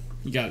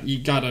 You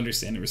got to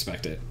understand and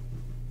respect it.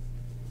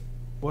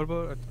 What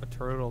about a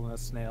turtle and a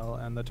snail,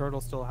 and the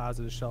turtle still has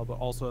its shell, but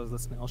also has the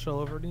snail shell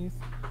over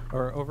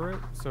it,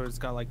 so it's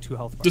got like 2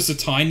 health bars. Just a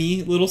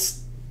tiny little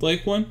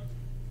like one?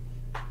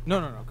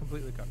 No,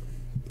 completely covered.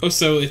 Oh,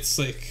 so it's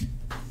like.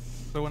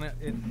 So when it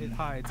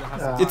hides, it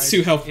has to it's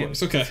 2 health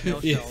bars. Okay. Snail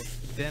Yeah. shell,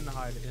 then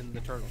hide in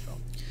the turtle shell.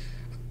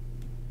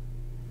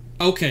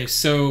 Okay,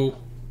 so.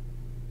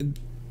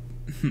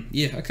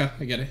 Yeah. Okay,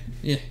 I get it.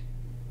 Yeah.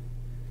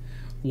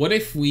 What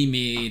if we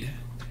made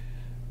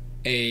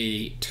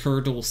a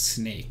turtle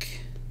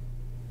snake?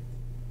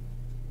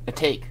 A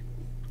take.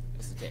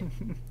 It's a take.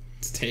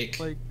 It's take.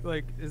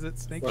 Like, is it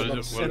snake? What and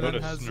about then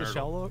a has the snurtle?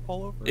 shell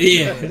all over?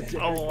 Yeah.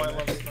 Oh, I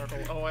love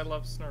Snurtle. Oh, I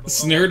love Snurtle.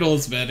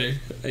 Snurtle's better.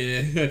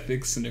 Yeah, I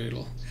think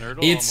Snurtle.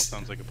 Snurtle almost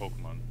sounds like a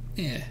Pokemon.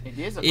 Yeah. It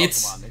is a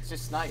Pokemon. It's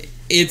just nice.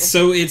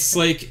 It's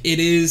like it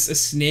is a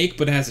snake,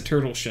 but it has a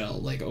turtle shell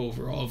like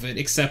over all of it,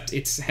 except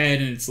its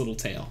head and its little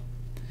tail.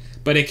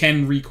 But it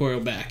can recoil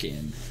back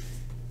in.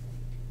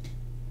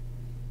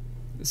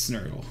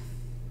 Snurtle.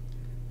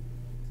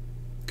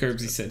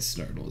 Curbsy said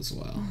Snurtle as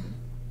well.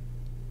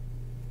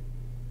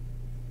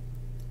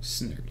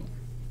 Snurtle.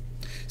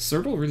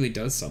 Snurtle really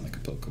does sound like a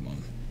Pokemon.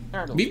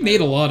 We've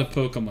made a lot of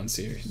Pokemons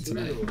here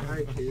tonight.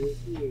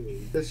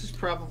 This is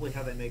probably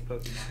how they make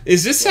Pokemon.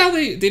 Is this how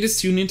they just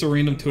tune into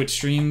random Twitch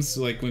streams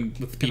like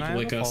with people Can I have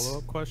like a us?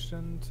 follow-up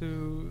question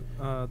to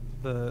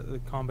the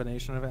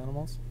combination of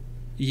animals?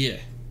 Yeah.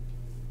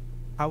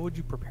 How would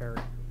you prepare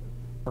it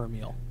for a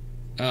meal?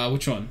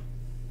 Which one?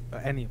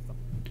 Any of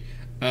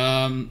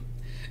them.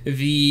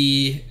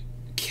 The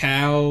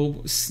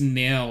cow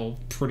snail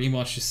pretty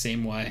much the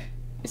same way.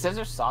 It says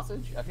there's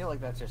sausage? I feel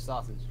like that's just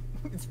sausage.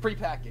 It's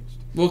prepackaged.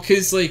 Well,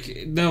 cause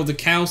like no, the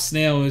cow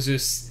snail is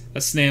just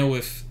a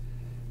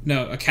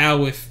cow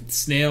with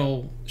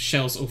snail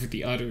shells over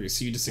the udders.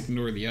 So you just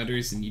ignore the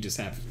udders and you just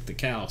have the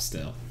cow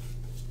still.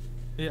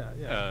 Yeah.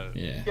 Yeah.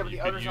 Yeah, but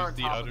the udders aren't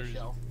top of the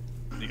shell.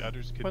 The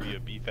udders could be a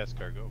beef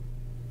escargot.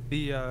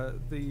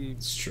 The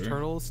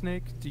turtle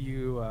snake, do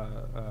you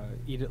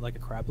eat it like a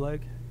crab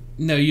leg?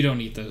 No, you don't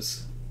eat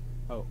those.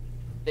 Oh.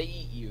 They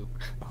eat you.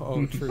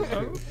 Oh,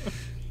 true.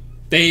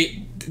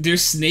 They're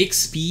snake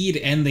speed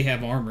and they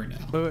have armor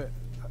now. But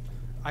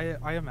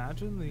I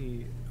imagine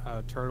the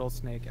turtle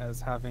snake as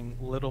having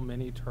little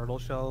mini turtle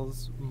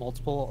shells,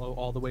 multiple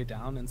all the way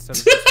down instead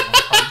of just one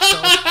hard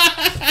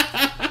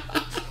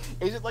shell.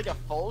 Is it like a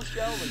full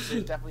shell? Like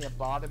there's definitely a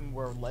bottom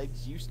where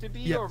legs used to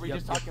be, or are we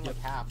just talking like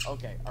half?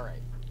 Okay, all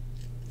right.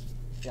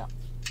 Yeah.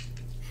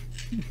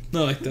 I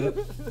like that.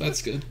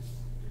 That's good.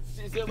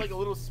 Is there like a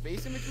little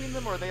space in between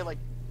them, or are they like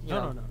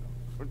No.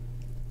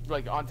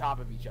 like on top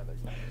of each other?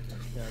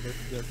 Yeah,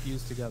 they're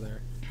fused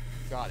together.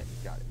 Got it.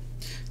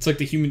 It's like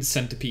the human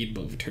centipede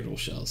but with turtle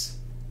shells.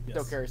 Yes.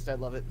 So cursed, I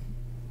love it.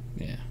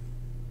 Yeah.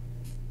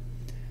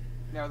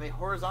 Now, are they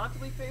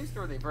horizontally faced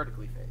or are they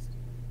vertically faced?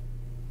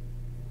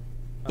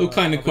 What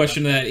kind of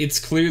question that? It's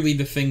clearly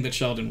the thing that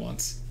Sheldon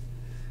wants.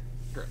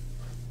 Sure.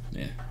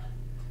 Yeah.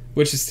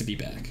 which is to be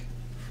back.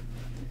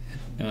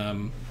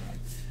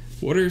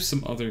 What are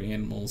some other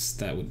animals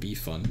that would be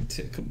fun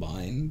to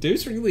combine?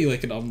 There's really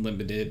like an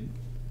unlimited,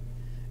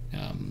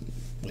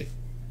 like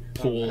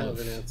pool. I have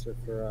an answer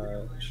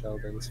for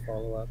Sheldon's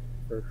follow-up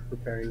for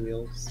preparing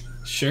meals.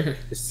 Sure.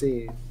 You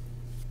see,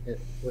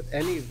 with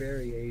any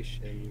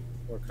variation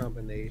or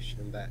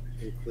combination that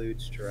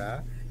includes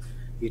giraffe,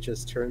 you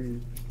just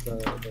turn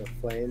the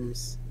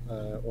flames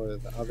or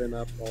the oven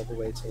up all the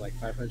way to like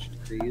 500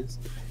 degrees,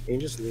 and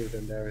you just leave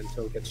them there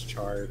until it gets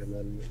charred, and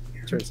then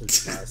it turns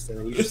into dust, and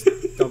then you just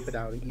dump it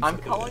out and eat I'm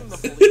it. calling the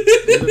police.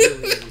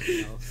 Literally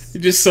anything else.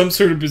 Just some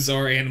sort of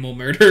bizarre animal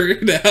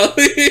murder now.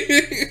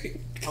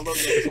 Hello,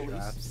 the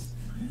police.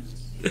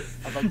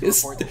 I'd like to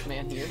report this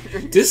man here.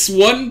 This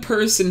one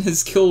person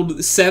has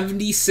killed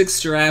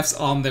 76 giraffes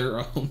on their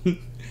own.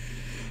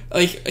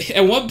 Like,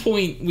 at one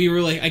point, we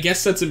were like, I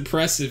guess that's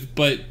impressive,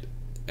 but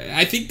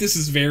I think this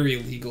is very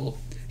illegal.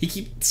 He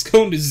keeps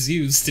going to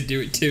zoos to do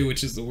it too,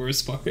 which is the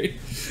worst part.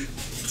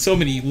 So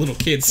many little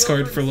kids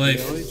scarred for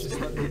life.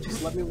 They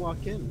just let me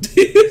walk in.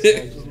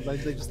 They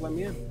just let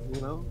me in, you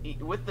know?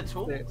 With the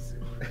tools.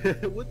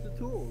 With the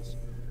tools.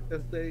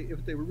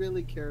 If they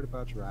really cared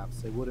about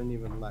giraffes, they wouldn't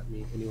even let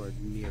me anywhere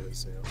near the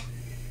zoo.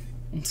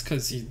 It's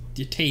because you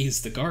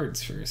tase the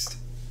guards first.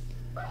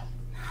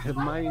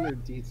 Minor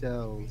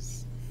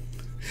details.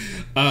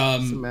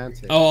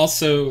 Semantics. Oh,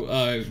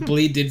 also,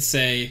 Blade did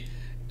say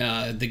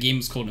the game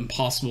is called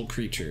Impossible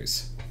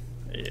Creatures.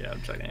 Yeah,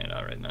 I'm checking it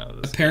out right now.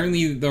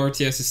 Apparently, the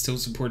RTS is still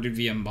supported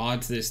via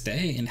mod to this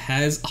day and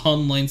has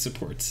online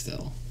support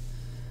still.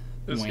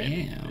 This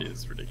game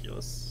is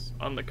ridiculous.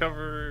 On the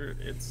cover,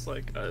 it's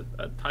like a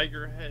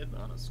tiger head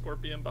on a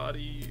scorpion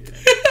body.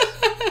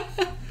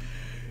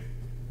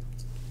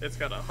 It's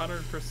got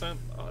 100%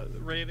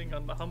 rating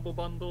on the Humble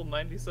Bundle.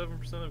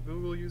 97% of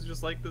Google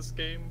users like this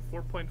game.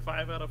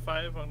 4.5 out of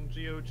 5 on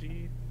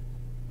GOG.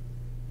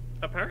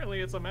 Apparently,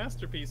 it's a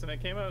masterpiece, and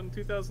it came out in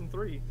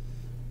 2003.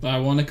 I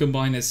want to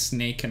combine a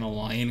snake and a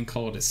lion and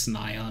call it a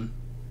Snyon.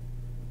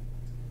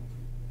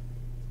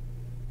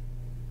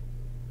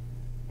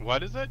 Why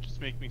does that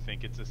just make me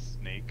think it's a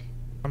snake?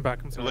 I'm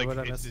back. I'm sorry. Like, What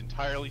I it's missed?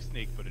 entirely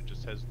snake, but it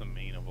just has the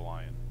mane of a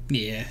lion.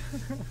 Yeah.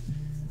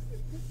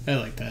 I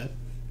like that.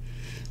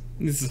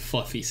 This is a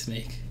fluffy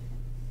snake.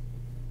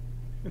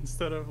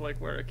 Instead of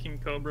like where a king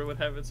cobra would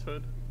have its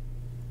hood.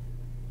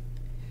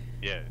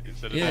 Yeah,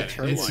 instead of Yeah, that,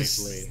 it's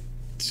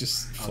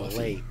just a fluffy.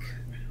 lake.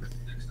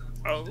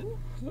 Oh.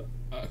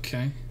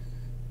 Okay.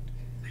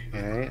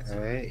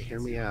 Alright, hear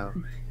me out.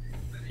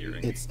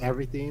 It's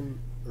everything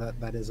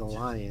that is a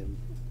lion,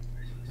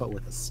 but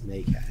with a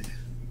snake head.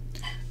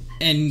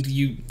 And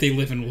they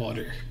live in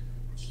water.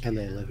 And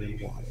they live in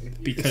water.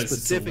 Because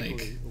it's a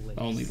lake. Lakes.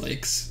 Only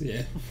lakes,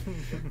 yeah.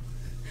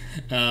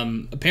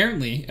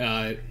 Apparently,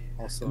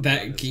 Also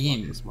that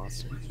game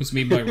monster. was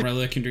made by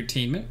Relic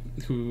Entertainment,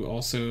 who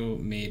also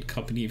made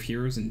Company of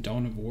Heroes and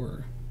Dawn of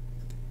War.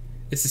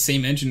 It's the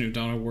same engine of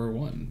Dawn of War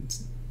 1,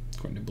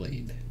 according to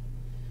Blade.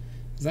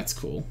 That's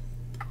cool.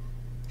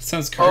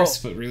 Sounds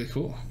cursed, but really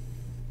cool.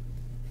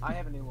 I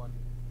have a new one.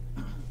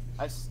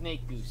 A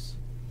snake goose.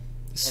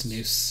 A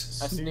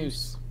snooze. A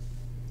snooze.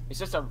 It's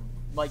just a,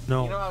 like,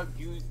 No. you know how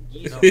geese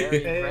are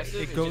very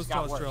aggressive? It goes just to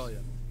got Australia.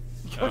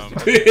 Worse.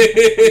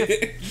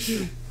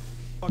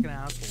 Fucking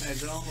asshole. I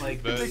don't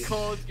like But-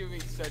 Nicole is giving me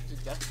such a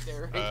death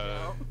stare right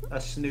now.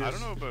 a snooze. I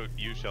don't know about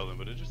you, Sheldon,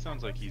 but it just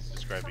sounds like he's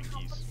describing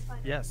geese.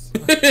 Yes. We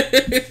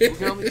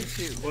can only do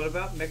two. What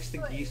about mix the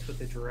geese with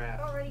the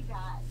giraffe? Already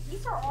bad.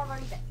 These are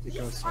already bad. It These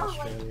goes to are like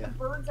the Australia.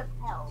 birds of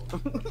hell.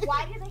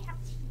 Why do they have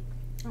teeth?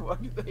 Why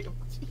do they have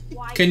teeth?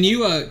 Why Can do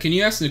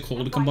you ask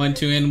Nicole to combine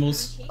two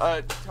animals?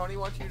 Tony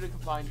wants you to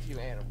combine two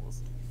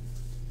animals.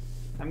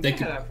 I'm They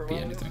getting could that for be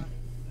one. anything.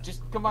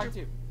 Just combine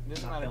two.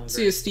 Doesn't Not matter. feeling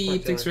See you,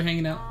 Steve. Thanks for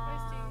hanging out.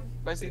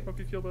 Bye, Steve. Hope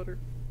you feel better.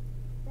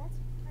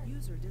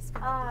 User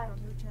disconnected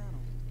from your channel.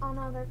 Oh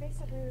no, they're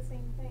basically the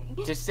same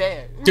thing. Just say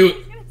it. Do it.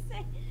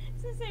 I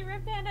was gonna say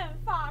Rip Panda and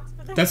Fox,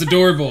 but they're That's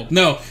adorable.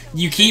 No,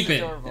 you keep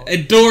it. adorable.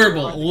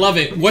 Adorable. Love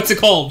it. What's it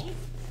called?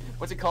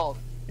 What's it called?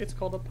 It's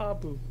called a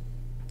pabu.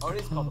 Oh,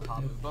 it is called a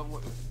pabu, but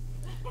what?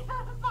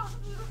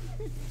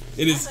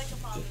 It is. I like a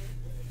Pabu.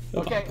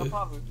 Okay, pabu. a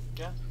pabu.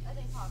 Yeah. I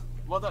think Pabu.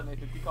 Well done,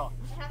 Nathan. Good call.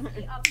 It has to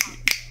be a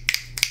Pabu.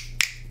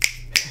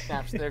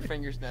 Snaps their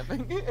finger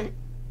snapping. Did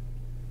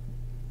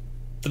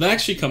that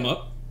actually come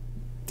up?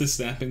 The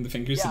snapping the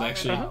fingers Yeah, did I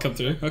actually heard that. come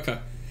through? Okay.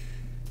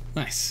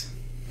 Nice.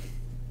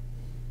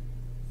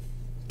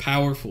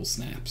 Powerful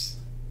snaps.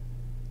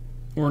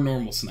 Or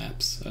normal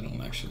snaps. I don't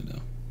actually know.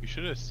 You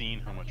should have seen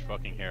how much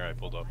fucking hair I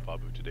pulled off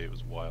Pabu today. It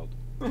was wild.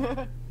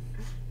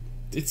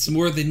 It's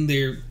more than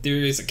there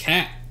is a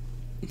cat.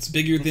 It's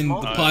bigger than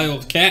the small. pile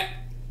of cat.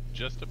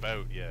 Just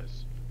about,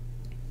 yes.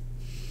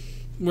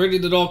 Where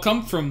did it all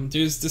come from?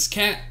 There's this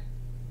cat.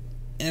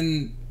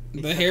 And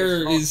the It's hair such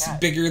a small is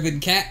cat. bigger than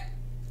cat.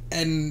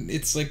 And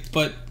it's like,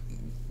 but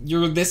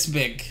you're this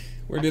big.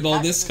 Where did all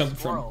this come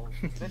from?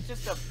 That's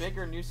just a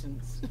bigger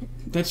nuisance.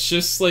 That's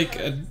just like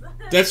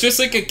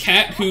a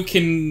cat who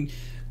can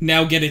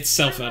now get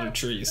itself out of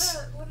trees.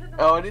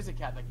 Oh, it is a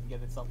cat that can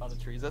get itself out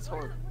of trees. That's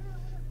horrible.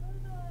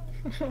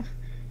 What's you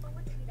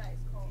guys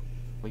called?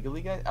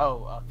 Wiggly guys?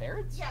 Oh,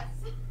 ferrets? Yes.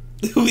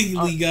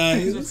 Wiggly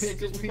guys. It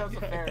just becomes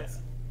a ferret.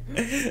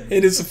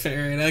 It is a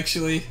ferret,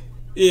 actually.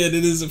 Yeah, it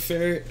is a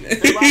ferret. They're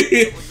laughing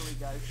at the wiggly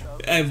guys, so.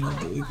 I love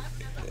the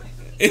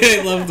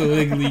I love the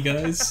wiggly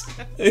guys.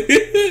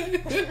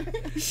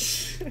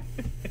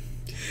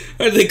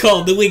 What are they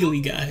called? The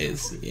wiggly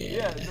guys.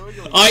 Yeah. The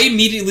wiggly guys. I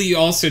immediately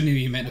also knew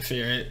you meant a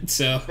ferret,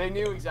 so. They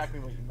knew exactly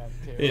what you meant,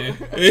 too.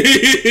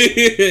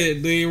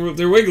 Yeah.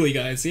 They're wiggly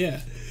guys, yeah.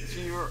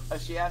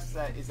 She asked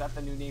is that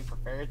the new name for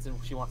ferrets, and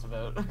she wants to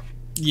vote.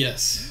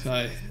 Yes,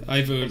 I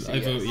vote. I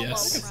vote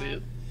yes. I can see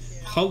it.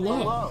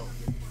 Hello.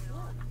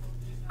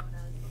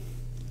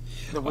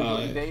 The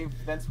wiggly, they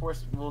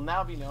thenceforth will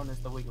now be known as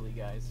the wiggly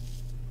guys.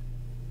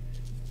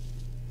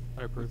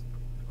 I approve.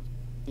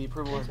 The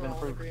approval has been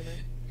approved.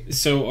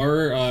 So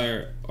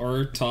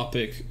our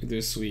topic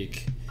this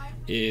week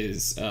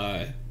is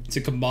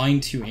to combine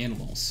two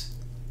animals.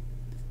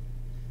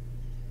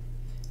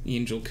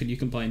 Angel, could you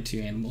combine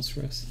two animals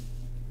for us?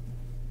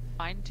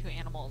 Combine two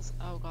animals.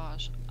 Oh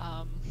gosh.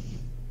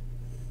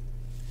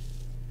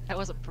 I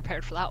wasn't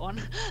prepared for that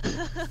one.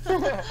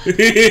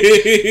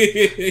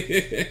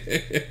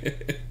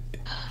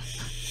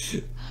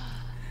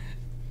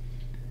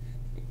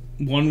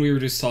 One we were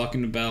just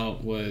talking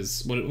about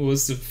was what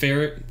was the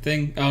ferret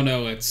thing? Oh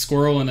no, a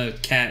squirrel and a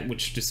cat,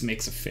 which just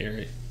makes a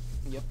ferret.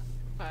 Yep.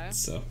 Okay.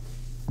 So.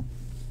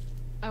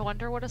 I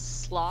wonder what a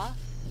sloth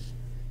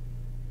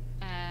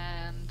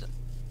and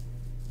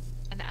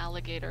an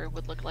alligator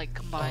would look like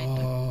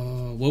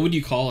combined. What would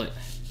you call it?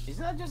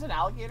 Isn't that just an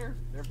alligator?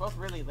 They're both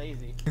really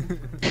lazy.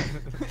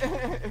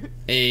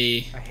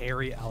 A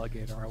hairy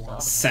alligator, I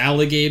want.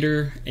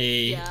 Saligator,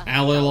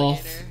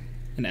 alliloth,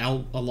 an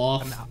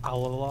aloth. An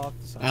alliloth.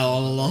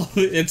 Alliloth.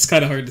 It's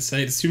kind of hard to say.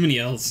 There's too many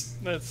L's.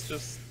 That's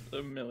just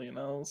a million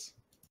L's.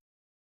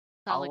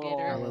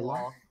 Alligator.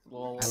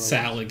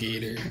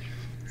 Saligator.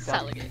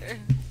 Saligator.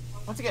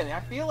 Once again,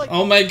 I feel like.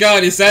 Oh my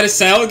god, is that a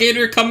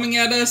saligator coming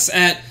at us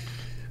at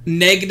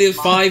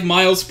 -5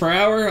 miles per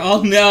hour?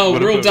 Oh no,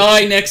 we'll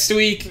die next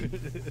week.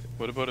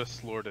 What about a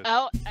Slordis?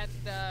 Oh, and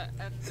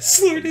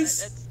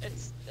Slordis.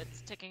 It's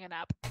taking a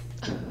nap.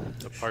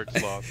 The part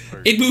sloth.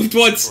 It moved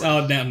once.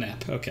 Oh, now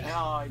nap. Okay.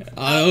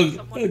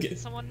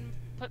 Someone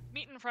put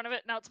meat in front of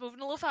it. Now it's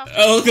moving a little faster.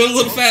 Oh, go a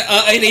little fast.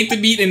 I ate the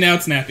meat and now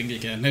it's napping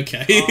again.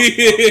 Okay.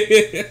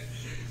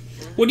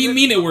 What do you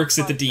mean it works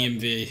at the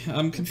DMV?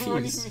 I'm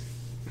confused.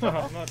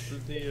 Not the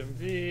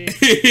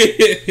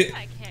DMV.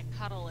 I can't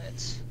cuddle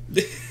it.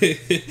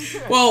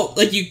 Well,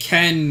 like you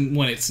can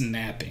when it's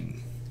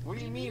napping. What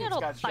do you mean it'll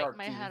it's got bite sharp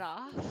my teeth? head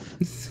off?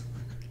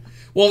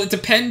 Well, it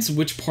depends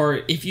which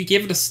part. If you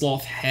give it a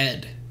sloth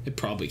head, it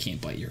probably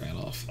can't bite your head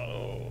off.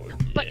 Oh, yeah.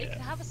 But it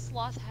can have a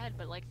sloth head,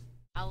 but like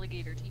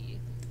alligator teeth.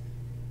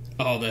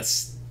 Oh,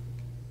 that's...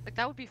 Like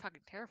that would be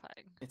fucking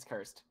terrifying. It's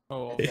cursed.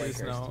 Oh, please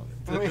no.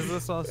 Is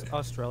this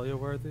Australia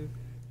worthy?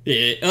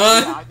 Yeah.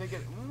 Yeah, I think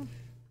it.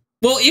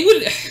 Well, it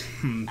would...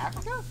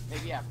 Africa?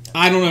 Maybe Africa.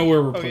 I don't know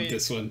where we're Okay, putting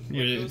this one.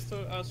 It goes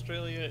to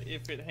Australia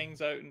if it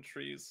hangs out in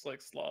trees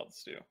like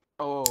sloths do.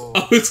 Oh.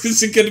 Oh,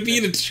 is it gonna be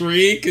in a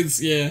tree? Cause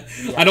yeah,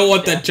 I don't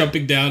want that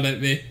jumping down at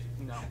me.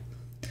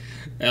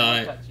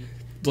 No.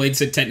 Blade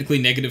said technically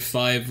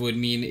 -5 would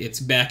mean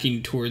it's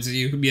backing towards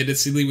you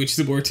menacingly, which is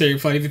the more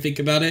terrifying if you think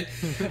about it.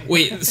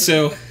 Wait,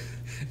 so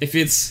if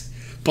it's...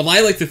 But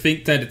I like to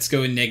think that it's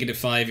going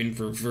 -5 in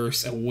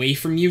reverse away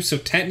from you, so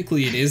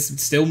technically it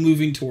is still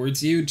moving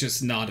towards you,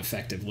 just not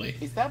effectively.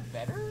 Is that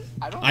better?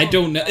 I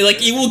don't know.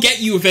 Like, it will get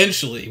you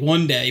eventually,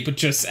 one day, but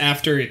just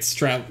after it's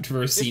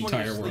traversed the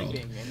entire world.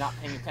 And not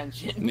paying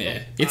attention.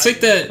 Yeah. It's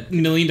like the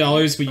 $1 million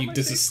where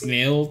there's a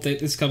snail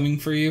that is coming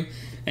for you,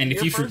 and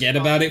if you forget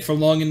about it for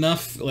long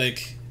enough,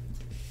 like,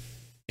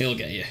 it'll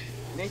get you.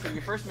 Nathan,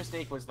 your first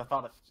mistake was the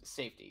thought of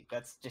safety.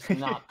 That's just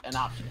not an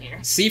option here.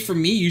 See, for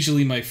me,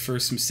 usually my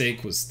first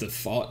mistake was the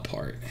thought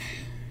part.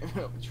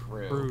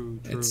 True.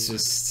 It's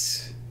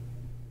just...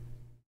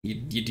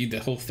 You do the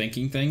whole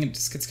thinking thing, and it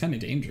just gets kind of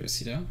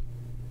dangerous, you know?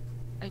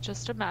 I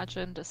just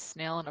imagined a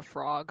snail and a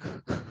frog.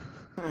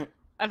 And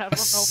I don't know if I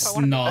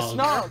Snog.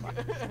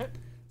 want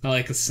I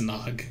like a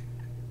snog.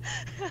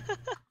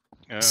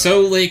 Yeah.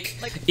 So, like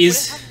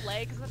is... would it have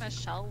legs and a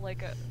shell,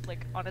 like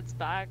on its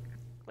back?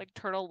 Like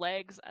turtle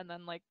legs and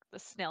then like the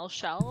snail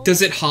shell.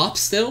 Does it hop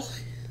still?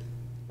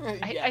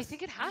 I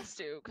think it has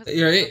to because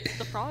Right.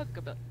 the frog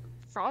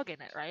in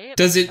it, right?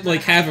 Does it And then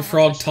like have a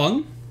frog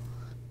tongue?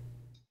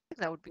 I think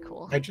that would be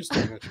cool. I just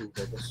imagine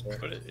Bulbasaur.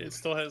 But it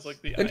still has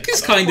like the. It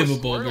is kind of a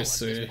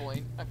Bulbasaur.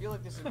 I feel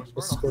like this is A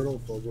Squirtle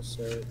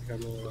Bulbasaur,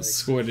 kind of like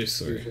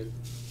Squirtlesaur. fusion.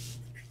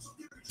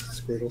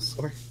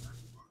 Squirtlesaur.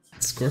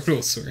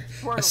 Squirtlesaur.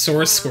 A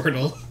sore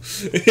Squirtle.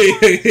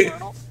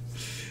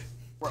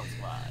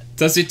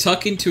 Does it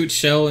tuck into its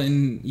shell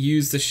and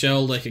use the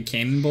shell like a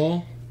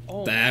cannonball?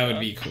 Oh, that would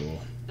be cool.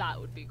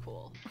 That would be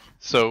cool.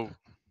 So,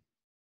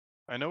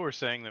 I know we're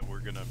saying that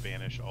we're gonna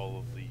banish all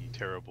of the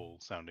terrible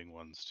sounding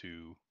ones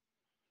to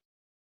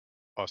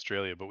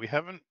Australia, but I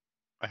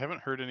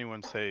haven't heard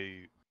anyone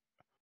say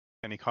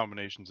any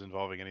combinations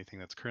involving anything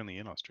that's currently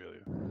in Australia.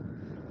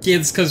 Yeah,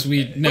 it's because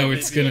we know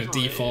it's gonna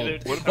default.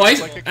 What Well, about,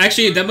 like, a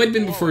actually, that might have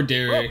been kangaroo? before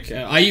Derrick.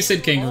 You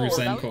said kangaroos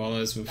Oh, and that would-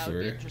 koalas That would be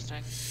before.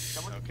 interesting.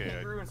 Okay,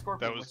 Kangaroo and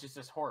scorpion, that was- which is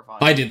just horrifying.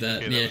 I did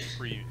that, Okay, yeah.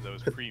 that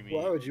was pre me.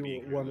 Why would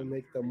you want to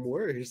make them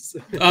worse?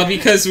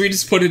 Because we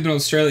just put it in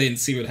Australia and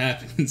see what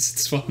happens.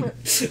 It's fun.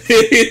 Does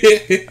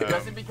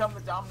it become the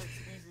dominant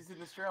species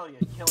in Australia,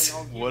 killing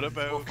all humans? What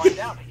about- We'll find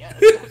out, I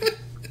guess.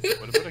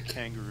 What about a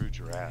kangaroo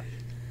giraffe?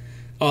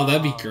 Oh,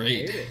 that'd be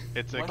great.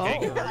 It's a What?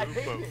 kangaroo, I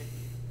hate but it.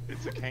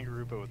 it's a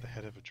kangaroo, but with the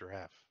head of a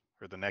giraffe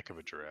or the neck of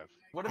a giraffe.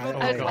 What I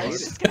about don't a like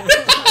was it. just gonna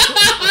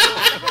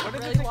What if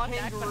really it's a long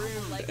neck, but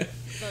kangaroo? like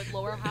the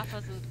lower half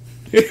has a,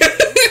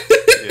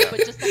 Yeah. but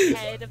just the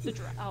head of the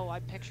giraffe. Oh,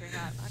 I'm picturing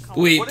that. I can't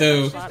Wait, What if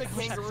though. it's just a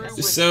kangaroo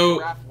with So,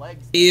 giraffe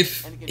legs,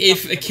 If and it can if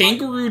jump a and climb?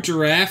 kangaroo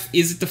giraffe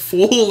is at the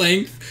full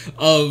length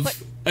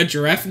of a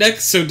giraffe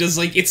neck, so does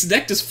like its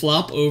neck just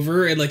flop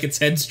over and like its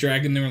head's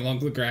dragging there along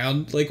the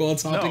ground like while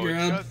it's hopping it's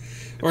around? got-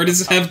 Or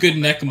does it have good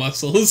neck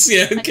muscles?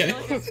 Yeah, I okay. feel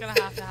like it's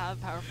gonna have to have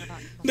powerful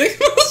neck. Neck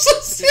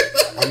muscles.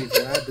 I mean,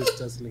 glad this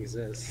doesn't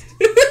exist.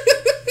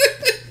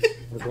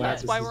 We're glad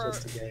That's this why is we're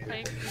just a game.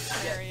 playing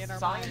dictionary in our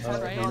Science minds,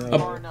 has right? gone no.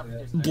 far enough.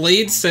 There's no-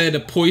 Blade said a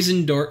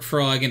poison dart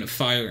frog and a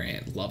fire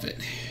ant. Love it.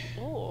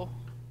 Oh.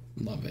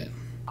 Love it.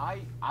 I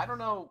don't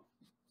know.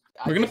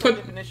 We're gonna I guess the put-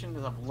 definitions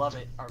of love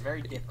it are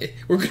very different.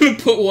 We're gonna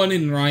put one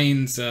in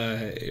Ryan's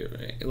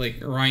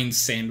Ryan's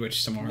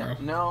sandwich tomorrow.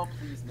 No,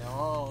 please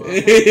no.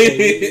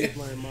 Leave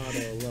my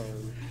motto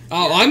alone.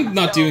 Oh, I'm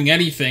not No. doing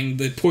anything.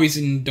 The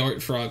poison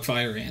dart frog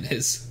fire ant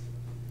is.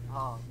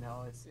 Oh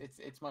no,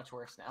 it's much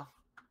worse now.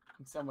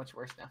 It's so much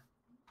worse now.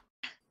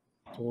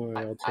 Don't worry,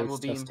 I'll I will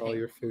taste be in test all pain.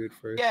 your food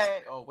first. Yeah.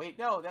 Oh wait,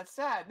 no, that's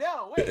sad.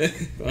 No, wait.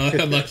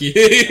 Unlucky.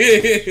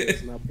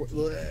 It's not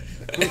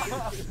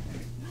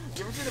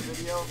You ever seen a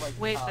video of like?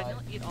 Wait, then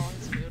you'll eat all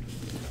his food.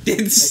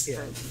 It's,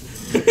 Yeah.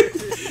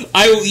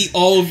 I will eat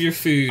all of your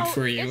food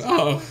for you. It's not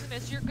Oh,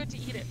 poisonous. You're good to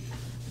eat it,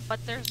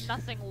 but there's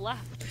nothing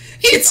left.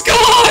 it's Sorry,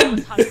 I gone.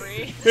 was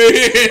hungry.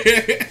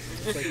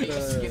 Just like eat the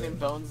the- skin and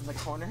bones in the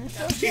corner.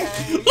 It's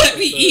okay. Let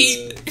me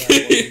eat. that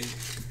one,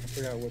 I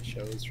forgot what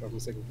show it's from.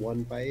 It's like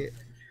one bite,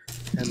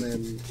 and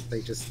then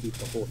they just eat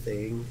the whole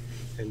thing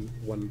in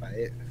one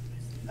bite.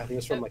 I think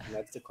it's from like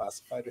Ned's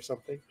Declassified or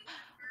something.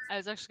 I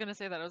was actually gonna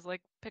say that. I was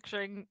like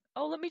picturing,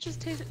 oh, let me just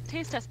taste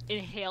test.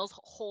 Inhales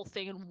whole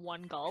thing in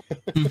one gulp.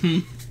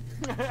 Mhm.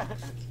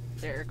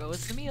 There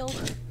goes the meal.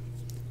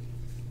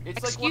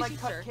 It's like when I Excuse me,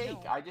 cut sir,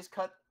 cake. no. I just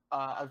cut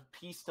a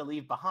piece to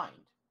leave behind.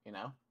 You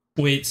know.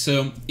 Wait,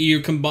 so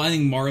you're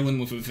combining marlin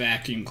with a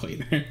vacuum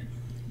cleaner,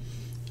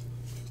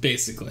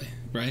 basically,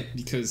 right?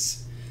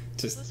 Because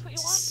Is this what you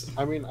want?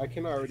 I mean, I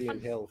can already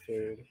inhale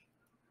food.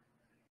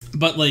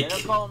 But like, They're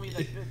calling me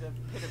the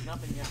pit of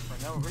nothingness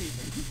for no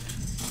reason.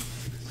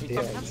 It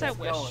Yeah. just Sometimes I keeps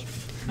wish going.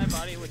 my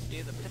body would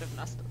do the pit of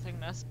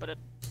nothingness, but it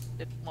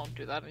won't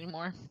do that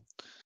anymore.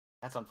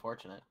 That's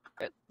unfortunate.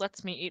 It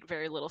lets me eat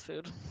very little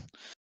food.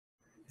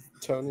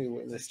 Tony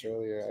witnessed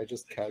earlier. I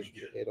just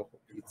casually ate a whole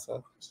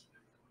pizza.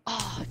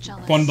 Oh,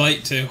 jealous. one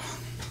bite too.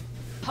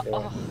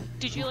 Oh,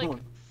 did you like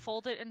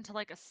fold it into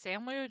like a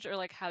sandwich, or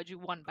like how'd you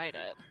one bite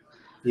it?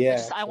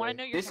 Yeah. I want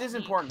to actually. know your This is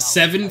technique. important. knowledge. I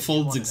Seven do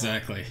folds wanna know.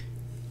 exactly.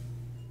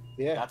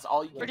 Yeah. That's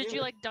all you can Or did do.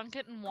 you like dunk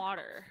it in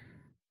water?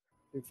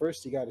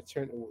 First, you got to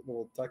turn.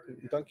 Well,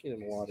 dunking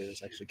in water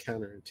is actually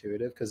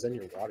counterintuitive because then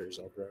your water's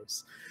all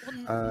gross.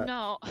 Well,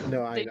 no.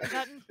 No, I They know. do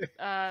that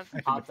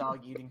in, hot dog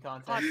eating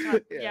hot contest?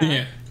 tub. Yeah.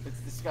 Yeah. It's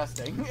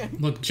disgusting.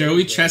 Look,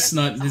 Joey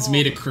Chestnut has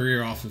made a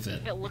career off of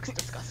it. It looks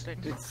disgusting.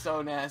 It's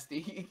so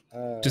nasty.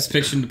 Just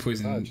picturing the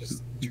poison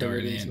just dart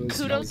turn it into and a I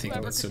Kudos would think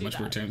whoever that's so could do much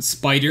more that. time.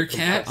 Spider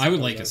cat? I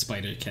would like a Compressed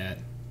spider cat.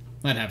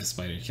 I'd have a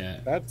spider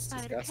cat. That's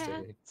Spider cat,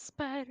 disgusting.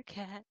 spider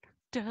cat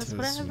does Does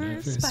whatever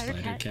whatever spider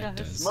spider cat cat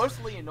does. does.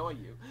 Mostly annoy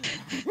you.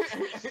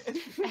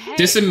 Hey,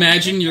 Just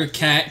imagine your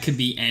cat could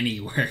be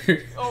anywhere.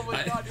 Oh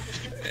my god,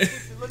 it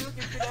literally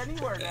can fit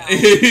anywhere now.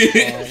 hate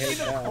In a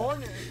that.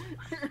 corner.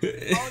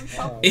 On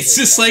top of It's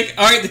it. just like,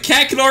 alright, the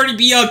cat can already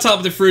be on top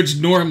of the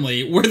fridge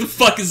normally. Where the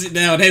fuck is it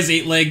now? It has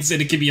 8 legs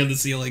and it can be on the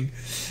ceiling.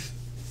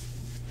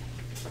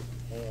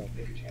 Oh, I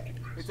hate that.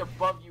 It's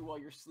above you while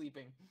you're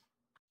sleeping.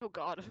 Oh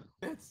god.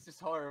 It's just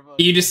horrible.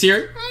 You just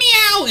hear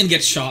meow and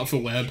get shot for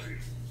web.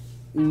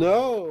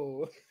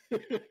 No.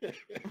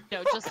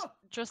 No,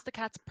 just the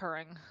cat's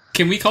purring.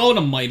 Can we call it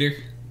a miter?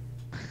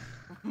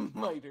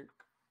 Miter.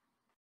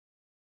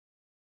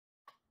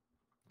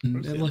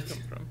 Where's the Look, M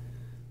come from?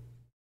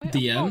 Wait,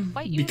 the I'll M?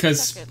 bite you in a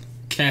Because second.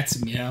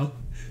 cats meow.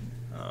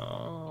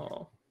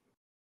 Oh.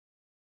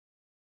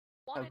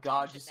 Oh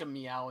god, just a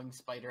meowing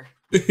spider.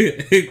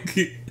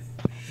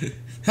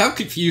 How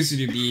confused would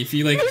you be if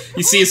you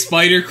you see a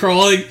spider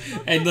crawling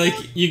and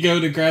you go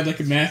to grab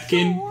a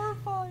napkin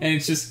and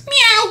it's just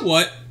meow?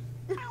 What?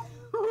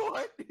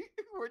 What?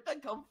 Where'd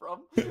that come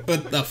from?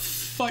 What the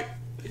fuck?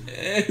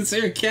 Is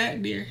there a cat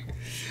in here?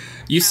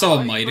 You saw a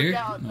I miter?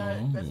 forgot that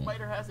Oh. that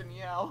spider has a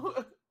meow.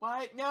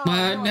 What? No.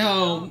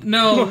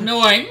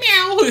 No, I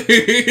meow.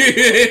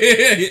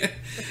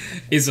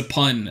 Is a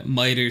pun.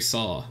 Miter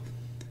saw.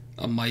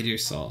 A miter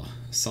saw.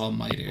 Saw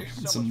miter.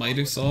 Is a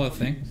miter saw a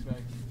thing?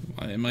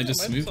 Am I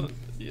just smooth?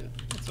 Yeah,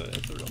 it's a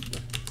real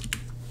thing.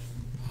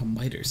 A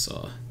miter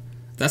saw.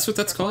 That's what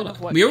that's One called.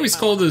 of what We always game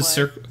I call wanna those play.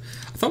 circle.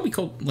 I thought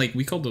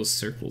we called those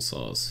circle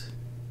saws.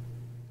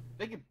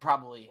 They could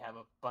probably have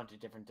a bunch of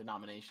different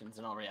denominations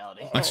in all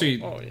reality.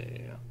 Actually- Oh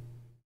yeah.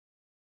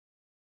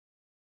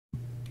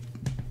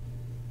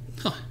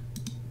 Huh.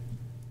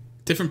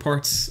 Different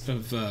parts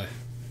of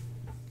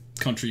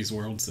countries,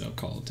 worlds, they'll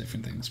call it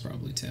different things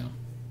probably too.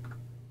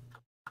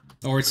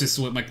 Or it's just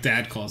what my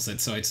dad calls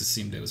it, so I just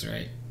assumed it was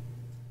right.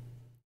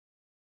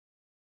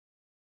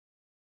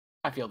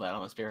 I feel that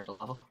on a spiritual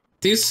level.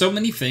 There's so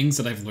many things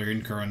that I've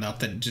learned growing up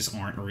that just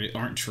aren't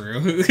true.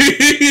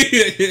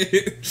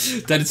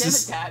 That it's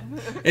just, Dad.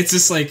 it's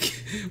just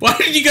like, why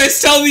did you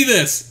guys tell me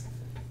this?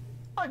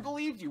 I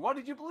believed you. Why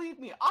did you believe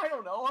me? I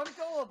don't know. I'm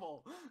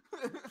gullible.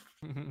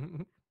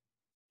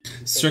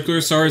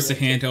 Circular saw is the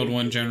handheld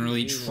one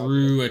generally.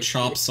 True, a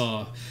chop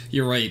saw.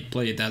 You're right,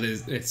 Blade.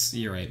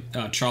 You're right.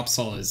 Chop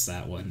saw is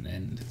that one,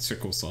 and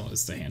circle saw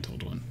is the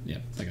handheld one.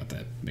 Yep, I got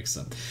that mixed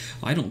up.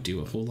 I don't do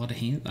a whole lot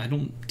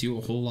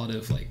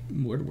of like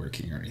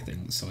woodworking or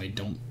anything, so I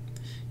don't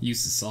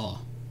use the saw.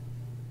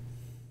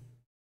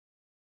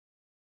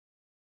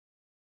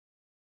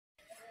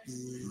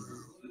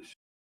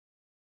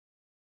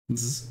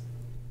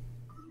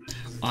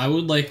 I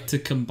would like to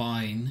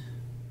combine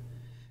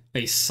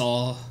a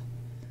saw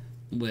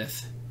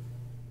with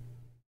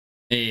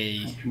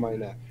a My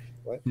neck.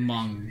 What?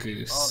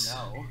 mongoose.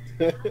 Oh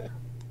no.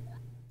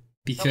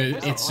 Because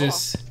Oh, it's wow.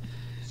 just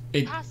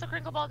it. Pass the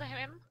crinkle ball to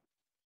him,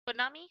 but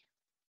not me.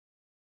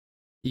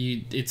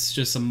 It's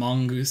just a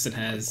mongoose that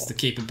has the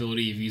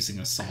capability of using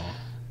a saw.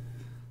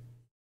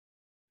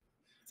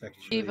 It's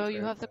actually Evo, you very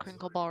have the possible.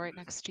 crinkle ball right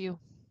next to you.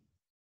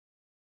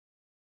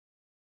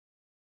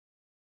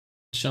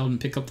 Sheldon,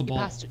 pick up the He ball.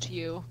 passed it to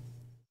you.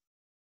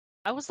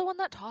 I was the one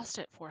that tossed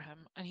it for him,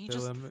 and he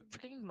just Dylan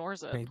freaking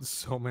ignores it. Made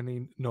so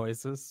many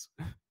noises.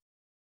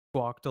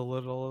 Walked a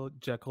little,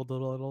 jeckled a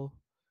little.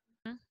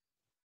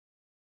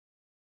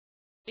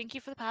 Thank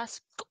you for the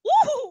pass.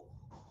 Woo!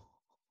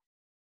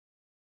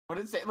 What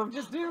did Salem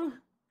just do?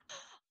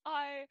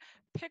 I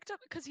picked up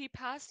because he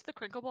passed the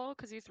crinkle ball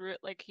because he threw it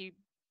like he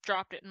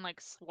dropped it and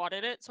like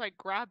swatted it. So I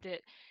grabbed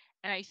it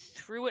and I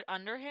threw it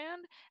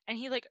underhand, and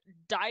he like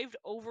dived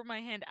over my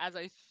hand as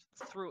I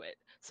threw it.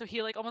 So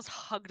he like almost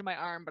hugged my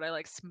arm, but I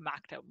like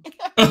smacked him.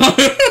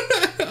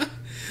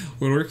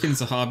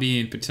 Woodworking's a hobby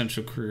and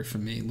potential career for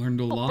me. Learned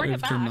a lot bring it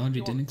of back. terminology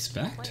You didn't won't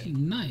expect.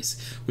 complain.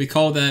 Nice. We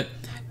call that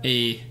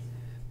the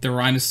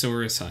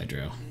Rhinoceros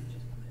Hydro.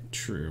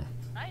 True.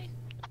 Right?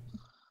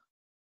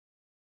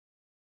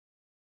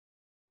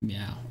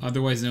 Meow.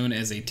 Otherwise known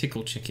as a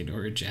tickle chicken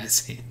or a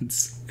jazz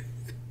hands.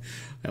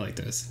 I like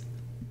those.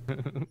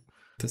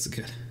 That's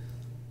good.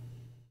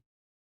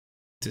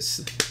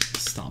 Just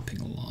stomping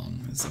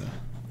along as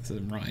a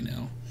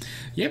rhino.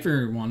 You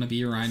ever want to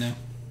be a rhino?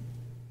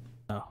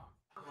 No.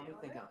 Let me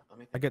think.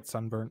 I get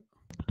sunburnt.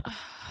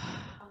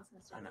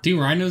 Do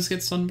rhinos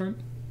get sunburnt?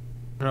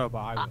 No, but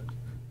I would.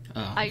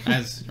 Oh, I-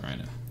 as a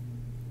rhino.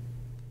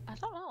 I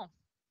don't know.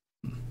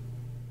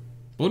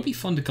 What would be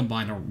fun to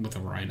combine with a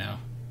rhino?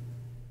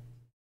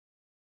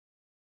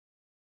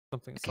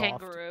 Something A soft.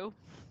 kangaroo.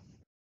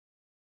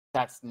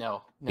 That's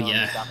no. No.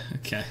 Yeah. Stop it.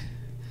 Okay.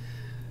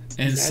 And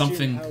Imagine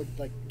something. how,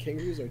 like,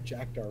 kangaroos are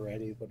jacked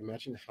already, but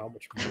imagine how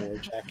much more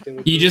jacked they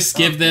would You be. just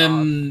give Oh,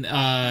 them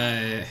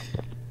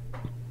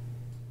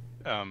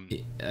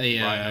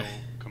Rhino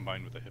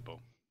combined with a hippo.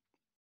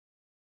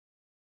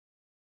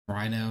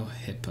 rhino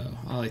hippo.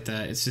 I like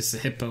that. It's just a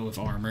hippo with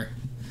armor.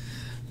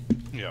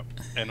 Yeah,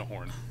 and a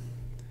horn.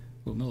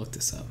 Well, I'm gonna look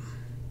this up.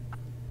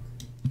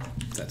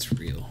 That's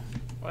real.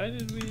 Why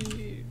did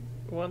we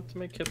want to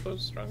make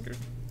hippos stronger?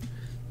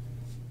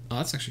 Oh,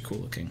 that's actually cool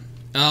looking.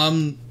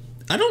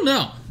 I don't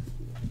know.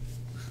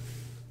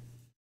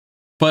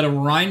 But a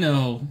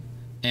rhino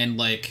and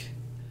like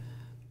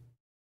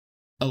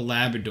a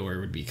Labrador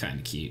would be kind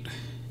of cute.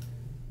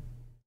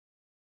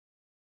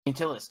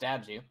 Until it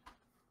stabs you.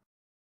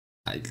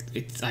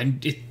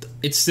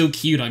 It's still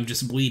cute. I'm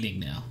just bleeding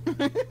now.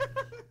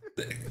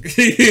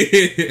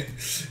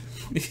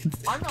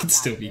 I'm not Could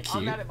still mad be at it.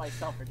 I'm cute. mad at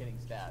myself for getting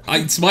stabbed.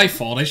 It's my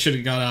fault. I should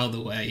have got out of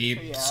the way.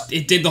 Yeah.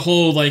 It did the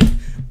whole like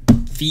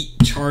feet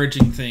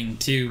charging thing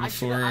too I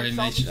before, saw and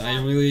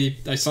the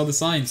I saw the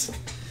signs.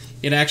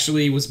 It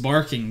actually was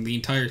barking the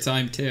entire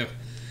time too,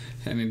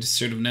 and I just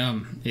should have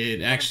known.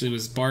 It actually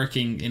was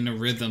barking in the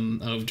rhythm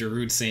of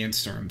Darude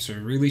Sandstorm, so I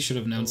really should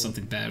have known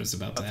something bad was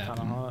about to That's kind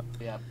of happen. hot.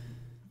 Yeah.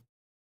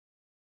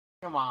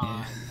 Come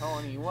on,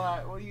 Tony.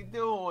 What are you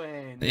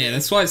doing? Yeah,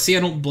 that's why. See,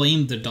 I don't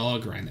blame the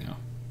dog right now.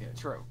 Yeah,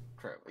 true.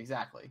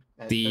 Exactly.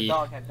 The- The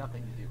dog had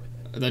nothing to do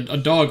with it. A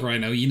dog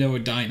rhino, you know, a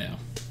dino.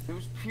 It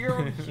was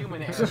pure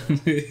human error.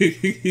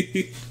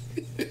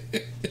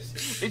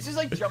 It's just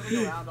like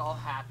jumping around all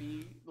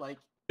happy, like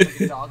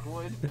a dog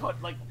would, but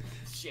like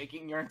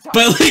shaking your entire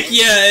But like, body.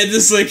 yeah, and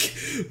just like,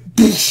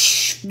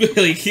 boosh,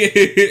 Like, You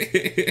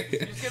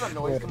just get a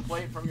noise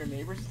complaint from your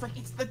neighbors. It's like,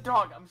 it's the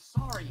dog. I'm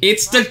sorry.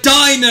 it's the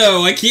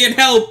dino. I can't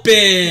help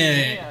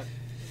it.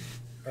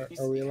 Yeah.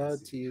 Are we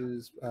allowed to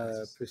use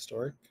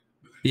prehistoric?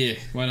 Yeah,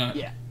 why not?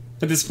 Yeah.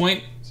 At this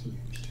point,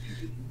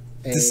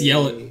 just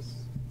yell it.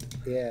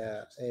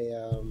 Yeah,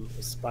 a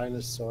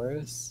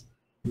Spinosaurus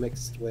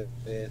mixed with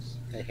a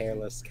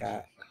hairless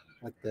cat,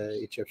 like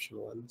the Egyptian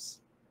ones.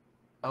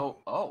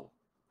 Oh,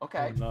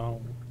 okay. Oh,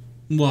 no.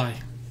 Why?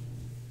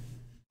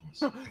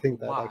 I think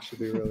that'd Wow. actually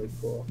be really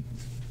cool.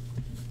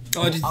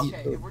 Oh, Okay,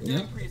 if we're doing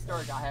yeah.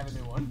 prehistoric, I have a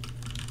new one.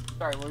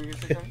 Sorry, what were you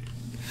gonna say?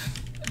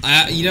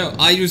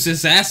 I was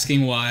just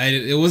asking why.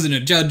 It wasn't a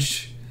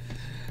judge.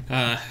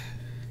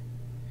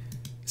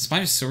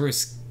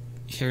 Spinosaurus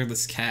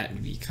hairless cat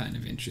would be kind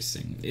of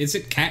interesting. Is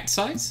it cat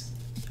size?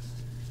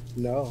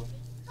 No.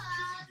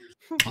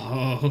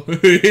 Oh.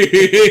 It's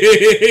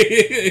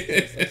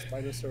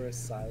like Spinosaurus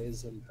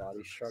size and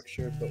body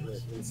structure, but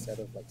with instead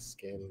of like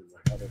skin and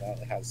all of that,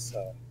 it has,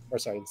 or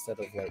sorry, instead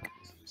of like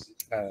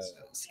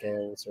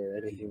scales or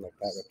anything like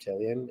that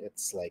reptilian,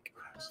 it's like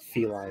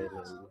feline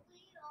and,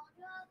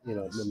 you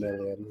know,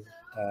 mammalian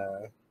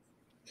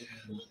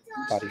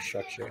body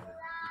structure.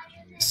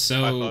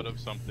 So I thought of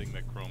something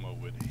that Chroma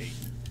would hate.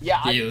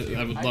 Yeah,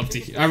 I would love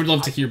to. I would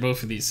love to hear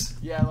both of these.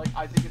 Yeah, like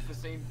I think it's the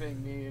same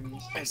thing me and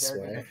Derrick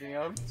swear. are thinking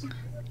of.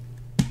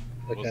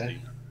 We'll Okay.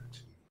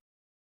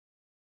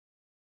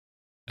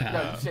 see.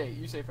 No,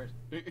 you say first.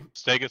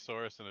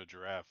 Stegosaurus and a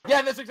giraffe.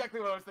 Yeah, that's exactly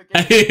what I was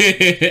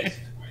thinking.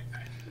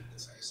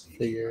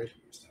 Figured.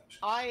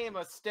 I am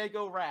a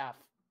Stego-Raph.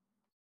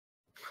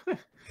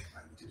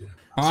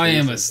 I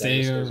am a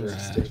Dinosaurs are stego.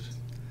 extinct.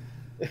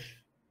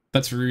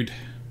 That's rude.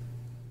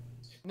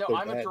 No, They're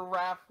I'm a bad.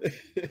 giraffe.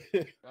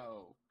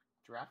 Oh,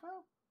 giraffe?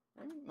 No,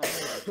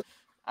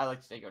 I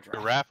like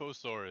Stego-Giraffe.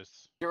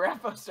 Giraffosaurus.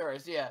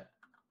 Giraffosaurus, yeah.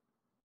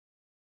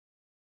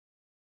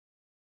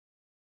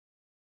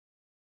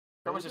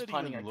 What We're would just that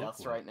planning our even look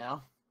deaths like? right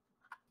now.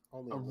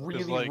 Only A one.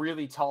 really, like-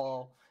 really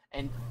tall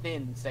and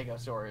thin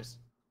Stegosaurus.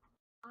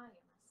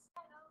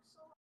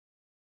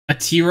 A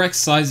T-Rex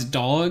sized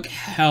dog?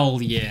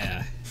 Hell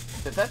yeah.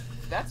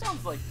 That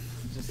sounds like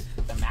just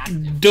the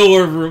massive.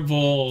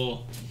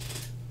 Adorable.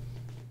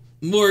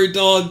 More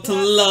dog to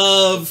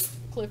love.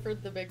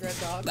 Clifford the big red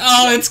dog.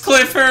 Oh, it's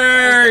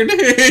Clifford! Real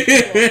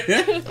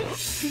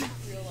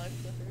life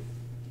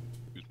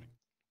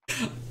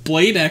Clifford.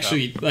 Blade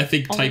actually, I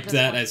think, Only typed this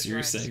that one's as your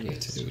direct segment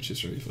use. too, which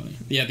is really funny.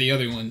 Yeah, the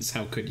other ones,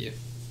 how could you?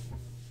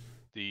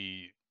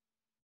 The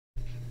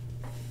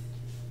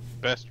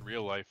best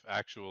real life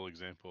actual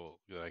example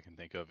that I can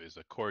think of is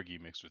a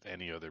corgi mixed with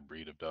any other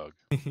breed of dog.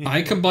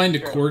 I combined a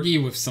Sure.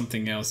 corgi with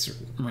something else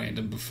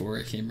random before.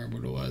 I can't remember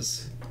what it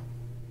was.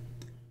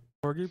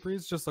 Corgi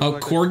breeds just look A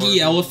like corgi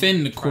elephant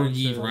and a trying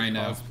corgi to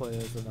rhino. cosplay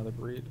as another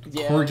breed.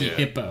 Yeah, Corgi Yeah.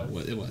 hippo.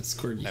 What it was?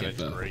 Corgi And it's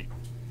hippo. great.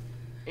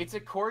 it's a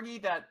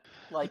corgi that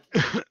like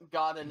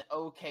got an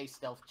okay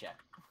stealth check.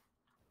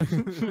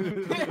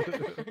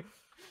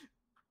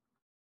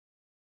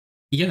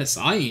 Yes,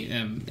 I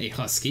am a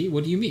husky.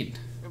 What do you mean?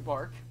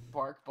 Bark,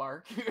 bark,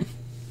 bark.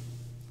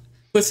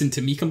 Listen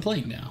to me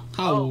complain now.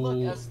 How? Oh,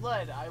 look, a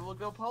sled. I will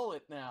go pull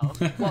it now.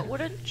 What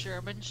would a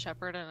German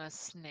Shepherd and a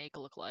snake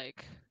look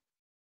like?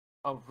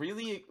 Oh,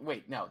 really?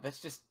 Wait, no. That's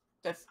just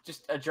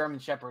a German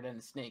Shepherd and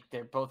a snake.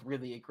 They're both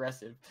really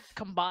aggressive.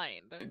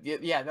 Combined.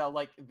 Yeah, no,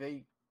 like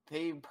they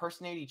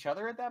impersonate each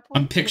other at that point.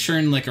 I'm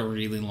picturing like a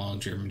really long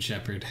German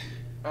Shepherd.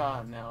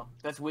 Oh no,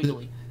 that's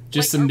wiggly.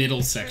 Just Like, the are we middle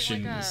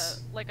picturing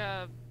sections. Like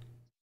a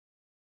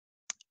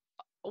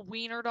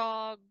wiener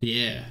dog,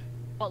 Yeah.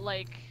 but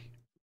like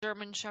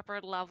German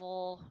Shepherd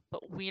level,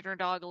 but wiener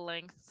dog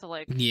length,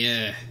 like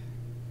Yeah.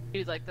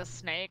 do like the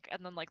snake,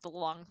 and then like the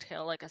long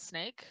tail like a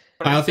snake.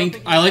 But I I'm still think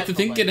thinking I like that's to the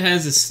think it leg.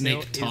 has a Tail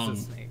snake is a tongue.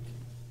 snake.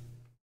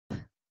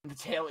 The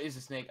tail is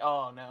a snake.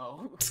 Oh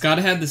no. It's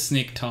gotta have the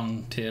snake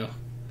tongue too.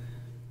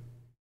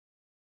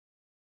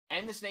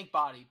 And the snake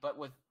body, but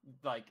with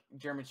like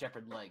German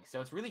Shepherd legs.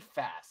 So it's really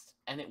fast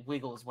and it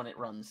wiggles when it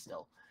runs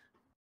still.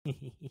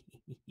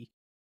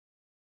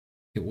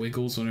 It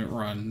wiggles when it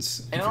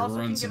runs. And if it it also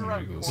can runs get and it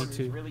around wiggles. corners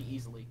too. really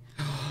easily.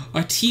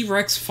 A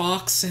T-Rex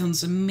fox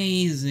sounds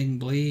amazing,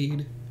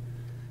 Blade.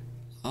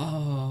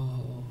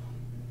 Oh.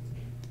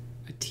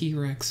 A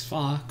T-Rex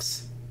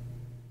fox.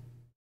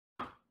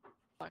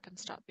 I can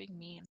stop being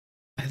mean.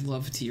 I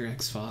love a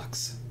T-Rex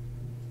fox.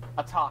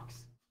 A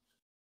tox.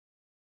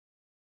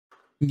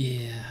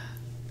 Yeah.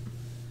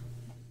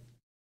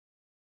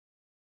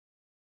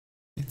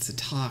 It's a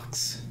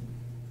tox.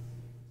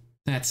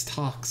 That's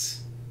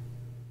tox.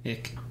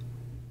 Ick.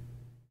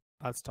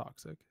 That's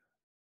toxic.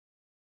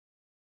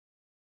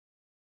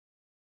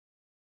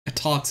 A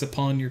tox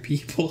upon your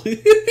people. I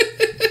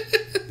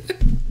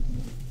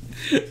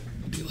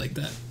do like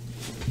that.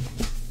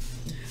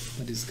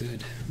 That is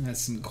good.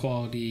 That's some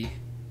quality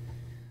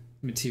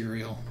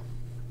material.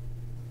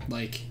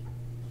 Like,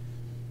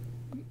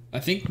 I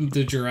think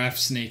the giraffe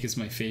snake is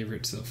my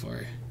favorite so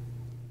far.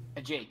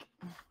 A Jake.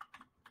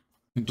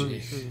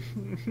 Jake.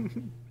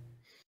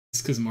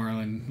 It's because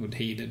Marlon would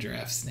hate a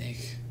giraffe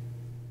snake.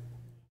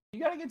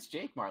 got against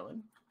Jake,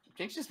 Marlon?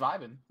 Jake's just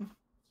vibing.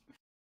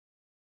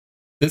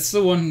 That's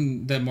the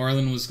one that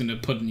Marlon was gonna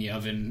put in the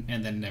oven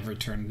and then never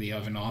turn the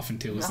oven off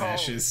until it was No.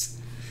 ashes.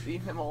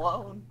 Leave him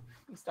alone.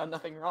 He's done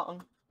nothing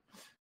wrong.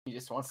 He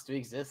just wants to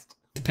exist.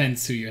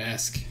 Depends who you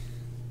ask.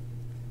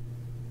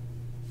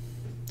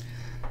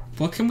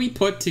 What can we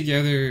put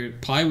together?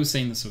 Pi was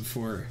saying this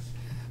before,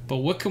 but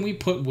what can we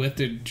put with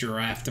the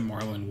giraffe that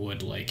Marlon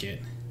would like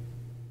it?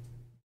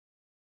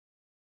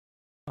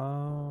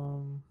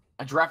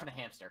 A giraffe and a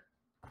hamster.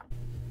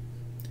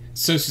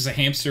 So it's just a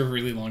hamster with a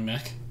really long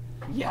neck?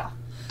 Yeah.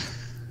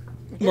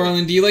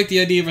 Marlon, do you like the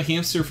idea of a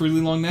hamster with a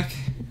really long neck?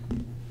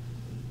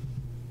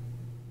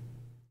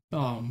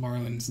 Oh,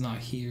 Marlon's not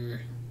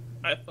here.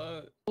 I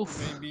thought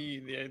maybe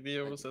the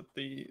idea was that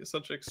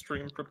such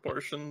extreme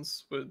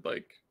proportions would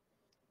like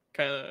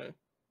kind of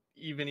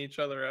even each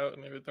other out,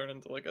 and it would turn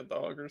into like a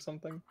dog or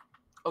something.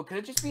 Oh, could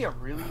it just be a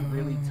really,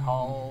 really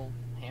tall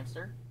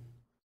hamster?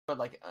 But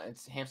like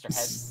it's hamster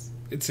head.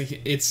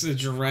 It's a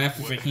giraffe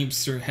with a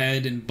hamster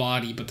head and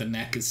body, but the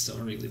neck is still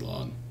really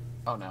long.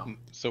 Oh no.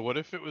 So what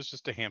if it was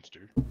just a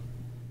hamster?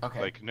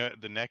 Okay. Like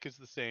the neck is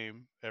the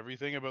same,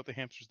 everything about the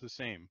hamster's the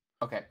same.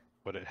 Okay.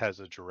 But it has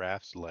a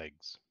giraffe's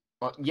legs.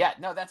 Well, yeah,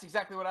 no, that's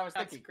exactly what I was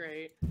thinking. That's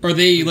great. Are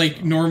they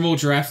like normal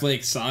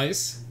giraffe-like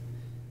size?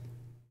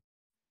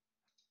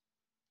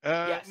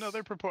 Yes. No,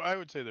 they're I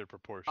would say they're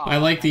proportional. I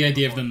like the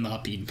idea of them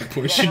not being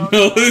proportional.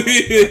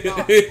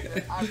 Yeah,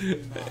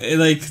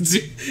 Like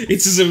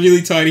it's just a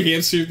really tiny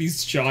hamster with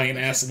these giant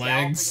ass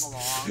legs.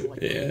 Along,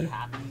 like, really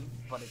happy,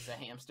 but it's a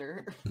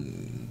hamster.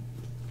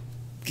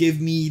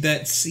 Give me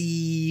that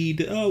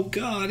seed. Oh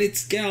god,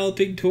 it's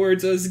galloping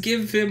towards us.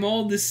 Give him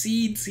all the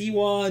seeds he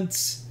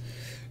wants.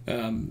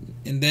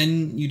 And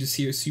then you just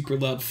hear super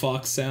loud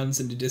fox sounds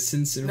in the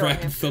distance and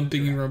rapid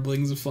thumping and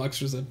rumblings of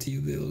fox runs up to you,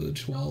 the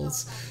village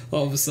walls.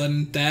 All of a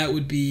sudden, that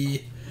would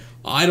be...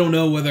 I don't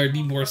know whether I'd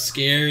be more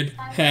scared,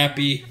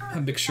 happy,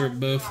 a mixture of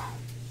both.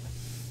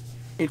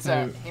 It's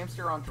a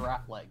hamster on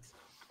giraffe legs.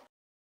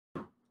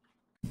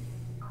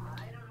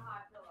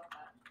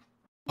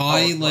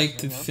 I like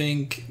to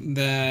think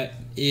that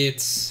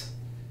it's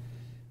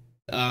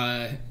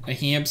a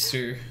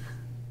hamster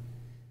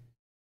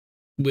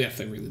with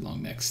a really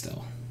long neck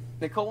still.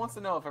 Nicole wants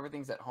to know if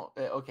everything's at home.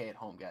 Okay, at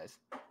home, guys.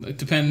 It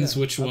depends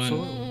which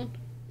one.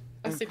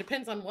 I say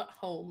depends on what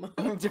home.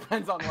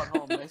 Depends on what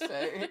home they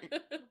say.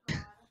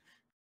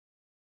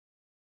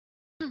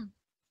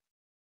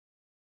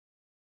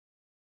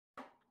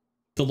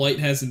 The light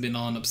hasn't been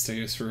on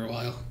upstairs for a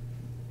while.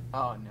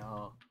 Oh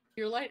no.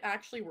 Your light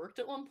actually worked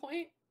at one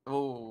point?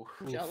 Oh.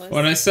 Jealous.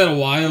 When I said a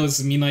while,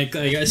 I mean like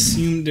I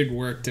assumed it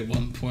worked at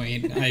one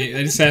point. I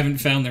just haven't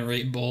found the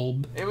right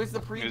bulb. It was the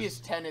previous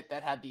tenant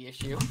that had the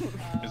issue.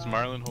 Is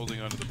Marlon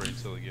holding onto the brain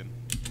cell again?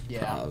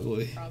 Yeah.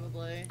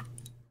 Probably.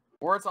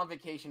 Or it's on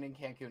vacation in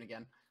Cancun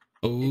again.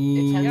 Oh,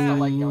 It tends to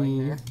like going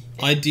there.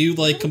 I do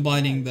like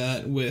combining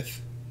that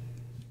with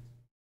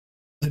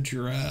a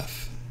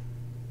giraffe.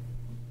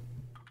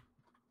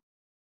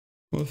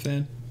 I'm a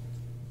fan.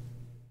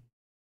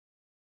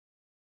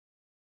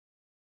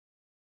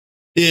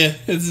 Yeah,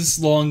 it's just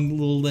long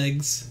little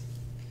legs.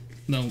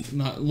 No,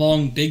 not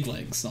long big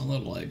legs, not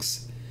little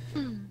legs.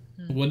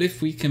 What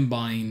if we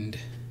combined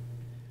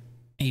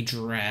a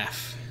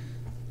giraffe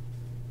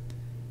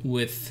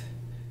with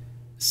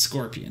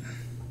scorpion?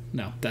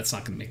 No, that's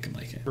not gonna make him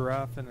like it.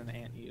 Giraffe and an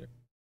anteater.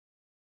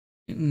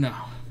 No.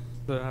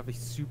 So they have a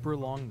super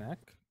long neck.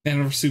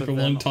 And a super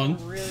long tongue.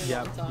 Really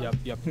Yep, long tongue.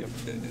 yep.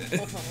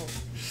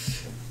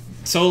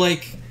 So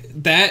like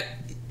that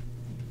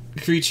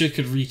creature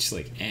could reach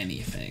like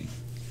anything.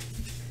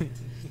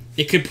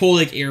 It could pull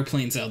like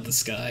airplanes out of the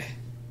sky.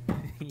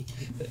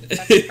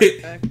 That's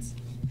perfect.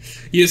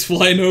 You just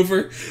flying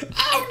over.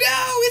 Oh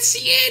no! It's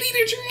the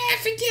anteater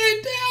giraffe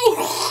again!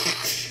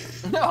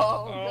 No!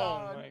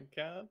 Oh my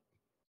god.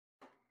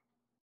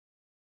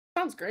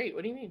 Sounds great.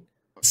 What do you mean?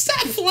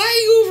 Stop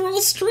flying over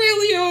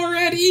Australia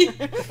already!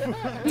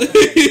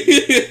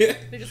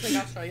 They just make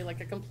Australia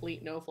like a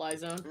complete no-fly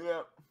zone.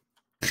 Yep.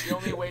 The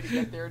only way to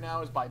get there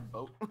now is by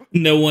boat.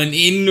 No one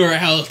in or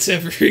out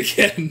ever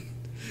again.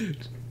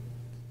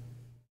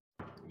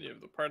 You have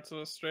the parts of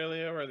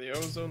Australia where the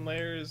ozone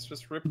layer is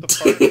just ripped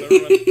apart and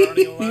everyone's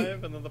drowning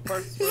alive, and then the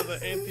parts where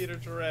the anteater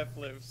giraffe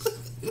lives.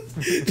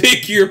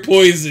 Pick your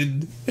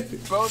poison.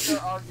 Both are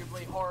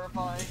arguably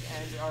horrifying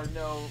and are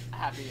no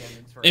happy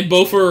endings for And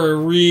both are a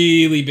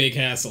really big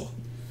hassle.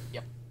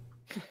 Yep.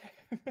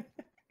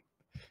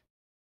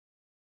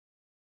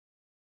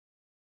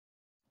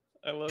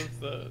 I love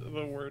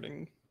the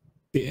wording.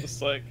 Yeah.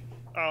 It's like,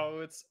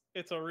 oh, it's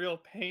a real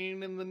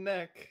pain in the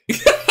neck.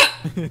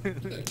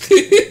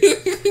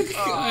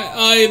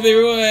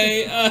 Either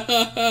way.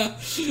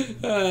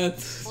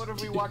 What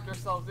have we walked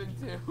ourselves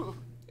into?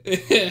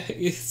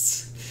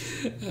 It's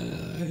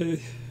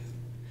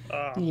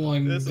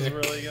long This is neck.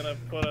 really gonna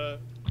put a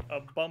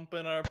bump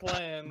in our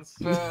plans.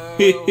 No.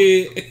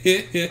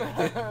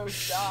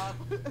 Stop.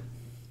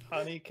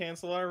 Honey,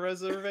 cancel our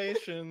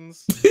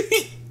reservations.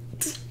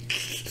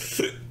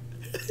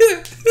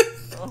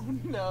 Oh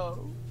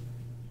no.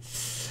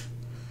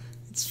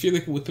 just feel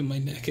like whipping my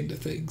neck into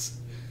things.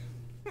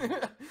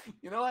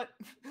 You know what?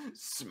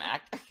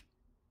 Smack.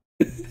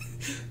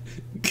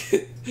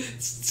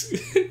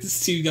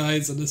 It's two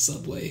guys on the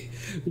subway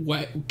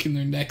whacking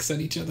their necks at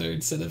each other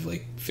instead of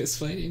like fist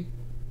fighting.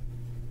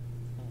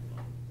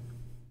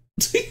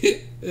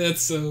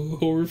 That's so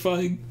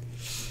horrifying.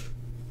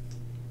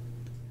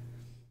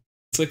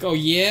 It's like, oh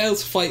yeah,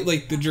 let's fight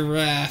like the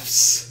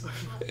giraffes.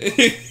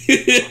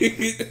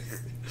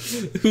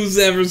 Who's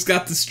ever's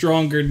got the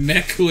stronger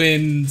neck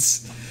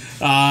wins.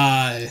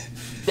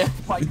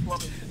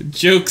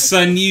 Joke's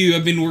on you.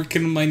 I've been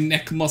working on my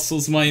neck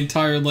muscles my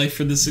entire life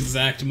for this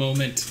exact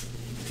moment.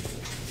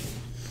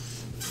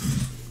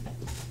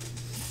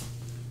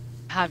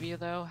 Have you,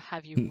 though?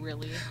 Have you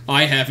really?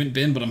 I haven't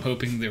been, but I'm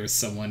hoping there was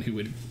someone who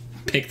would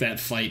pick that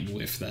fight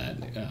with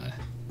that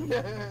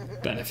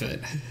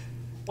benefit.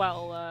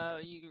 Well,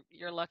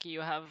 you're lucky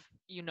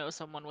you know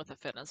someone with a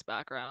fitness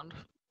background.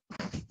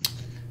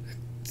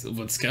 So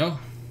let's go.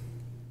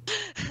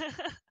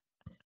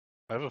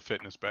 I have a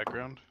fitness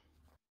background.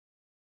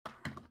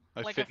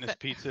 I Like a fitness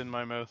pizza in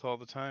my mouth all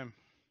the time.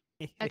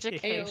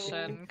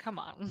 Education, come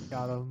on.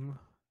 Got him.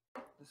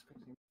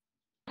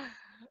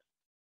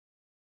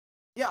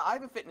 Yeah, I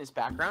have a fitness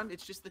background.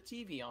 It's just the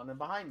TV on and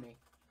behind me.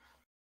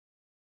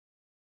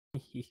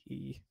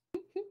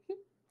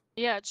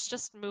 Yeah, it's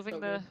just moving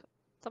the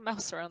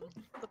mouse around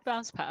the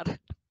mouse pad.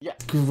 Yeah.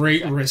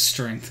 Great wrist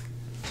strength.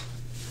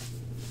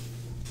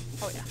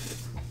 Oh yeah.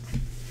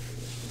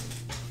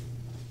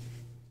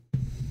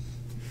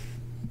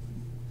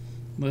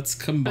 Let's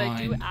But combine.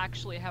 I do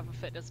actually have a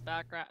fitness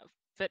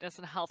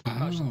and health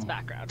promotions Oh.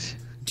 background.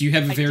 Do you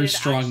have a I very did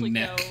strong actually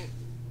neck?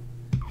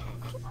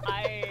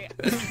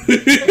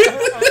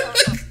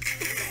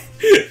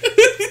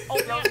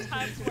 Only at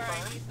times where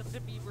I need them to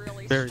be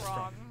really Very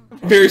strong.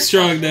 Very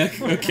strong neck.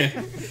 Okay.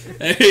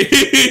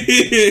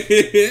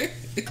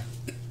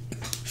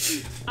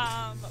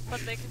 But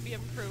they can be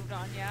improved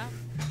on, yeah.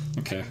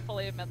 Okay. I can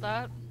fully admit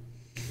that.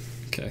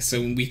 Okay, so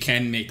we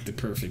can make the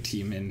perfect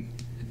human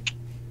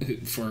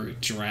for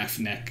giraffe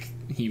neck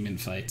human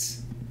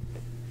fights.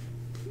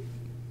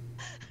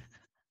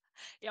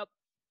 Yep.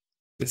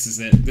 This is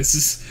it. This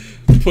is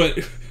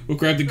we'll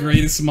grab the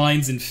greatest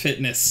minds in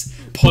fitness,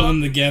 put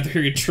them together,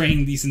 and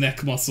train these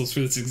neck muscles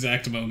for this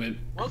exact moment.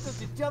 Welcome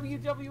to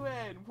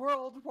WWN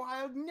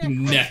Worldwide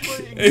Neck.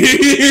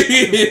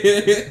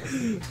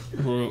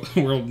 Wrestling.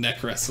 World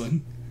neck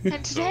wrestling.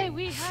 And today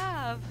we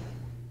have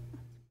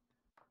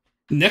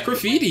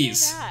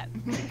Necrophites.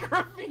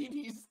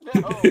 Necrophites.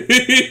 No.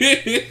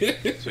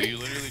 So you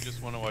literally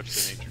just want to watch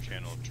the Nature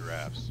Channel of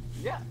giraffes.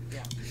 Yeah.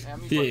 I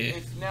mean, Yeah.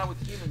 it's now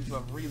with humans who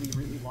have really,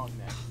 really long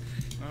necks.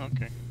 Oh,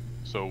 okay.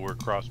 So we're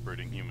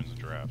crossbreeding humans and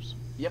giraffes.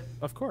 Yep.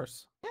 Of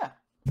course. Yeah.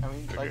 I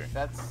mean, Okay. like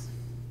that's.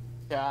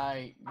 You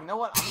know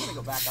what? I'm gonna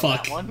go back on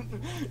Fuck. that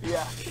one.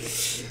 Yeah.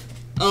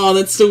 Oh,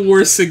 that's the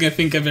worst thing I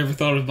think I've ever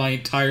thought of my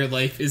entire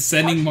life, is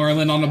sending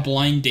Marlon on a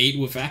blind date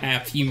with a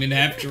half human,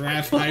 half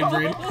giraffe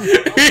hybrid. Oh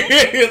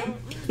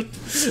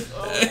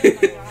my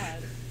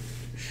god.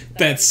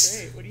 That's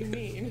Great. What do you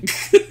mean?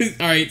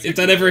 alright, if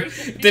that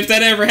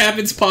ever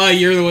happens, Pi,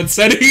 you're the one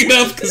setting it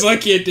up, because I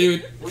can't do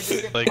it. We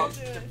just get Like-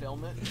 punked to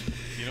film it.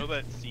 You know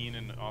that scene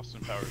in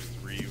Austin Powers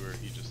 3 where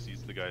he just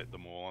sees the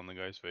mole on the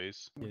guy's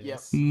face?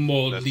 Yep.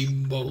 Moly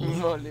mole.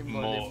 Moly,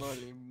 Mole.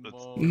 moly, That's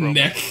mole. Chroma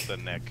Neck. with a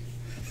neck.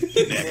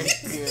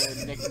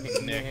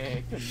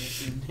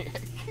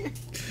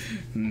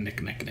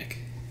 Neck. Neck.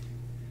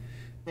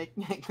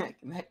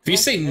 If you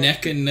say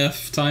neck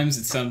enough times,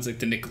 it sounds like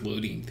the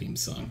Nickelodeon theme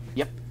song.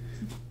 Yep.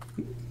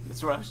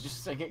 That's what I was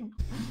just singing.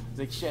 It's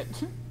like shit.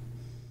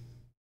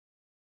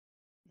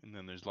 And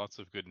then there's lots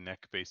of good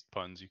neck-based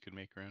puns you can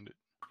make around it.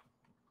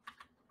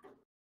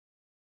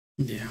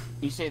 Yeah.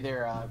 You say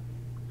they're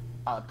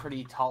a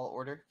pretty tall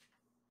order.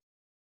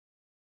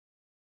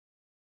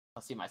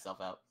 I'll see myself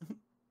out.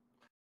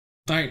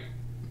 Alright.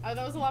 That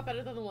was a lot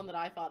better than the one that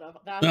I thought of.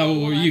 That's Oh, the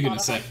what one were I you thought gonna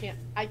of. say?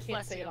 I can't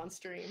Bless say you. it on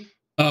stream.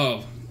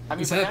 Oh. I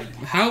mean, Is but that, now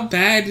you how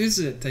bad is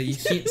it that you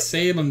can't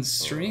say it on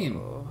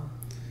stream?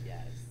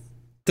 Yes.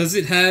 Does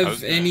it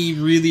have any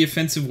really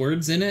offensive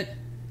words in it?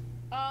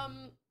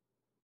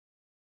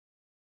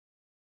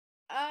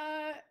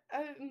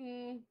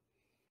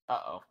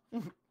 Uh-oh.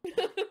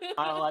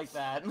 I don't like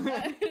that.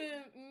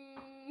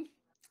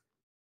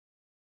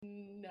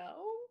 No.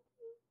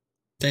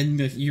 Then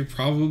you're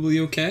probably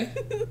okay.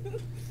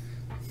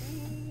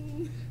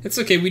 It's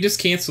okay, we just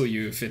cancel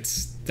you if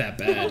it's that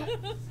bad.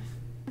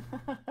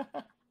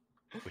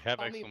 We have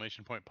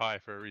exclamation point pi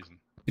for a reason.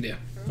 Yeah,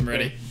 I'm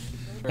ready.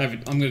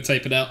 I'm gonna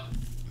type it out.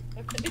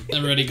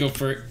 I'm ready, go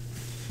for it.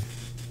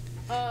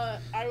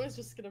 I was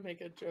just gonna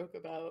make a joke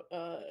about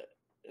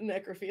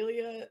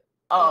necrophilia.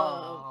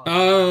 Oh.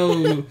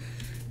 Oh.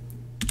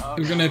 Oh,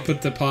 I'm gonna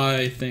put the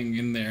pie thing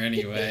in there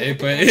anyway,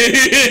 but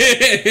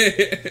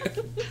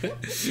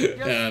Just, you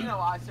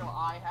know, so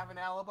I have an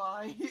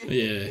alibi.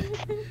 yeah.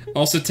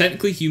 Also,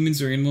 technically, humans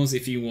are animals.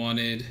 If you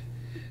wanted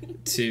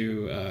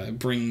to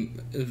bring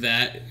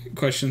that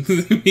question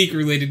to the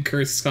week-related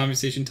curse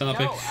conversation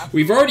topic. No,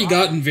 absolutely We've already not.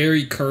 gotten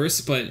very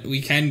cursed, but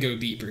we can go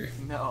deeper.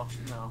 No,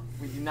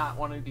 we do not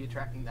want to be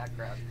attracting that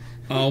crowd.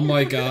 Oh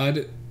my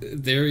god,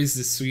 there is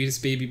the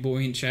sweetest baby boy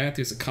in chat.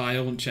 There's a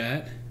Kyle in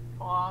chat.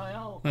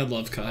 Kyle. I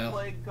love We'll Kyle.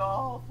 play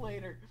golf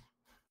later.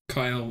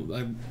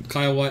 Kyle,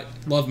 Kyle, what?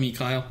 Love me,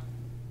 Kyle.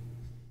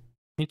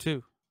 Me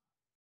too.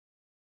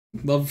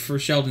 Love for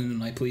Sheldon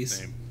tonight, please.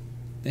 Same.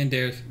 And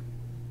Derrick.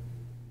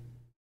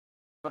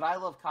 But I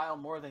love Kyle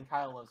more than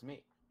Kyle loves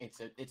me. It's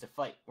a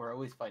fight. We're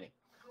always fighting.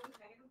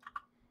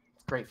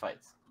 It's great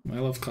fights. I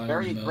love Kyle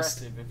Very the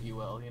most. aggressive, if you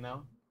will. You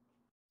know.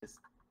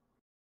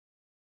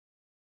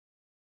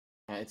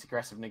 It's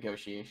aggressive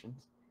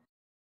negotiations.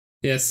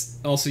 Yes.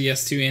 Also,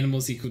 yes. 2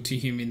 animals equal 2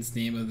 humans.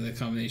 Name of the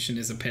combination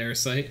is a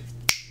parasite.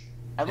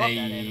 I love that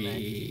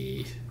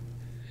anime.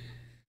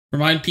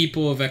 Remind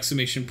people of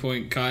exclamation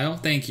point Kyle.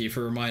 Thank you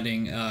for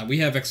reminding. We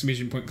have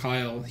exclamation point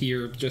Kyle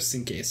here just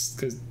in case,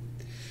 because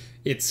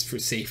it's for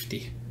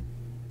safety.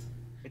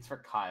 It's for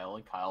Kyle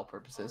and Kyle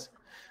purposes.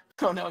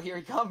 Oh no, here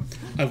he comes.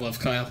 I love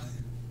Kyle.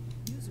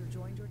 User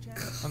joined your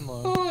channel.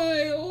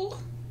 Hello.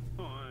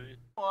 Kyle.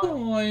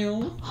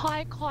 Kyle.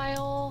 Hi,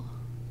 Kyle.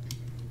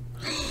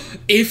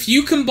 If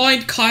you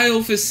combined Kyle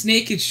with a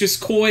snake, it's just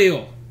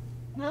Coil.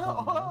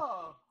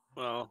 No.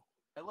 Well,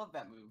 I love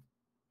that move.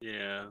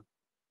 yeah.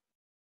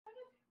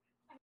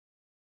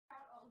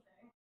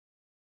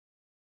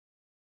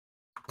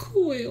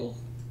 Coil.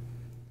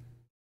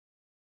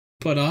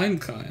 But I'm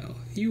Kyle.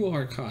 You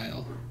are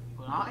Kyle.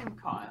 But I'm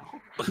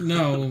Kyle.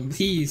 No,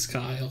 he's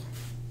Kyle.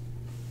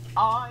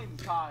 I'm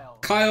Kyle.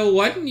 Kyle,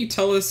 why didn't you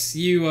tell us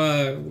you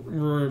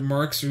were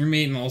Mark's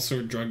roommate and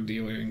also a drug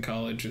dealer in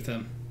college with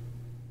him?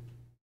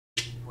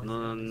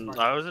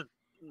 That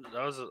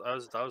was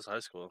high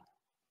school.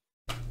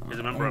 Because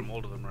remember, I'm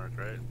older than Mark,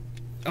 right?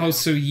 Oh,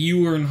 so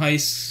you were in high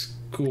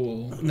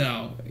school?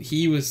 No,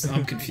 he was.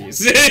 I'm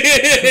confused. Yeah,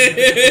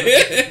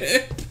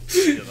 that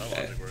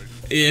logic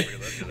works. Yeah.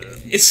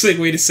 It's like,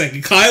 wait a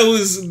second. Kyle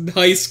was in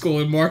high school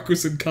and Mark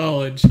was in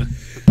college.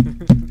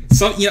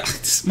 So, yeah,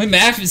 my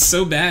math is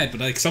so bad, but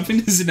like something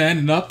isn't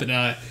adding up, and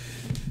I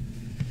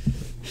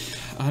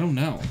don't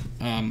know.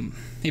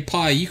 Hey,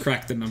 Pi, you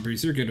cracked the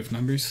numbers. You're good with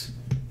numbers.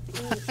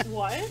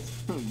 What?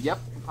 Yep,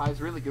 I was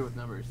really good with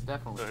numbers,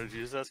 definitely. Did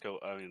you just ask? I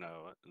mean,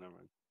 no, never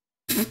mind.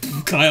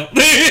 Kyle.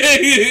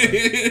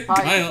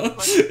 Kyle.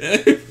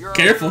 You're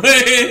Careful.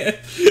 I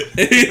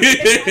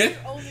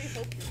only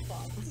hope you're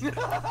fucked.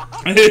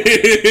 I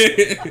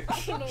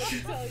don't know what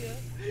to tell you.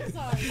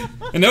 Sorry.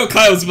 I know what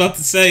Kyle's about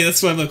to say.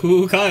 That's why I'm like,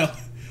 ooh, Kyle.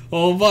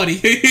 Oh, buddy.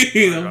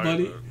 Oh,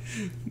 buddy.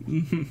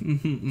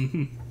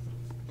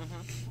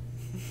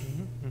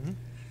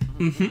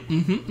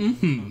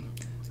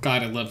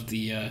 God, I love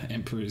the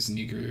Emperor's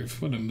New Groove.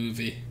 What a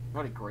movie.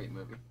 What a great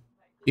movie.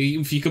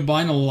 If you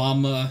combine a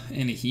llama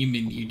and a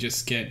human, you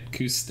just get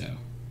Cusco.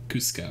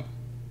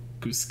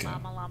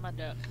 Llama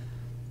duck.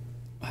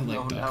 I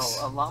like ducks.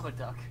 No, a llama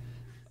duck.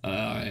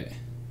 A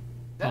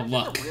That's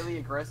luck. a really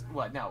aggressive.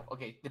 What? No,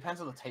 okay, depends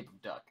on the type of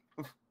duck.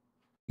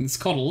 It's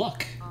called a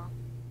luck.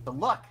 The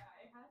luck.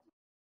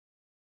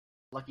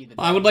 Lucky the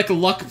duck. I would like a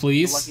luck,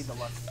 please. Lucky the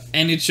luck.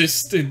 And it's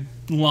just a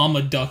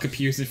llama duck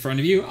appears in front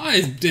of you.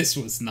 This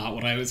was not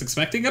what I was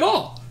expecting at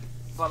all.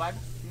 But I'm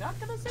not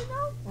gonna say no.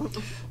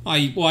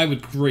 I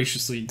would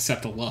graciously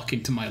accept a luck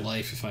into my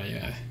life if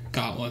I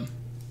got one.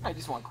 I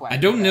just want quack. I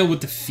don't know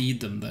what to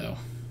feed them though.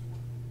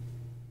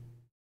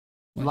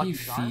 What do you Lucky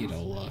feed Charms? a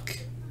luck?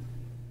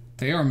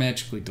 They are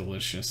magically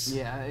delicious.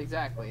 Yeah,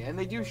 exactly, and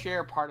they do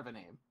share part of a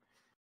name.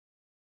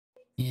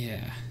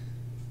 Yeah.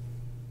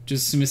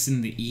 Just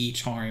missing the E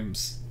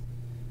charms.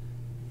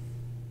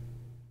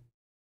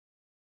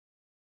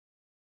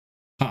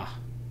 Huh.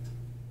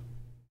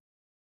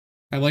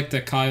 I like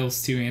that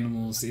Kyle's 2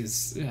 animals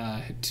is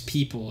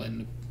people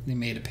and they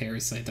made a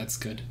parasite. That's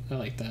good. I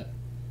like that.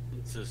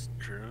 Is this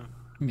true?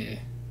 Yeah.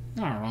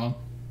 Not wrong.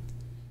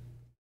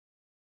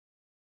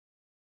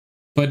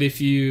 But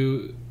if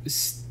you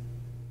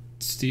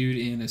stewed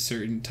in a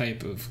certain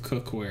type of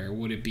cookware,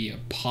 would it be a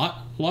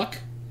potluck?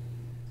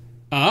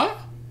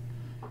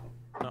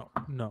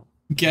 No.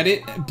 Get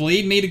it?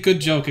 Blade made a good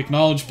joke.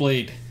 Acknowledge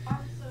Blade.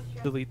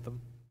 Delete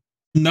them.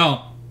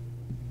 No.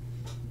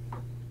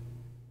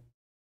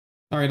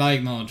 Alright, I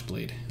acknowledge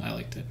Blade. I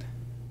liked it.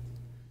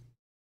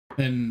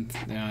 Then,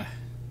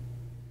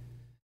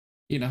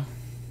 you know.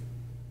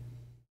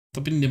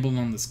 I've been nibbling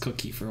on this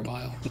cookie for a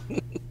while.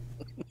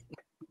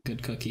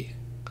 Good cookie.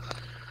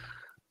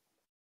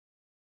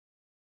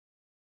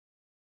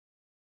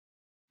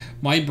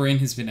 My brain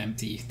has been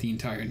empty the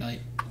entire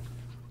night.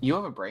 You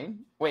have a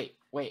brain? Wait.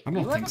 I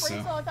don't you think have a brain so.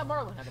 cell? I thought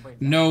Marlon had a brain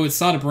cell. No,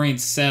 it's not a brain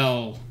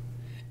cell.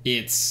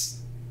 It's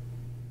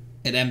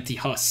an empty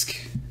husk.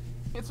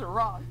 It's a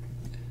rock.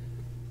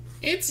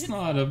 It's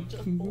not a...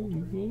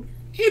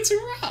 It's a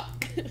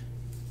rock.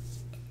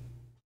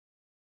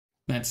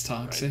 That's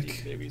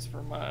toxic. Babies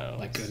for miles.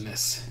 My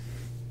goodness.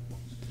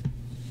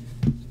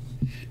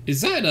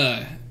 Is that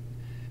a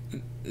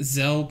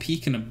Zell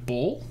peak in a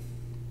bowl?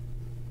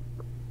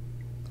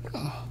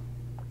 Oh,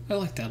 I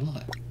like that a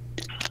lot.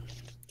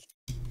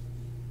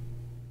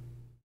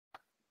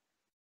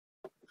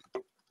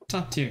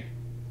 Top tier.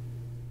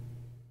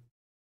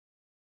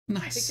 I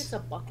think Nice. it's a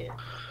bucket.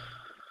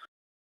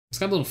 It's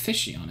got a little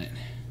fishy on it.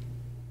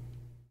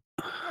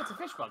 Yeah, it's a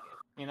fish bucket,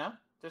 you know?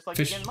 Just like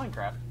Fish- in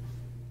Minecraft.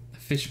 A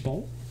fish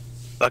bowl?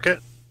 Bucket?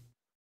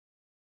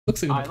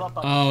 Looks like a I bucket. love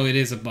buckets. Oh, it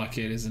is a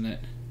bucket, isn't it?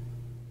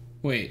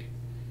 Wait.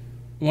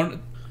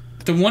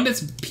 The one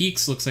that's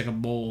peaks looks like a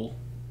bowl.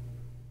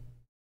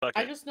 Bucket.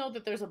 I just know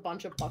that there's a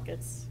bunch of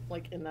buckets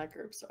like in that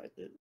group, so I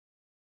did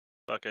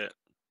Bucket.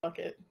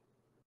 bucket.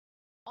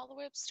 All the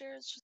way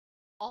upstairs, just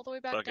all the way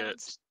back Bucket.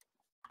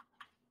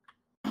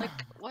 down. Like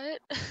what?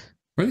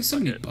 Why are there so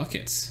many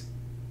buckets?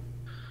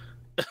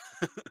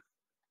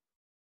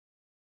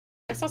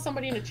 I saw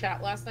somebody in a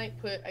chat last night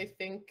put, I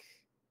think,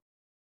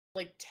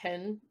 like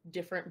 10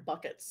 different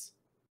buckets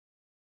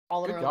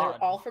all in a Good row. They God.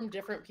 were all from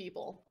different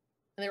people,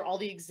 and they were all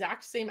the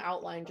exact same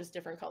outline, just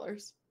different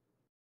colors.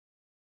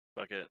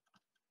 Bucket.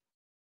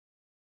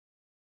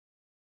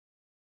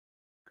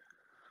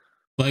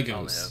 I only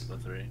Legos. have the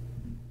 3.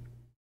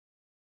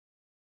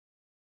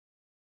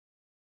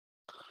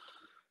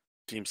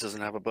 Teams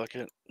doesn't have a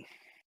bucket.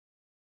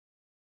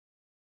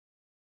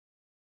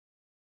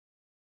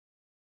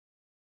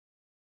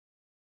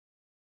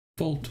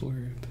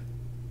 Voltorb.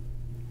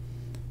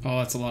 Oh,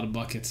 that's a lot of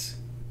buckets.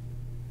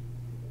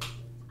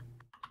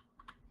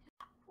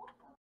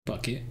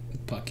 Bucket,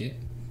 bucket,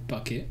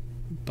 bucket,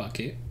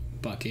 bucket,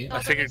 bucket.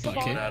 I figured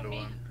bucket. Colin had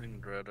one. In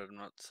dread, I'm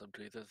not sub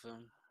to either of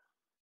them.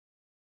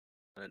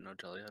 I didn't know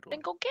Jelly had one.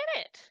 Then go get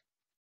it.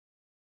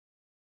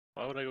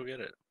 Why would I go get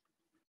it?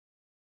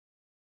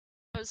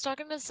 I was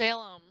talking to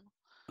Salem.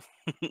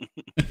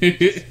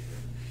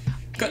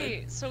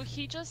 Okay, so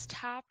he just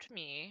tapped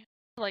me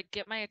to like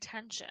get my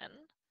attention.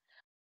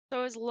 So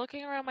I was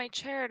looking around my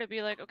chair to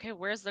be like, okay,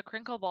 where's the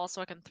crinkle ball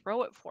so I can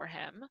throw it for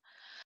him?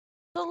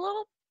 The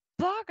little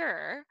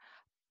bugger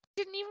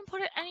didn't even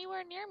put it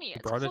anywhere near me.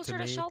 It's brought it to closer to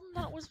me. Sheldon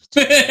than it was to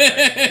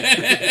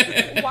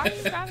me. Why are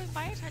you grabbing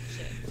my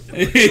attention?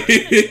 You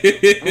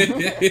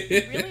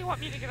really want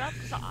me to get up?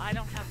 Because I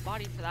don't have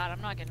body for that.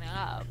 I'm not getting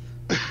up.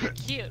 You're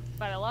cute,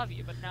 but I love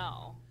you, but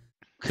no.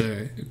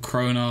 The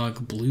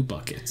Chronog blue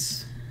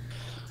buckets.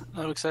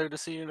 I'm excited to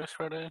see you next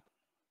Friday.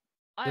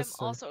 I'm Yes,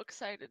 sir. also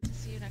excited to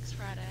see you next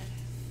Friday.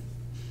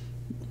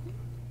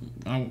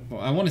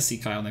 I want to see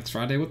Kyle next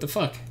Friday. What the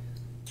fuck?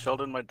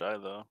 Sheldon might die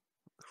though,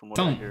 from what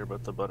Don't. I hear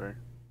about the butter.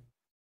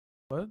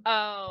 What?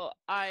 Oh,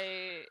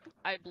 I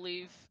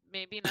believe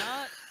maybe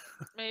not.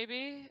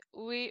 Maybe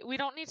we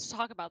don't need to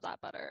talk about that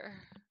butter.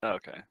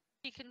 Okay.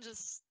 We can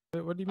just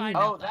Wait, what do you find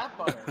mean? out Oh, that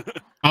butter.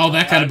 Oh,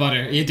 that kind of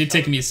butter. It did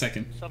take me a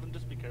second. Sheldon,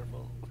 just be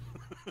careful.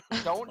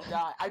 Don't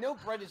die. I know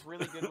bread is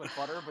really good with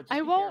butter, but just I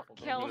be won't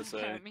careful. kill I'm gonna say,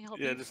 him. He'll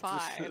yeah, be just,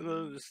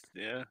 fine.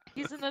 yeah.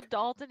 He's an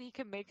adult and he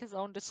can make his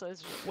own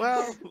decisions.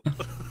 Well,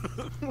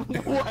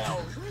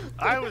 Well,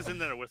 I was in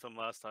there with him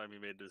last time he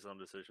made his own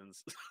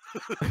decisions.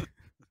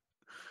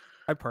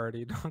 I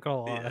partied, not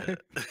gonna lie.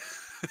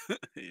 Yeah.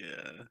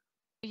 Yeah.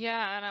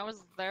 Yeah, and I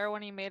was there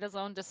when he made his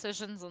own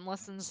decisions and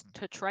listened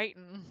to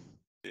Triton.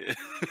 Yeah.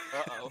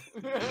 uh-oh.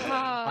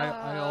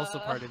 I also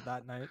partied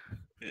that night.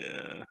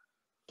 Yeah.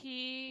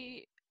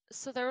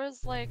 So there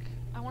was like,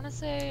 I want to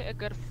say a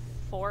good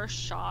 4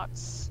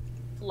 shots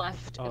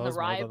left Oh, in it the was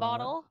more rye than that.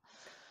 bottle.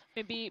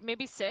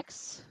 Maybe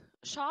 6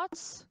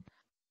 shots.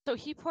 So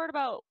he poured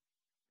about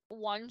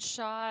 1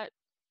 shot,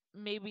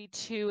 maybe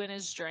 2 in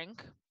his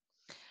drink.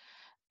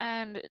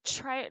 And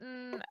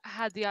Triton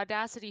had the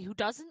audacity, who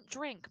doesn't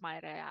drink,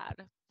 might I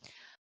add,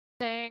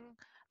 saying,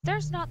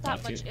 "There's not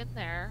that much in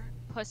there,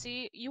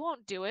 pussy. You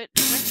won't do it.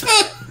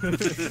 Drink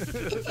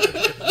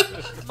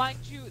it." Mind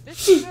you,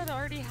 this dude had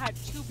already had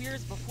 2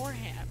 beers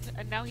beforehand,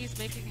 and now he's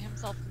making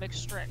himself a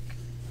mixed drink.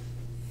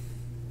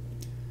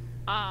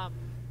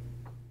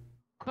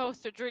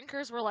 Both the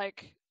drinkers were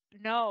like,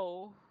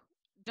 "No,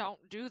 don't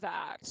do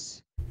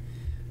that."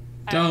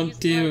 And Don't he's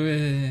do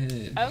like,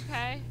 it.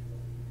 Okay,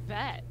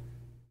 bet.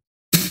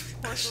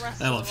 Pours the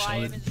rest I of love the rye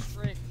in Sheldon. his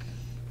drink.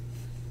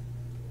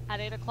 At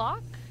 8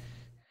 o'clock,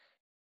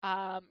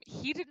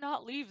 he did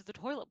not leave the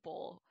toilet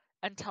bowl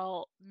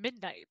until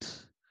midnight.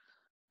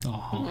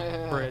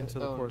 Oh. Pray into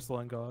the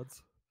porcelain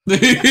gods. He was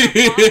praying to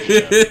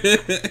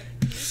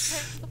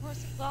the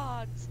porcelain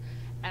gods,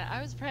 and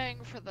I was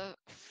praying for the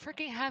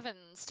freaking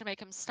heavens to make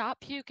him stop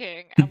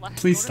puking and let him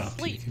Please go to stop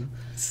sleep. puking.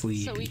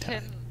 Sleepy So we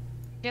time. can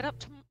get up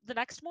to the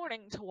next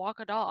morning to walk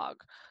a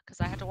dog, because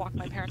I had to walk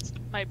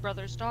my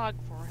brother's dog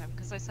for him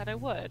because I said I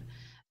would,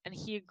 and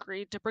he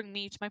agreed to bring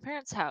me to my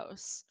parents'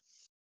 house.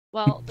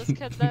 Well, this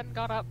kid then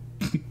got up,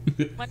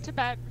 went to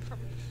bed from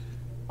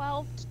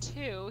 12 to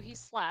 2. He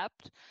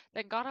slept,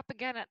 then got up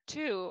again at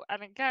 2,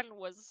 and again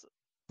was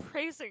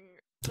praising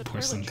the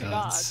porcelain toiletry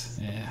gods,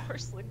 the yeah.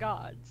 porcelain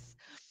gods,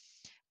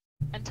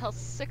 until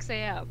 6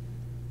 a.m.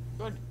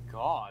 Good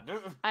God.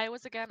 I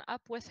was again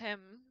up with him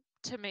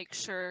to make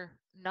sure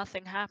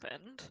nothing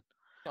happened.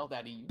 Tell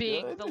Daddy you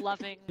Being good? the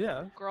loving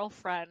Yeah.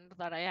 girlfriend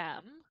that I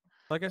am.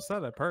 Like I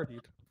said, I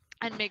partied.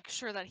 and make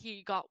sure that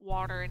he got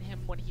water in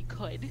him when he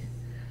could.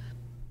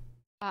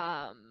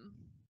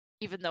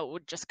 Even though it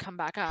would just come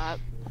back up.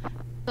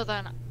 So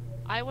then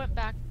I went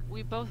back,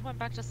 we both went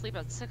back to sleep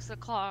at 6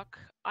 o'clock.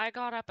 I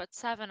got up at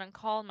 7 and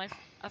called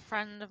a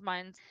friend of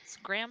mine's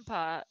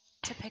grandpa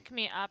to pick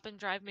me up and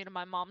drive me to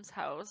my mom's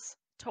house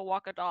to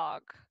walk a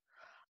dog.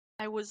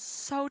 I was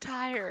so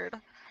tired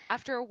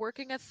after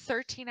working a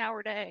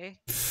 13-hour day.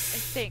 I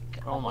think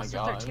Oh my almost a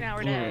God.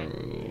 13-hour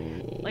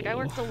day. Like I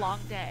worked a long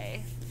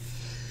day.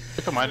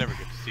 How come I never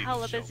get to see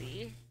Hella this show?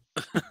 busy.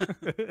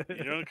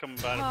 You don't come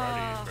by to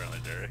party, apparently,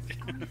 Derrick.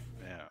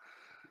 Yeah.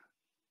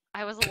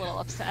 I was a little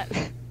upset.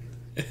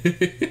 Oh,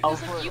 He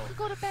was like, for you real. can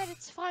go to bed,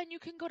 it's fine, you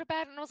can go to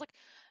bed. And I was like,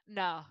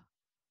 no,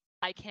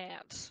 I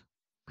can't.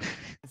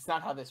 It's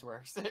not how this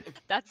works.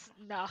 That's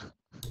no.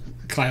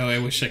 Kyle, I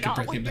wish I could Not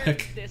bring when him you're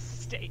back. in this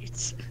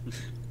state.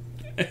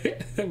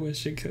 I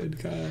wish I could,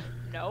 Kyle.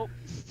 Nope.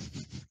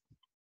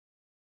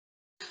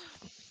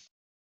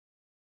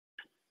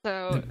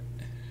 So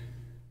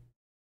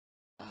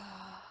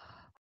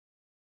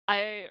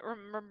I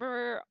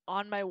remember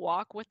on my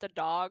walk with the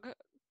dog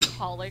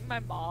calling my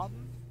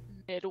mom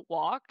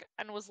mid-walk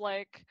and was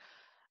like,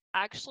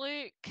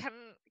 actually, can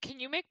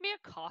you make me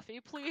a coffee,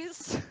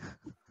 please?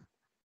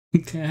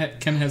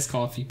 Ken has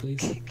coffee,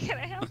 please. Can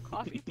I have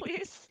coffee,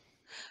 please?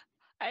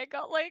 I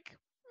got like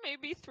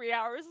maybe 3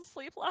 hours of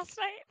sleep last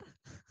night.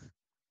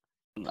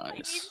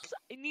 Nice.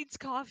 It needs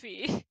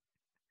coffee.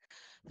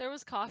 There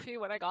was coffee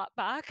when I got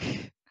back.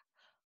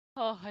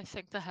 Oh, I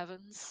thank the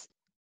heavens.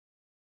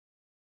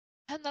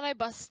 And then I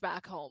bussed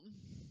back home.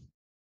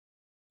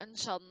 And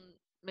Sheldon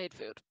made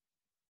food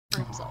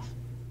for himself.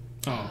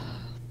 Oh.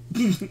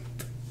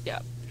 Yeah.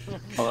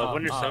 Although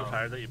when you're so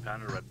tired that you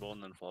pound a Red Bull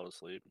and then fall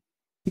asleep.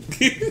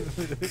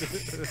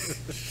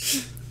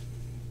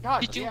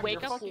 God, Did you damn,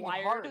 wake you're up fucking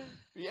wired? hard.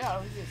 Yeah, I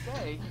was gonna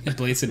say.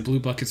 Blade said blue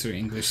buckets are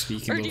English Or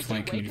speaking, did both you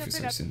flying wake community up for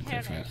in a substance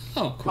panic? clarified.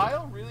 Oh, cool.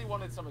 Kyle really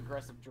wanted some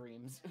aggressive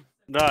dreams.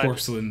 No, I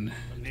Porcelain.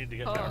 need to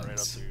get down right up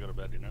so you go to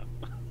bed, you know?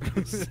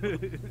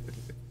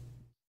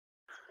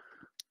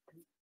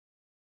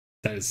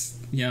 That is,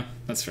 yeah,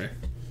 that's fair.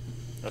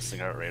 This thing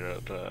got rated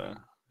at,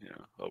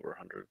 over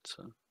 100,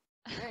 so.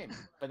 Same,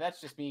 but that's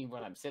just me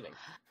when I'm sitting.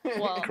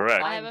 Well,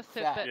 Correct. I have a I'm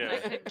Fitbit fat. and I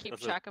couldn't keep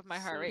That's track of my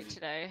heart rate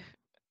today.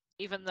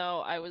 Even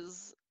though I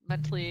was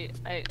mentally,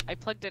 I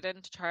plugged it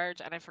in to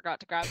charge and I forgot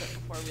to grab it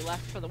before we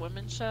left for the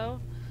women's show.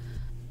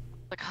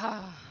 Like,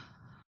 ah.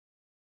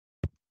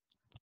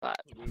 But,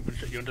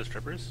 You into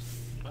strippers?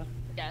 What?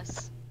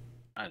 yes.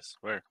 Nice.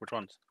 Where? Which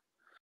ones?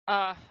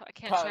 I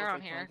can't Kyle, share like,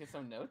 on can I here. get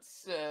some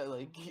notes?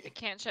 I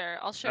can't share.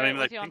 I'll share I mean, it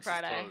like, with you on Pink's is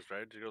Friday. closed,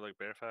 right? Did you go, like,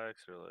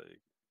 Fairfax or,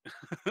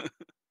 like...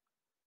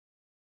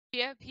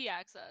 VIP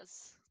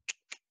access.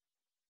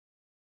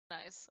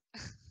 Nice.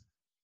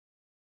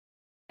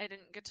 I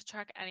didn't get to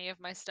track any of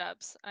my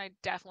steps. I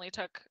definitely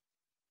took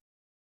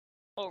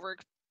over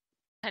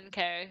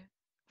 10K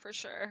for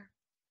sure.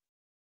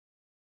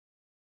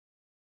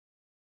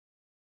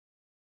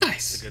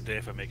 Nice. It's a good day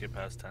if I make it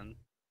past 10.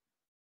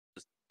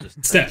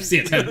 Just Steps, 10.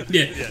 yeah, 10.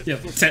 Yeah, yeah,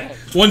 Yeah. 10.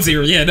 1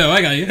 0, yeah, no,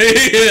 I got you.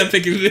 I'm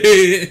thinking.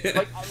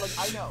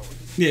 I know.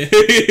 Yeah.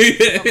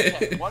 Number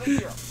 10, 1 and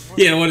 0.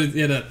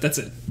 Yeah, no, that's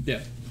it.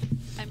 Yeah.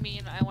 I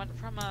mean, I went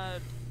from a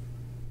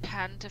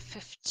 10 to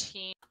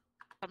 15,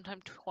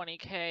 sometimes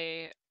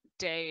 20K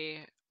day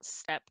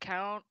step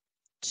count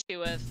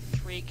to a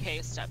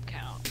 3K step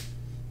count.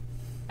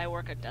 I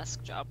work a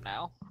desk job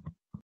now.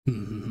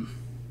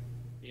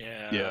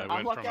 Yeah. Yeah, I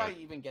I'm went lucky from I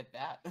even get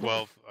that.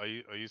 12. I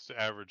used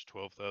to average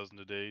 12,000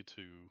 a day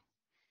to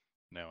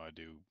now I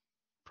do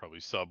probably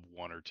sub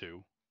 1 or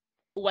 2.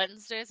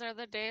 Wednesdays are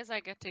the days I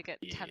get to get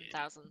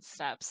 10,000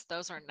 steps.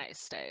 Those are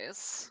nice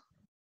days.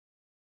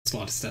 It's a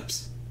lot of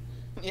steps.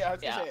 Yeah, I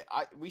was gonna say,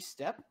 we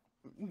step.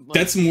 Like,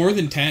 That's more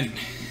than 10.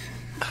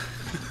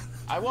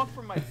 I walk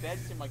from my bed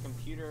to my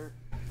computer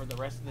for the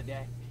rest of the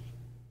day.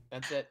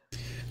 That's it.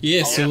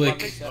 Yeah, so I'll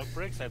like. Smoke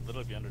breaks, I'd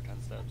literally be under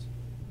 10 steps.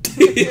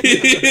 And then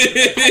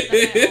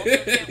I also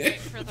can't wait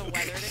for the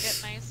weather to get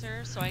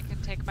nicer so I can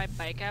take my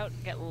bike out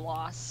and get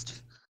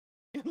lost.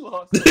 Get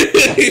lost.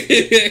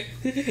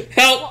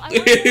 Help! Well, I want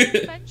to go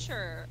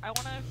adventure. I want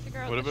to figure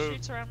out What the about-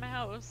 streets around my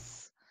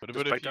house. What Just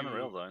about bike if down the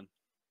rail you? line.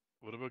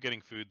 What about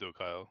getting food though,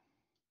 Kyle?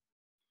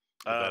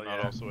 Would that not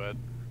Yeah. also add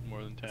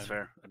more than 10? That's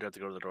fair. I'd have to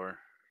go to the door.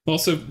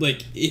 Also,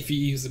 like, if you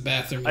use the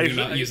bathroom, I you're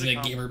usually- not I using a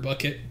usually gamer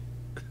bucket.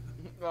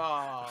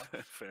 Aw.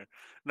 Fair.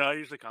 No, I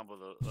usually combo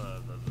the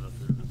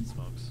food with the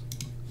smokes.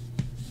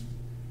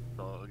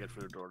 So I'll get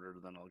food ordered,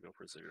 and then I'll go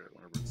for a cigarette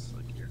whenever it's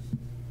like here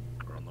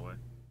or on the way.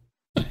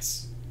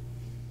 Nice.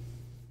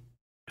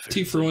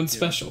 2 for 1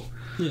 special.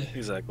 Yeah.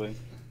 Exactly.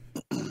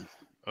 I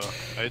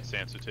had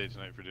Sansote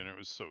tonight for dinner. It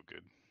was so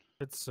good.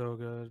 It's so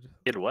good.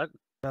 Get what?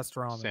 Best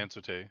ramen.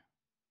 Sansote.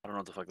 I don't know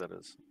what the fuck that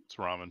is. It's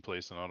a ramen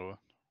place in Ottawa.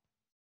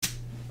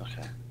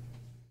 Okay.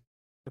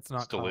 It's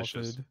not It's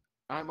delicious. food.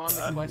 I'm on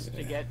the quest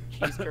to get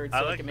cheese curds so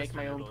I I like can make Mr.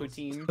 my own Noodles.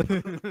 poutine.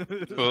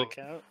 Does Well- that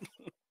count?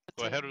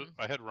 So I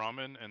had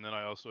ramen, and then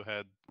I also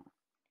had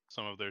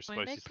some of their Can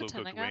we spicy make slow cooked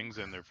poutine again? wings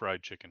and their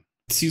fried chicken.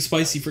 It's too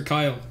spicy for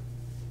Kyle.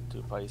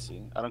 too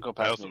spicy. I don't go I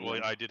past also, medium.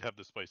 well, I did have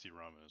the spicy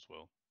ramen as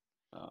well.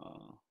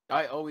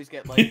 I always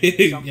get like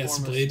some Yes,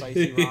 form of Blade.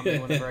 spicy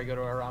ramen whenever I go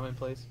to a ramen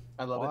place.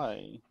 I love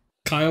Why?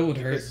 Kyle would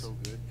It's hurt. so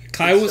good.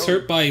 Kyle It's was so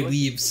hurt by delicious.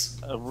 leaves.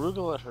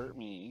 Arugula hurt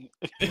me.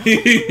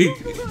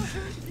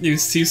 It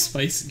was too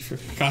spicy for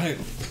Kyle.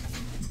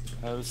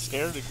 I was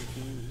scared and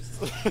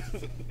confused.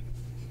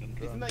 And Isn't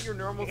drunk. that your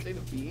normal state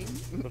of being?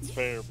 That's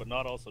fair, but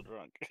not also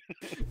drunk.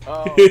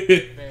 Oh,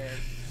 fair.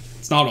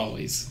 It's not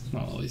always.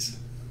 Not always.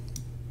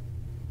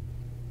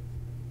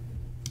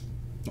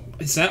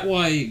 Is that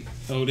why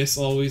Otis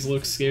always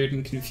looks scared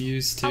and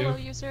confused too? Hello,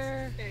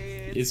 user.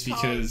 It's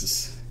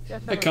because.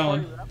 Yes, Hi,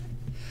 Colin.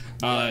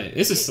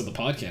 This is still the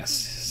podcast,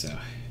 so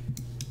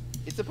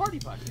It's a party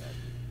podcast.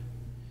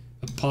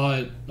 a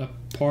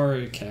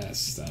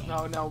podcast.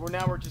 No,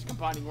 we're just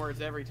combining words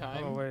every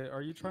time. Oh wait,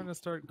 are you trying to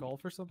start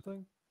golf or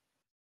something?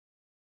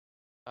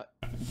 I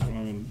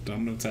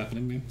don't know what's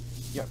happening, man.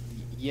 Yep.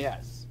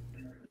 Yes.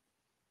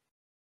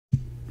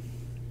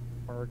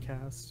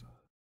 Podcast.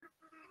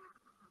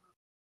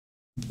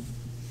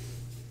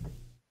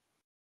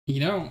 You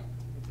know,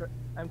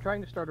 I'm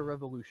trying to start a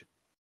revolution.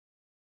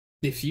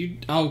 if you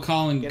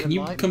Colin, Get can in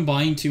you line.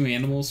 combine two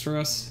animals for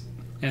us,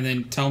 and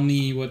then tell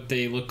me what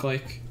they look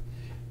like,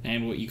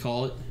 and what you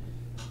call it?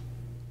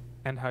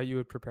 And how you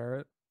would prepare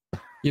it?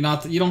 You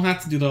don't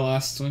have to do the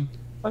last one.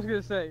 I was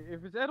gonna say,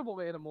 if it's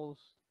edible animals,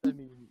 I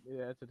mean,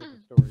 yeah, it's a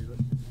different story. But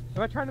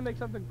am I trying to make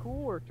something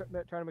cool or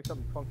trying to make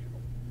something functional?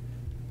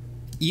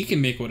 You can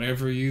make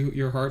whatever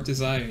your heart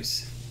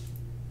desires.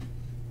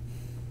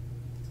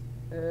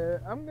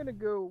 I'm gonna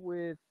go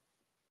with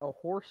a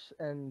horse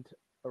and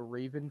a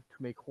raven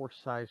to make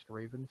horse-sized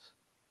ravens.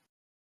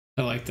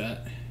 I like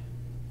that.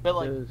 But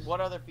like, Does- what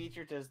other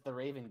feature does the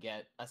raven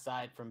get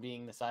aside from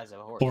being the size of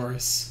a horse?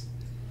 Horse.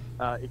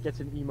 It gets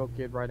an emo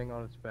kid riding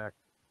on its back.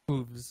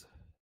 Hooves.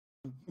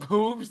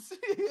 Hooves.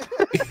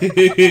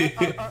 Get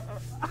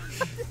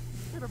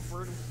a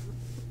bird.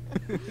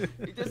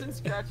 It doesn't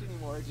scratch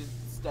anymore. It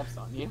just steps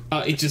on you.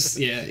 It just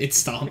it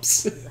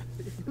stomps.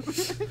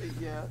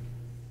 Yeah.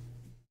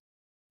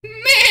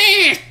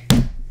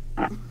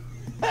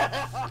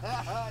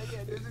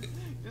 Yeah,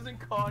 it doesn't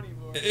call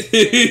anymore.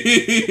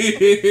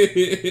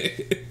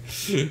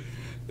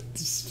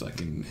 Just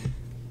fucking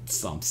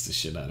stomps the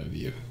shit out of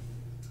you.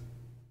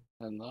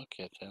 And the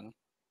kitchen.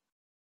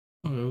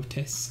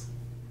 Otis.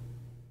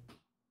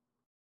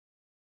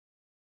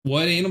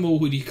 What animal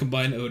would you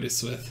combine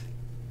Otis with?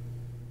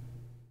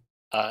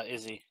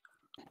 Izzy.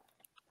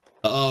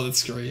 Oh,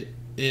 that's great.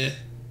 Yeah.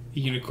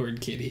 Unicorn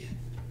kitty.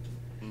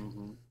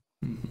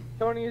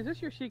 Tony, is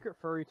this your secret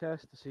furry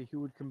test to see who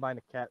would combine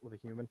a cat with a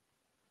human?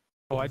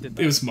 Oh, I did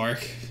that. It was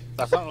Mark.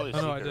 That's not really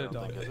Oh, no, I secret, did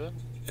I don't adopt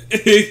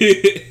think,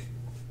 is it?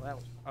 Well,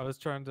 I was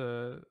trying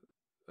to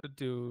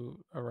do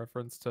a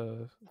reference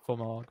to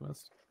Fullmetal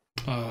Alchemist.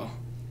 Oh.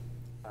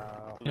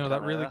 You know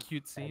that really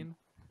cute scene?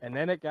 And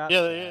then it got...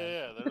 Yeah. They're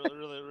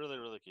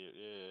really cute.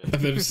 Yeah.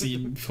 I've never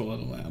seen Full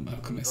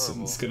Alchemist,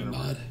 and it's gonna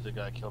Whenever nod. The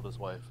guy killed his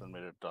wife and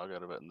made a dog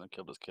out of it, and then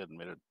killed his kid and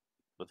made it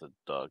with a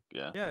dog.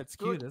 Yeah. Yeah, it's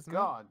cute, Good isn't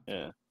God.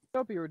 Yeah.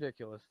 Don't be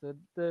ridiculous. The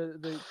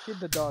kid and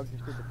the dog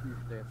just did the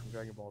fusion dance from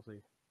Dragon Ball Z.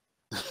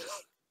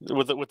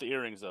 With the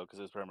earrings though, because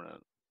it's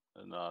permanent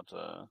and not.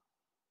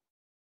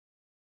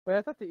 But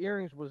I thought the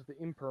earrings was the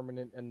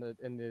impermanent and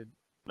the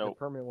Nope.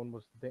 permanent one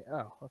was the...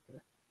 Oh, okay.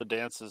 The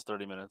dance is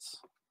 30 minutes.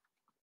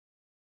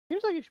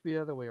 Seems like it should be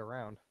the other way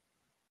around.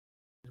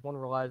 Because one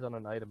relies on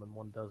an item and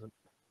one doesn't.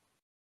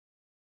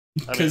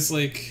 Because,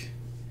 like...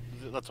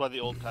 That's why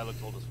the old guy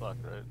looked old as fuck,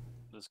 right?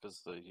 Just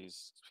because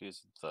he's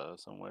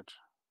some witch.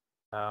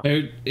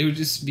 It would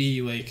just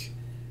be like...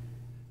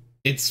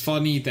 It's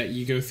funny that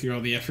you go through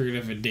all the effort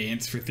of a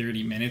dance for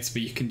 30 minutes,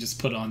 but you can just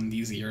put on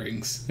these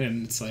earrings.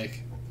 And it's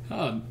like,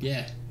 oh,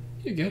 yeah,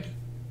 you're good.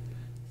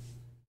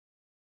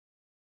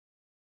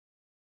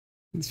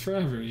 It's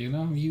forever, you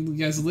know? You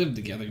guys live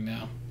together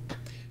now.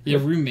 You're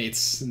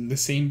roommates in the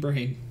same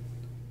brain.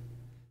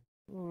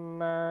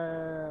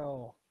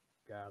 No.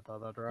 Gather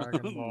the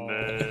Dragon Ball.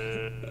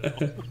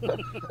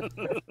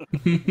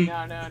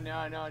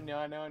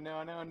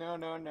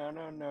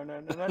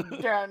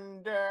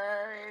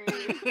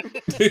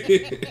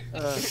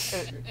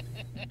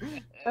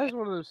 That's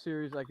one of those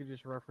series I could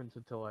just reference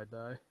until I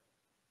die.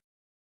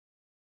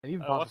 And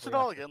even I watched possibly it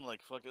all after. again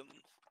like fucking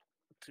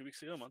 2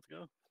 weeks ago, a month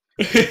ago.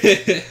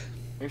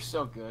 You're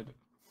so good.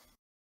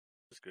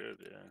 It's good,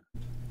 yeah.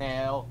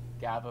 Hail,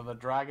 gather the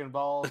Dragon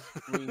Balls.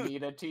 We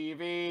need a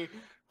TV.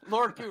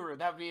 Lord Guru,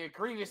 that would be a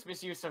grievous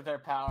misuse of their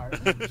power.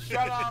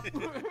 Shut up.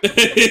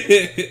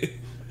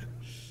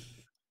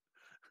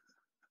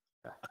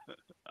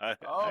 I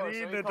Oh, need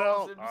so an he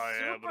calls adult. him I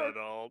am super- an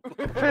adult.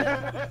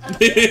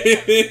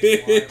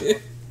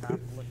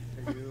 Catholic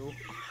to you.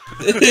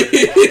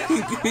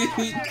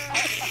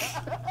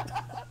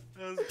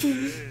 That's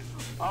great.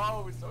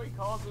 Oh, so he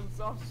calls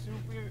himself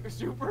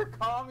Super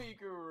Kami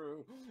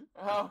Guru.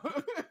 Oh.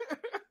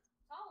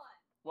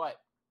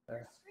 What?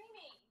 There.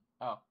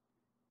 Oh.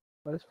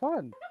 But it's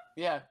fun.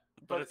 Yeah.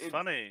 But it's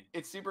funny.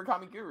 It's Super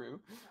Kami Guru.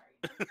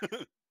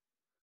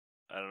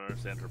 I don't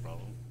understand her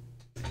problem.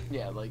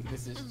 Yeah, like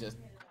this is just.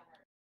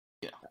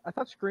 I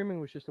thought screaming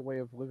was just a way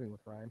of living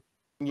with Ryan.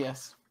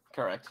 Yes,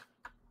 correct.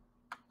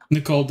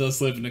 Nicole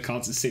does live in a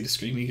constant state of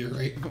screaming, you're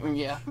right.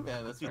 Yeah,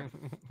 that's right.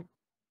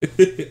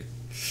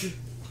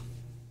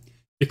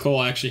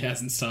 Nicole actually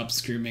hasn't stopped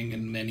screaming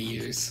in many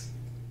years.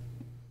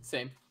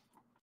 Same.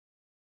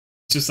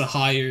 Just a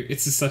higher,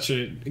 it's just such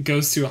a, it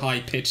goes to a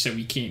high pitch that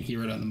we can't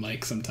hear it on the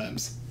mic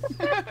sometimes.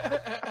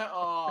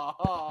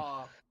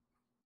 Oh.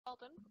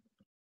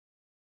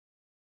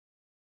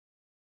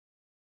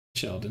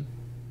 Sheldon.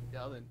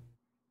 Sheldon.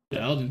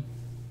 Sheldon.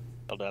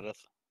 Sheldon.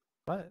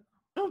 What?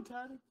 Oh,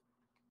 Daddy.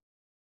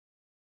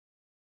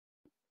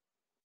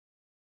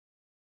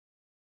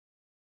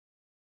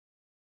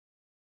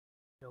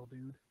 Hell,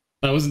 dude.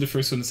 I wasn't the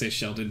first one to say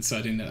Sheldon, so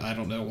I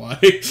don't know why.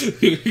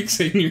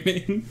 Saying your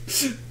name.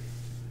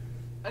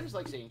 I just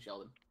like saying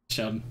Sheldon.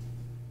 Sheldon.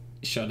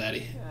 Sheldon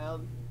Daddy.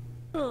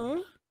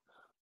 Sheldon.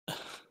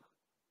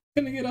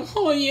 Gonna get a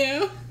oh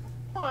yeah.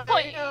 Oh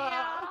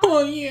yeah.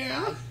 Oh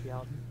yeah.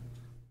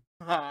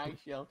 Hi,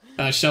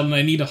 Sheldon. Sheldon,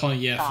 I need a oh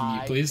yeah from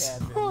you, please.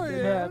 Kevin. Oh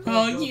yeah.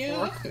 Oh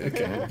yeah.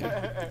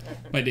 Okay.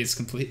 My day's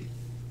complete.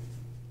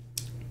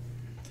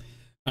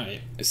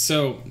 Alright,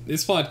 so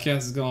this podcast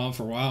has gone on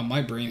for a while.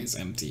 My brain is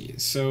empty.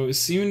 So as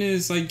soon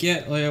as I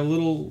get like a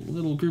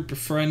little group of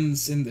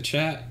friends in the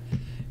chat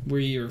where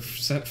you're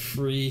set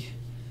free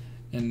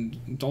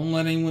and don't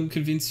let anyone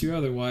convince you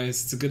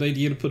otherwise, it's a good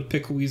idea to put a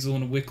pickle weasel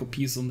and a wickle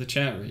peasel in the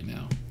chat right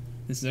now.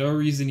 There's no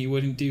reason you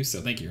wouldn't do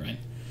so. Thank you, Ryan.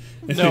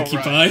 No, Thank you,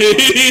 Ryan. bye.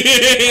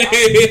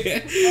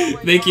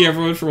 Thank you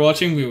everyone for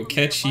watching. We will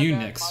catch you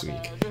next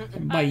week.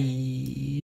 Bye.